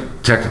her name?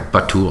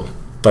 Batul.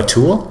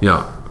 Batul?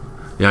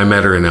 Yeah, I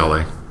met her in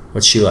LA.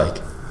 What's she like?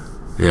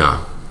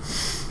 Yeah.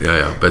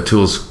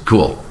 Batul's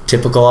cool.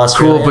 Typical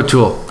Australian?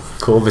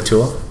 Cool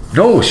Batul.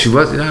 No, she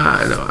was.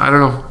 I don't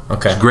know.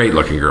 Okay. She's a great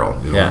looking girl.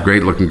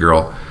 Great looking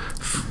girl.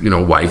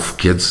 Wife,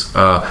 kids.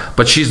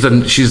 But she's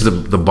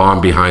the bomb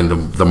behind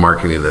the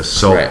marketing of this.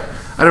 So right.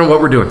 I don't know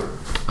what we're doing.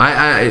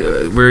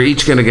 We're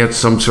each going to get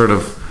some sort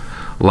of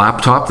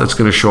laptop that's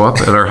going to show up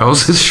at our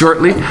houses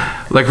shortly.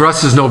 Like,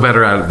 Russ is no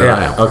better at it than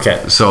I am.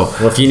 Okay. So,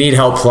 well, if you need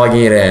help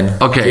plugging it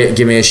in, okay,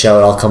 give me a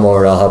shout. I'll come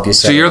over. I'll help you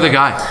set So you're the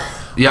guy.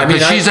 Yeah,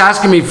 because she's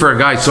asking me for a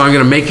guy, so I'm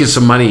going to make you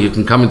some money. You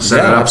can come and set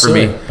it up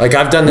absolutely. For me. Like,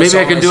 I've done this.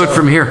 Maybe I can do it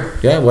from here.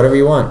 Yeah, whatever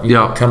you want. You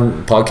can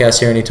come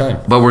podcast here anytime.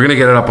 But we're going to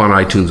get it up on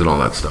iTunes and all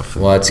that stuff.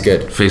 Well, that's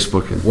good.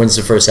 Facebook. When's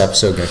the first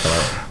episode going to come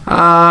out?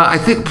 I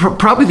think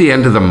probably the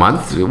end of the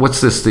month.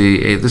 What's this?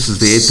 This is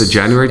the 8th of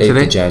January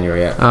today? 8th of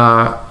January,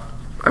 yeah.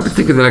 I would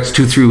think in the next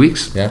 2-3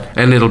 weeks. Yeah.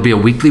 And it'll be a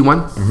weekly one.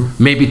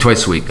 Mm-hmm. Maybe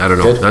twice a week. I don't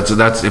know. Good.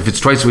 That's if it's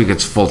twice a week,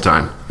 it's full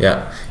time.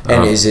 Yeah.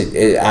 And is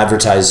it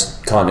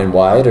advertised continent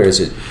wide, or is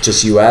it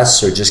just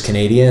US or just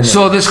Canadian?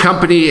 So this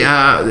company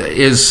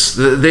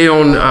they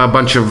own a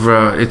bunch of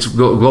it's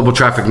Global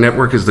Traffic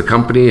Network is the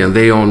company, and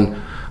they own.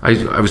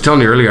 I was telling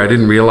you earlier, I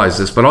didn't realize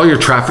this, but all your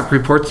traffic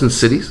reports in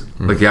cities,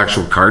 like the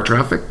actual car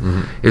traffic,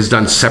 is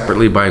done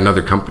separately by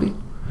another company.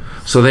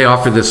 So they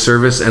offer this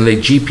service, and they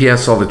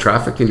GPS all the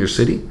traffic in your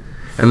city.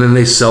 And then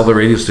they sell the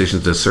radio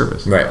stations as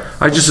service. Right.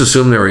 I just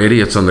assumed they were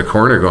idiots on the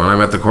corner going,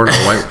 I'm at the corner.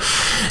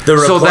 The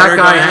reporter so that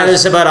guy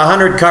has about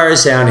 100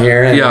 cars down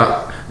here.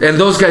 And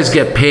those guys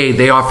get paid.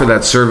 They offer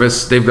that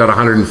service. They've got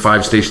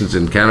 105 stations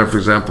in Canada, for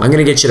example. I'm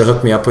going to get you to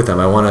hook me up with them.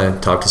 I want to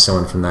talk to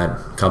someone from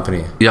that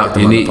company. Yeah,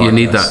 you need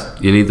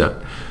that. You need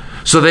that.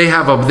 So they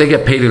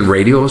get paid in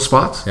radio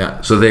spots.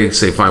 Yeah. So they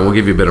say, fine, we'll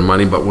give you a bit of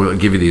money, but we'll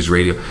give you these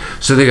radio.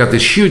 So they got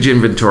this huge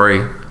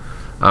inventory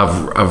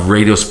of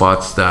radio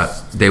spots that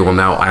they will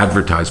now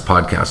advertise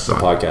podcasts on.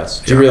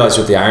 Podcasts. Do you realize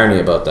what the irony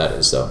about that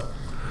is, though?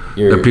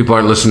 That people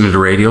aren't listening to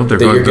radio.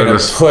 You're going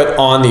to put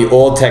on the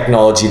old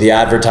technology, the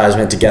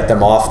advertisement, to get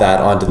them off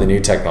that onto the new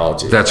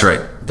technology. That's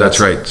right.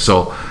 That's right.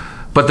 So,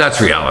 but that's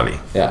reality.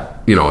 Yeah.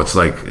 It's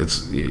like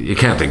you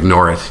can't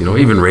ignore it.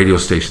 Even radio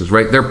stations,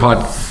 right?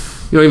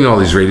 Even all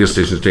these radio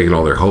stations are taking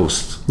all their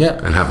hosts. Yeah.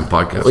 And having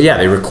podcasts. Well, yeah,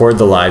 they record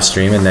the live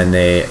stream and then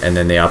they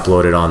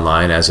upload it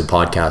online as a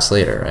podcast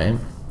later, right?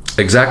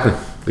 Exactly.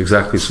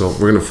 So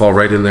we're going to fall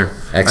right in there.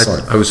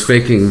 Excellent. I was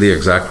faking the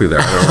exactly there.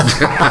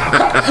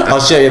 I'll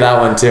show you that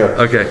one too.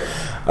 Okay.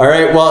 All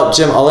right. Well,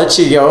 Jim, I'll let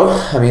you go.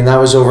 I mean, that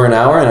was over an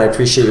hour, and I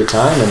appreciate your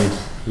time. And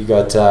you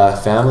got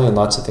family and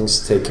lots of things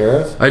to take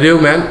care of. I do,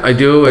 man. I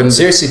do. And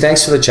seriously,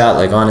 thanks for the chat.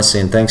 Like, honestly,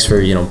 and thanks for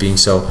being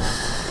so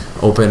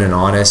open and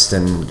honest.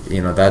 And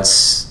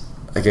that's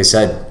like I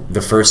said,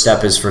 the first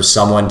step is for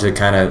someone to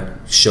kind of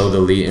show the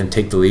lead and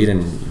take the lead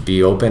and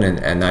be open,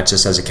 and that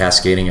just has a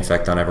cascading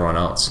effect on everyone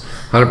else.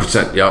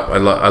 100%. Yeah, I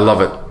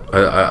love it.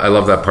 I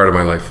love that part of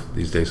my life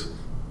these days.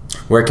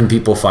 Where can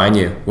people find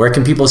you? Where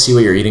can people see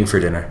what you're eating for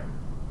dinner?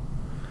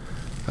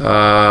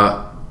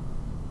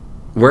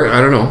 Where,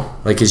 I don't know.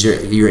 Like, is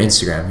your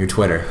Instagram, your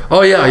Twitter?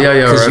 Oh yeah.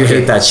 Because you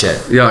hate that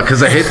shit. Yeah,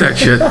 because I hate that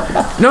shit.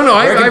 No.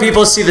 Where can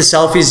people see the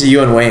selfies of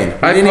you and Wayne?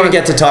 I didn't even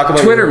get to talk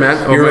about Twitter,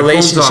 man. Your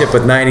relationship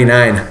with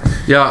 99.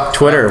 Yeah.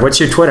 Twitter. What's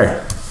your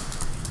Twitter?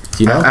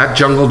 Do you know? At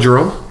Jungle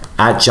Jerome.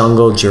 At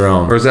Jungle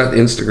Jerome. Or is that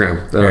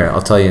Instagram? Here,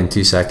 I'll tell you in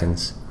 2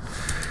 seconds.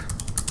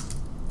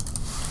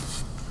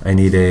 I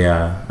need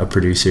a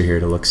producer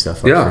here to look stuff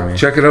up for me. Yeah,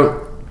 check it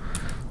out.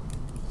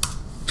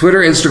 Twitter,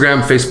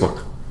 Instagram,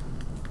 Facebook.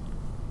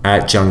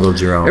 At Jungle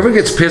Jerome. Everyone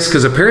gets pissed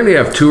because apparently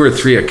I have 2 or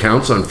 3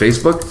 accounts on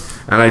Facebook,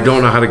 and I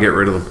don't know how to get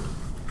rid of them.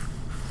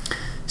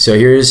 So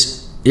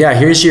here's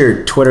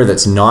your Twitter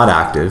that's not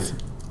active.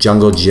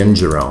 Jungle Jim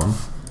Jerome.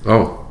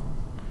 Oh.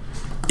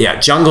 Yeah,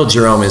 Jungle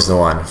Jerome is the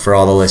one for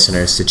all the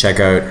listeners to check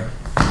out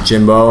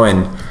Jimbo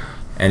and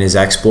his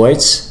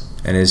exploits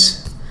and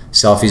his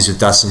selfies with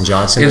Dustin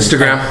Johnson.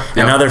 Instagram.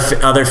 And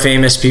other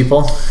famous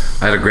people.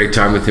 I had a great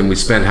time with him. We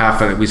spent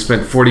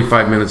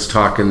 45 minutes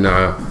talking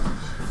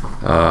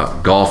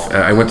golf.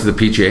 I went to the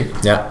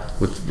PGA. Yeah.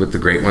 With the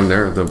great one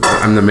there.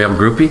 I'm the male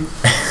groupie.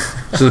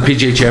 So the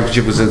PGA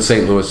Championship was in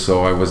St. Louis,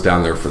 so I was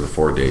down there for the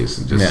 4 days.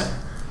 And just,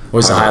 what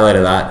was the highlight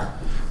of that?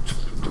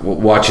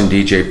 Watching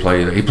DJ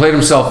play. He played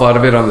himself out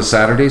of it on the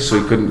Saturday, so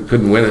he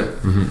couldn't win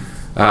it. Mm-hmm.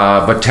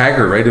 But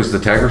Tiger, right? It was the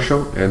Tiger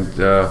show, and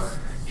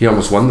he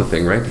almost won the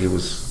thing, right? It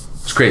was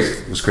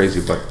crazy. It was crazy.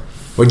 But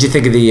what'd you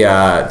think of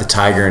the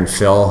Tiger and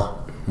Phil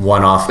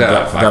one-off the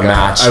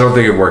match? I don't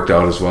think it worked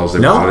out as well as they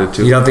wanted it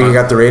to. You don't think it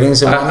got the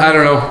ratings? I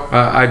don't know.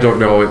 I don't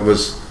know. It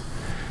was.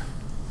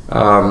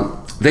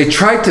 They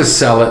tried to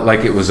sell it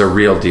like it was a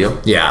real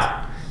deal.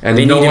 Yeah. And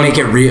they need to make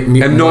it real.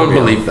 And no one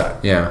believed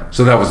that. Yeah.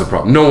 So that was the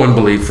problem. No one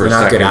believed for a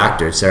second. They're not good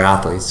actors. They're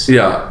athletes.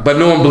 Yeah. But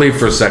no one believed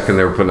for a second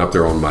they were putting up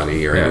their own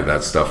money or any of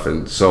that stuff.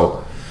 And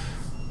so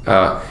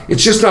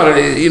it's just not,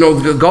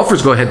 the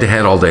golfers go head to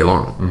head all day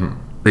long.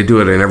 Mm-hmm. They do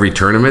it in every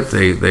tournament.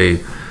 They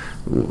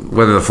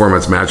whether the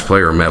format's match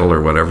play or medal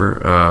or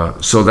whatever.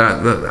 So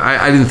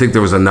I didn't think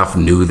there was enough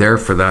new there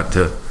for that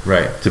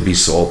to be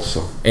sold.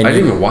 So I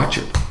didn't even watch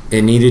it.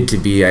 It needed to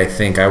be, I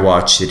think I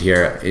watched it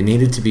here. It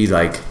needed to be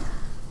like,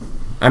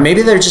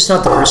 maybe they're just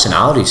not the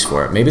personalities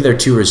for it. Maybe they're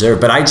too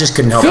reserved. But I just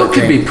couldn't help. Phil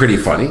could be pretty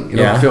funny,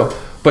 Phil.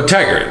 But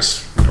Tiger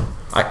is.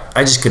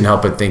 I just couldn't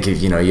help but think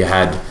if you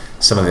had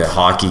some of the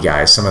hockey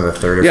guys, some of the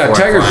third or fourth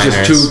Tiger's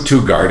liners. just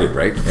too guarded,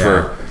 right?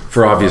 Yeah.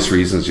 For obvious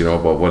reasons,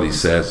 about what he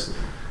says.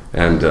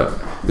 And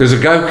there's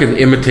a guy who can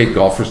imitate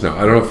golfers now.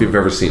 I don't know if you've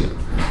ever seen it.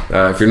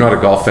 If you're not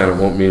a golf fan, it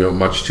won't mean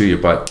much to you.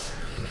 But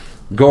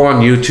go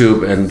on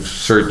YouTube and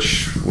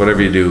search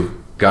whatever you do.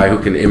 Guy who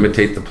can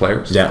imitate the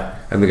players. Yeah.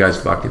 And the guy's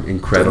fucking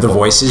incredible. The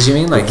voices, you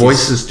mean? Like the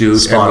voices, dude.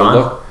 Spot on.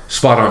 Look,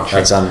 spot on.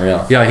 That's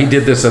unreal. Yeah, he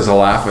did this as a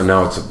laugh, and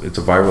now it's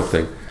a viral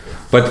thing.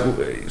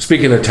 But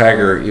speaking of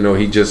Tiger,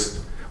 he just,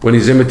 when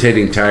he's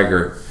imitating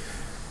Tiger,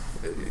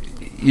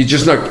 you're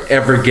just not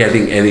ever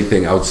getting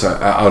anything out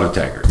of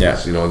Tiger. Yeah.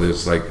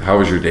 There's like, how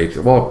was your day?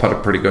 Well, I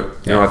putted pretty good.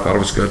 I thought it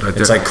was good.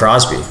 It's like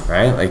Crosby,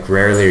 right? Like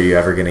rarely are you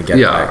ever going to get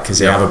that because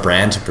they have a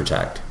brand to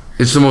protect.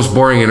 It's the most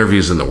boring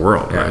interviews in the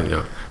world, right?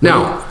 Yeah.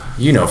 Now,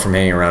 from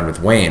hanging around with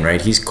Wayne,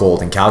 right? He's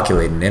cold and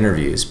calculated in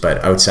interviews,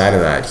 but outside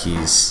of that,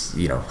 he's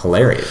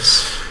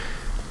hilarious.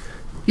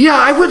 Yeah,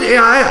 I would.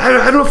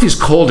 I don't know if he's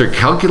cold or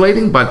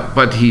calculating,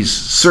 but he's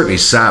certainly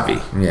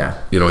savvy. Yeah.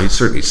 He's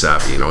certainly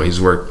savvy.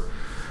 He's worked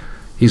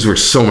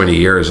so many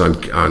years on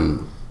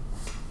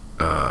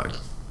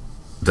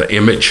the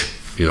image,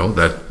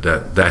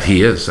 that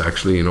he is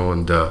actually,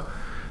 and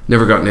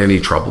never gotten any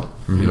trouble.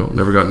 Mm-hmm.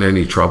 Never gotten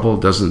any trouble.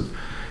 He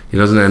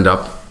doesn't end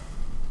up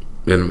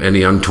in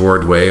any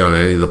untoward way on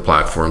any of the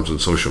platforms and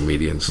social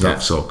media and stuff. Yeah.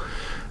 So,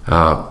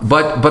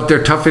 but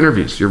they're tough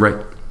interviews. You're right.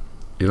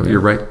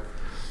 You're right.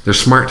 They're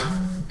smart.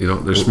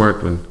 They're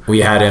smart. When we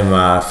had him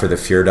for the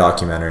Fear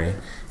documentary, and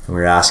we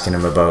were asking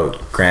him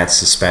about Grant's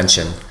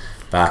suspension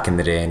back in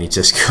the day, and he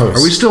just goes,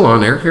 "Are we still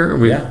on air here?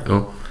 Yeah.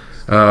 Oh.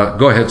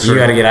 Go ahead, sir. You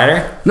got to get out of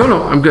here?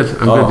 No, I'm good.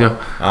 I'm good.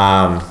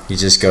 Yeah. He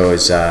just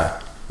goes.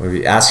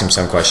 We asked him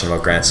some question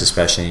about Grant's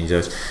suspension, and he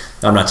goes,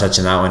 "I'm not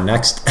touching that one."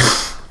 Next.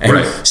 And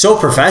right. So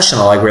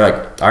professional, like we're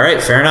like, all right,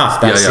 fair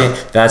enough.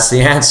 That's the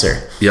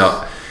answer.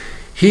 Yeah.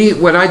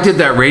 When I did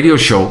that radio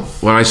show,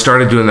 when I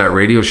started doing that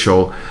radio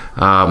show,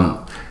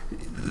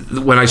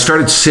 when I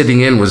started sitting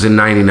in was in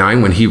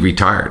 '99 when he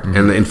retired. Mm-hmm.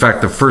 And in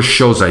fact, the first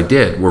shows I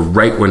did were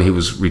right when he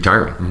was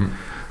retiring. Mm-hmm.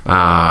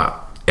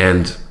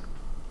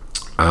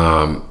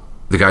 The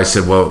guy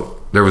said, well,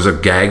 there was a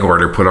gag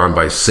order put on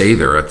by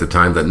Sather at the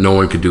time that no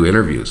one could do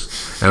interviews.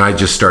 And I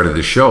just started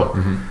the show.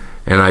 Mm-hmm.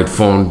 And I'd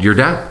phoned your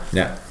dad.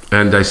 Yeah.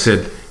 And I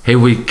said, hey,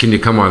 can you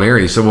come on air?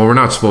 And he said, well, we're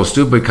not supposed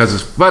to because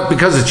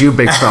it's you,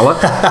 big fella.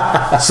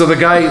 So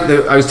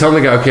I was telling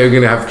the guy, okay, I'm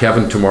going to have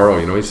Kevin tomorrow.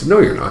 He said, no,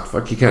 you're not.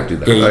 Fuck, you can't do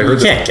that. Yeah, you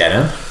can't get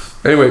him.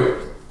 Anyway,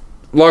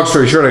 long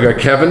story short, I got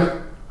Kevin,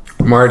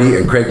 Marty,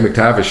 and Craig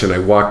McTavish, and I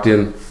walked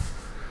in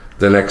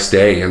the next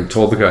day and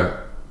told the guy,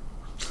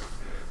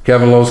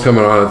 Kevin Lowe's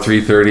coming on at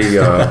 3:30.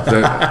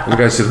 The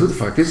guy said, "Who the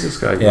fuck is this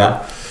guy?"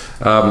 Yeah.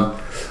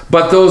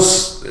 But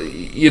those,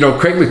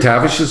 Craig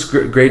McTavish is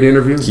great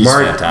interview. He's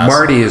fantastic.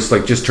 Marty is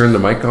like just turn the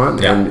mic on,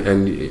 Yeah.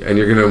 and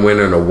you're going to win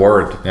an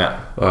award. Yeah.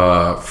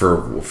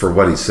 For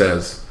what he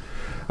says.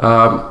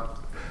 But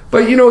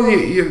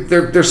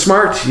they're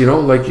smart.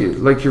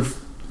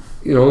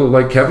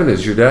 Like Kevin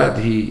is your dad.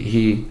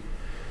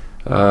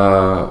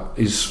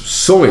 He's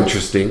so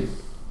interesting,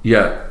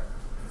 yet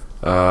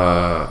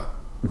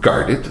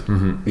guarded.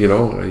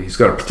 Mm-hmm. He's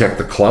got to protect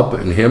the club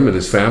and him and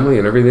his family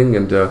and everything.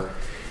 And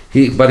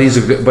he's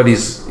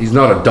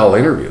not a dull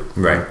interview.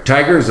 Right.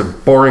 Tiger is a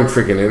boring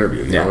freaking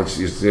interview.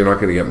 You're not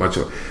going to get much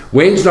of it.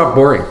 Wayne's not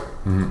boring.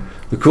 Mm-hmm.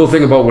 The cool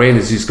thing about Wayne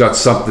is he's got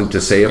something to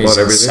say about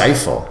everything. He's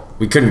insightful.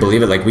 We couldn't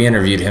believe it. Like, we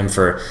interviewed him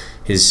for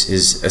his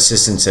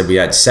assistant said we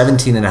had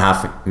 17 and a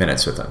half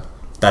minutes with him.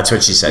 That's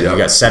what she said. Yeah. You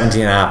got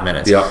 17 and a half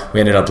minutes. Yeah. We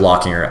ended up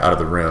locking her out of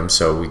the room,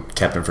 so we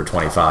kept him for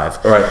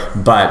 25. Right.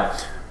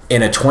 But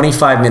in a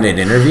 25-minute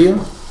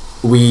interview,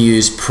 we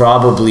used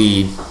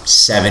probably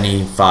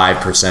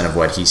 75% of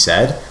what he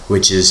said,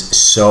 which is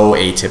so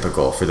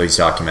atypical for these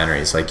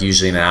documentaries. Like,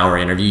 usually in an hour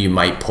interview, you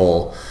might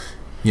pull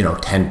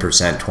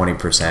 10%,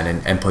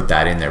 20% and put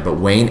that in there. But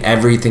Wayne,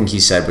 everything he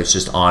said was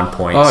just on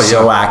point,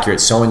 so accurate,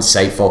 so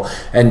insightful,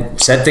 and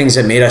said things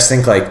that made us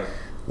think like,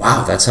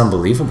 wow, that's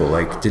unbelievable.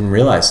 Like, didn't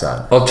realize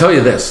that. I'll tell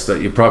you this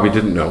that you probably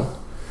didn't know.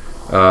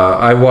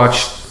 I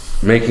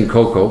watched Making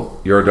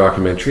Coco, your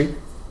documentary,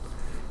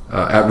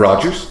 at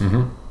Rogers.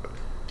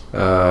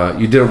 Mm-hmm.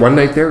 You did it one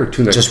night there or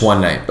 2 nights? Just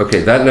one night.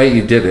 Okay, that night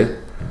you did it.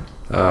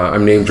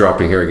 I'm name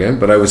dropping here again,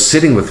 but I was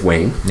sitting with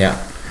Wayne.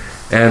 Yeah.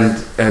 And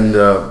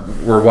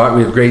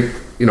we had great,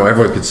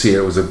 everyone could see it.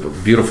 It was a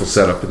beautiful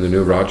setup in the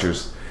new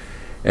Rogers.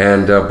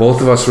 And both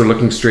of us were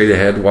looking straight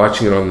ahead,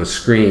 watching it on the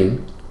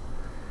screen.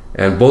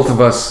 And both of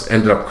us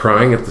ended up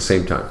crying at the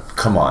same time.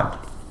 Come on.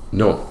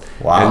 No.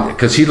 Wow.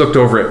 Because he looked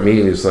over at me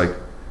and he's like,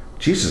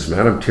 Jesus,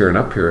 man, I'm tearing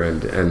up here.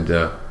 And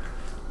that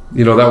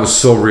was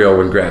so real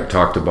when Grant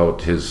talked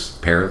about his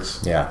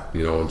parents. Yeah.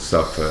 And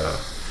stuff.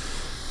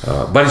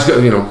 But he's got,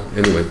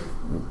 anyway.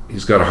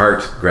 He's got a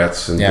heart,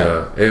 Gretz, and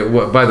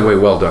by the way,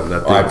 well done.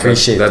 That thing, I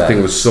appreciate that. That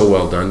thing was so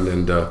well done,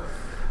 and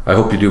I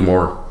hope you do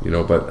more.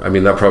 But I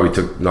mean, that probably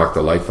knocked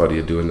the life out of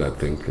you doing that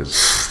thing.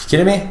 Cause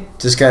kidding me?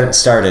 Just got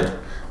started.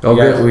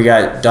 Okay. We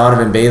got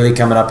Donovan Bailey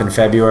coming up in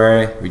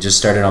February. We just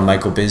started on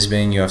Michael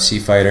Bisping, UFC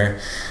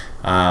fighter.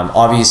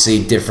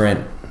 Obviously,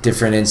 different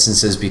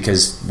instances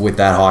because with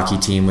that hockey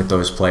team, with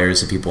those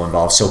players, the people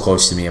involved, so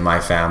close to me and my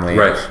family,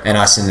 right, and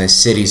us in this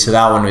city. So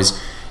that one was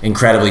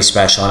incredibly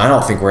special, and I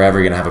don't think we're ever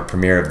going to have a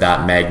premiere of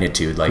that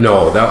magnitude. Like,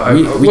 no,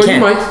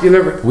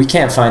 we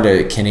can't find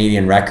a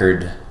Canadian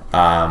record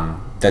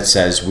that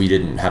says we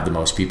didn't have the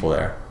most people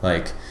there.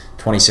 Like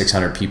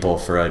 2,600 people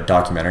for a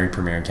documentary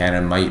premiere in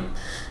Canada might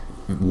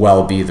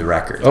well be the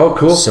record. Oh,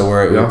 cool. So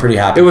we're pretty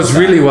happy. It was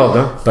really well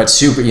done. But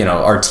super,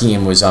 our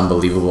team was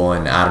unbelievable,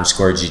 and Adam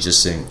Scorgi,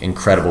 just an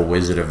incredible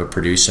wizard of a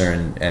producer,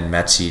 and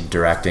Metzi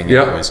directing.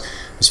 Yeah. It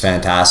was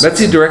fantastic.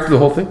 Metzi directed the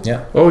whole thing?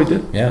 Yeah. Oh, he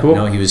did? Yeah. Cool.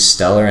 No, he was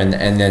stellar. And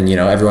then,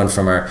 everyone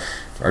from our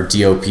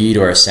DOP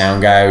to our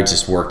sound guy, we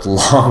just worked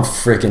long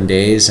freaking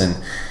days and,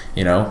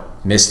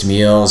 missed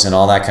meals and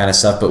all that kind of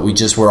stuff. But we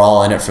just were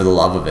all in it for the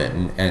love of it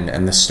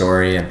and the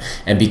story.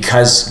 And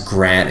because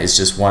Grant is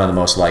just one of the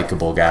most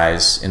likable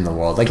guys in the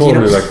world. Like,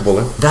 totally likable.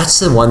 That's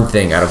the one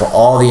thing. Out of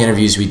all the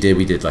interviews we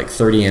did like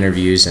 30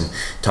 interviews and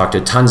talked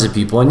to tons of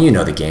people. And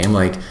the game,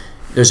 like,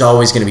 there's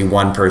always going to be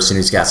one person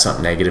who's got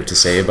something negative to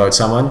say about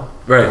someone.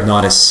 Right.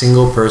 Not a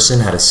single person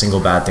had a single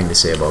bad thing to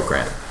say about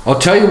Grant. I'll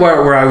tell you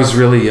where I was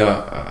really,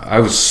 I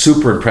was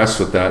super impressed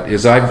with that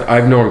is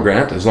I've known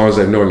Grant as long as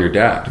I've known your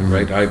dad, mm-hmm.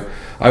 right?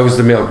 I was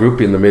the male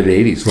groupie in the mid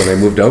 80s when I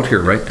moved out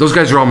here, right? Those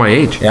guys are all my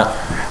age. Yeah.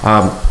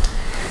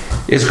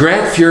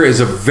 Grant Fuhr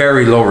is a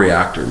very low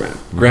reactor, man.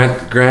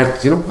 Grant,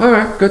 all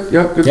right, good,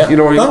 yeah, good. Yeah.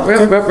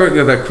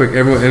 That quick.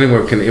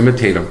 Anyone can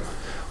imitate him.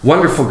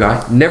 Wonderful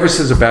guy. Never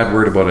says a bad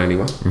word about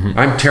anyone. Mm-hmm.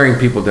 I'm tearing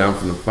people down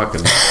from the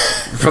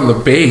from the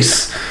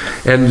base.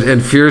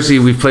 And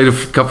Fuhrsy, we played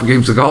a couple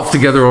games of golf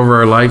together over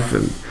our life.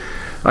 And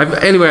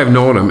I've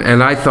known him.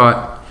 And I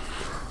thought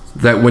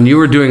that when you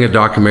were doing a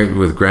documentary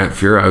with Grant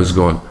Fuhr, I was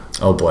going,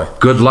 oh boy,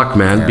 good luck,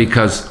 man,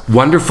 because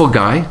wonderful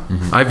guy.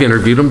 Mm-hmm. I've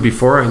interviewed him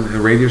before on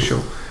a radio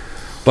show.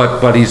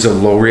 But he's a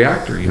low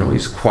reactor.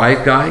 He's a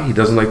quiet guy. He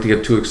doesn't like to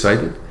get too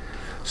excited.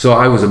 So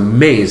I was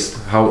amazed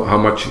how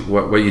much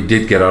what you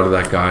did get out of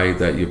that guy,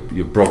 that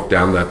you broke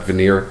down that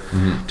veneer.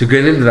 Mm-hmm. To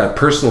get into that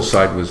personal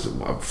side was,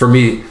 for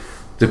me,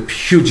 the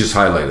hugest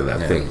highlight of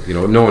that thing.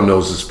 No one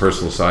knows his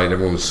personal side.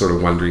 Everyone was sort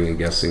of wondering and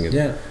guessing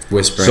and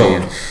whispering. So,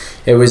 and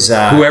it was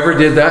whoever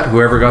did that,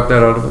 whoever got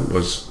that out of him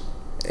was.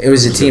 It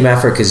was a team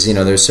effort because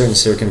there's certain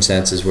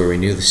circumstances where we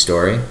knew the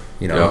story.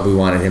 We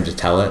wanted him to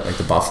tell it, like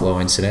the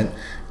Buffalo incident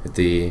with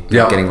the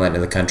getting let into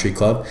the country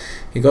club,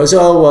 He goes,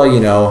 oh,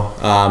 well,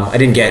 I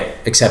didn't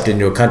get accepted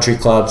into a country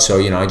club, so,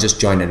 I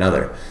just joined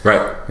another.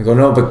 Right. I go,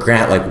 no, but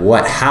Grant, like,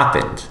 what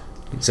happened?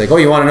 He's like, oh,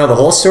 you want to know the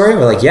whole story?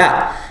 We're like,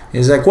 yeah.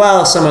 He's like,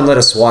 well, someone lit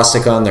a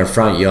swastika on their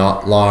front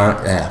yard,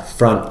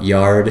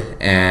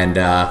 and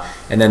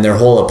then their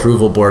whole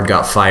approval board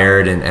got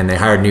fired, and they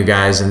hired new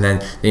guys, and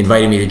then they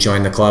invited me to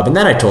join the club, and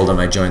then I told them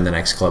I joined the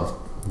next club,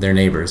 their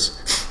neighbors.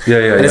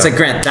 Yeah. And it's like,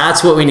 Grant,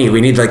 that's what we need.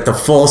 We need like the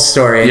full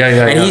story.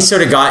 And he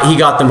sort of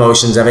got the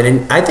motions of it,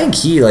 and I think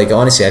he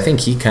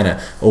kind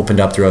of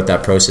opened up throughout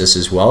that process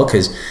as well,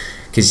 because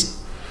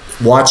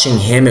watching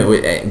him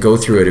go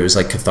through it was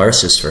like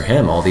catharsis for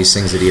him, all these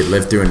things that he had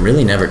lived through and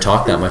really never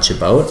talked that much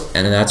about.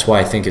 And that's why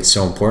I think it's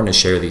so important to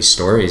share these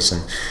stories,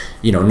 and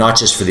not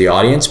just for the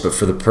audience but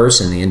for the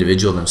person, the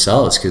individual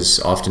themselves, because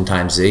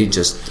oftentimes they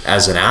just,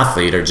 as an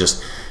athlete, are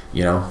just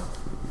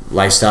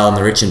lifestyle and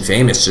the rich and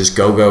famous, just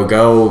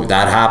go,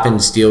 that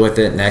happens, deal with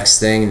it, next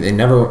thing. They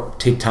never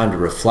take time to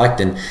reflect,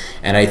 and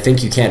I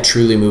think you can't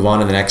truly move on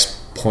to the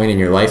next point in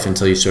your life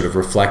until you sort of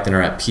reflect and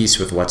are at peace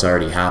with what's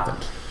already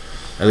happened.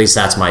 At least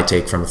that's my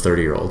take from a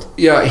 30-year-old.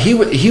 Yeah, he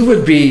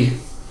would be,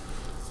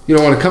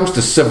 when it comes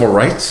to civil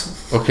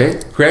rights,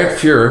 okay, Grant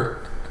Fuhr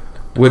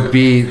would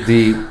be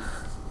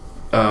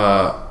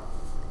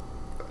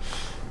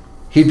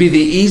he'd be the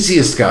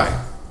easiest guy,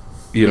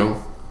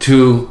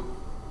 to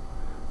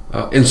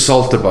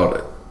insult about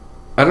it.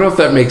 I don't know if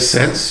that makes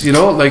sense,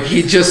 like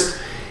he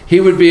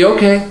would be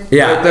okay.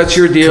 Yeah, that's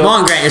your deal. Come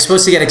on, Grant, you're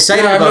supposed to get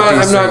excited about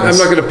these things. I'm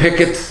not going to pick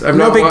it. I'm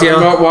no big deal.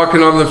 I'm not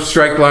walking on the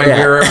strike line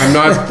here. I'm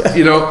not,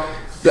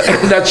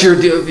 that's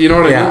your deal. You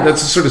know what I mean?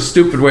 That's a sort of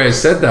stupid way I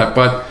said that,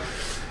 but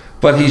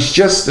he's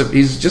just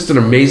an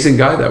amazing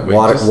guy that way.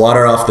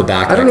 Water off the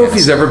back. I don't know if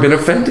he's ever been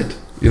offended.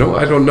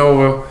 I don't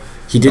know.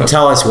 He did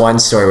tell us one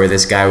story where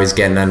this guy was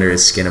getting under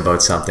his skin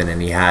about something,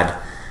 and he had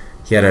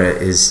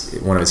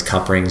one of his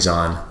cup rings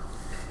on.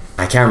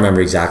 I can't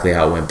remember exactly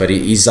how it went, but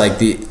he's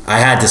like, I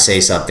had to say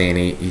something, and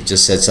he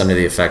just said something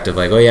to the effect of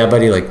like, oh yeah,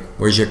 buddy, like,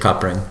 where's your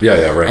cup ring?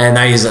 Yeah, right. And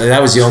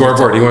that was the only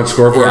scoreboard. You want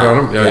scoreboard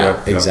on him?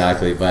 Yeah,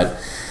 exactly. But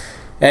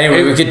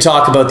anyway, we could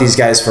talk about these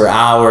guys for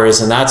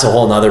hours, and that's a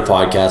whole nother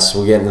podcast.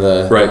 We'll get into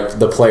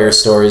the player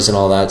stories and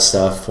all that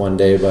stuff one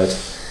day, but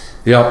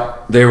yeah,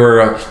 they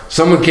were.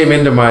 Someone came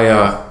into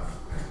my,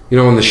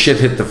 when the shit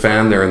hit the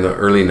fan there in the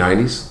early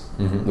 '90s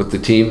with the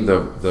team,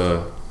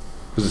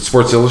 was it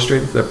Sports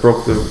Illustrated that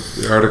broke the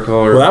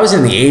article? Well, that was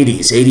in the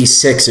 80s,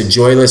 86, a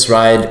joyless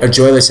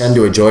end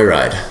to a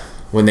joyride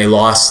when they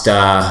lost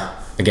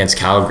against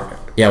Calgary.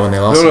 Yeah, when they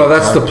lost. No,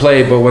 that's Calgary. The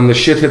play. But when the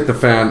shit hit the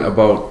fan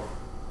about.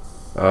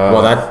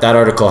 Well, that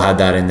article had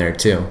that in there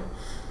too,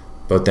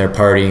 about their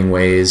partying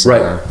ways.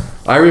 Right.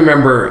 I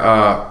remember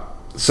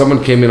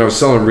someone came in. I was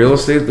selling real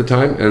estate at the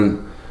time,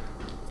 and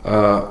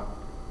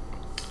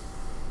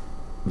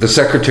the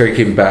secretary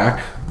came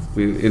back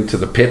into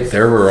the pit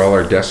there where all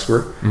our desks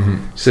were.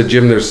 Said,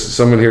 Jim, there's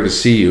someone here to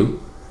see you.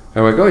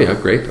 I'm like, oh yeah,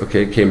 great,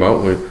 okay. Came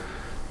out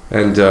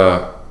and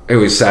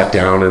we sat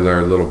down in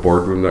our little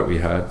boardroom that we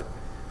had,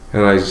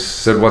 and I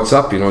said, what's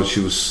up? It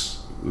was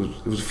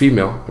a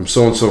female. I'm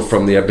so and so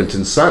from the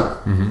Edmonton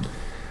Sun.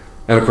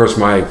 And of course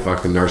my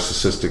fucking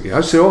narcissistic,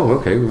 I said, oh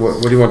okay,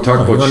 what do you want to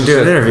talk about? You want to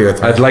do an interview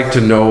with me? I'd like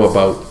to know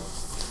about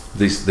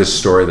this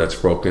story that's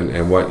broken,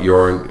 and what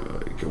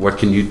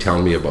can you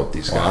tell me about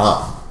these guys?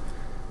 Wow.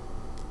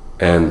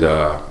 And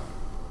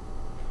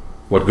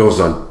what goes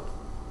on,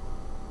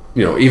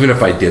 even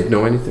if I did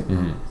know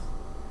anything.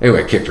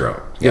 Anyway, I kicked her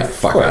out. Get the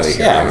fuck out of here.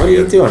 Yeah, what are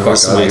you doing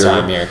wasting my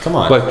time here? Come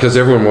on. But because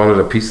everyone wanted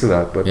a piece of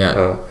that. But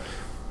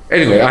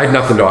anyway, I had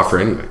nothing to offer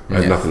anyway. I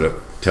had nothing to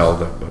tell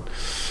them. But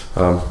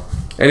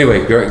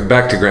anyway,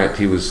 back to Grant.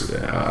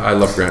 I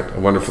love Grant. A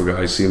wonderful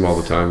guy. I see him all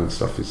the time and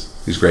stuff.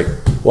 He's great.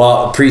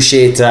 Well,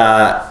 appreciate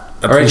the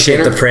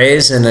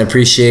praise, and I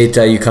appreciate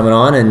you coming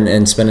on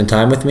and spending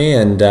time with me.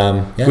 And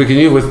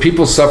with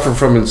people suffering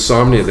from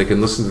insomnia, they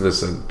can listen to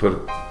this and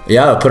put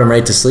them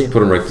right to sleep.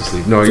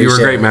 No, you were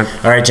great, man.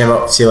 All right,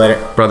 Jimbo. See you later,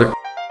 brother.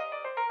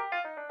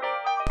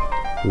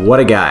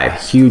 What a guy.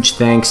 Huge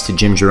thanks to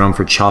Jim Jerome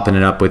for chopping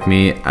it up with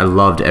me. I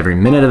loved every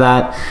minute of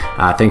that.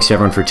 Thanks to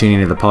everyone for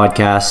tuning into the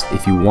podcast.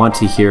 If you want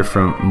to hear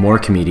from more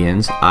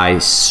comedians, I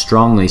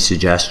strongly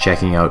suggest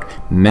checking out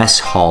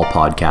Mess Hall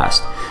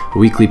Podcast, a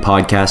weekly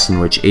podcast in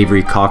which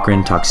Avery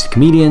Cochran talks to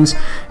comedians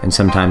and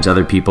sometimes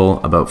other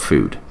people about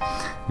food.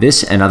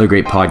 This and other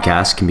great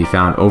podcasts can be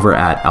found over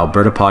at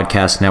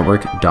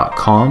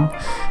albertapodcastnetwork.com.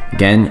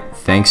 Again,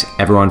 thanks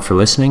everyone for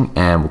listening,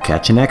 and we'll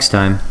catch you next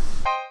time.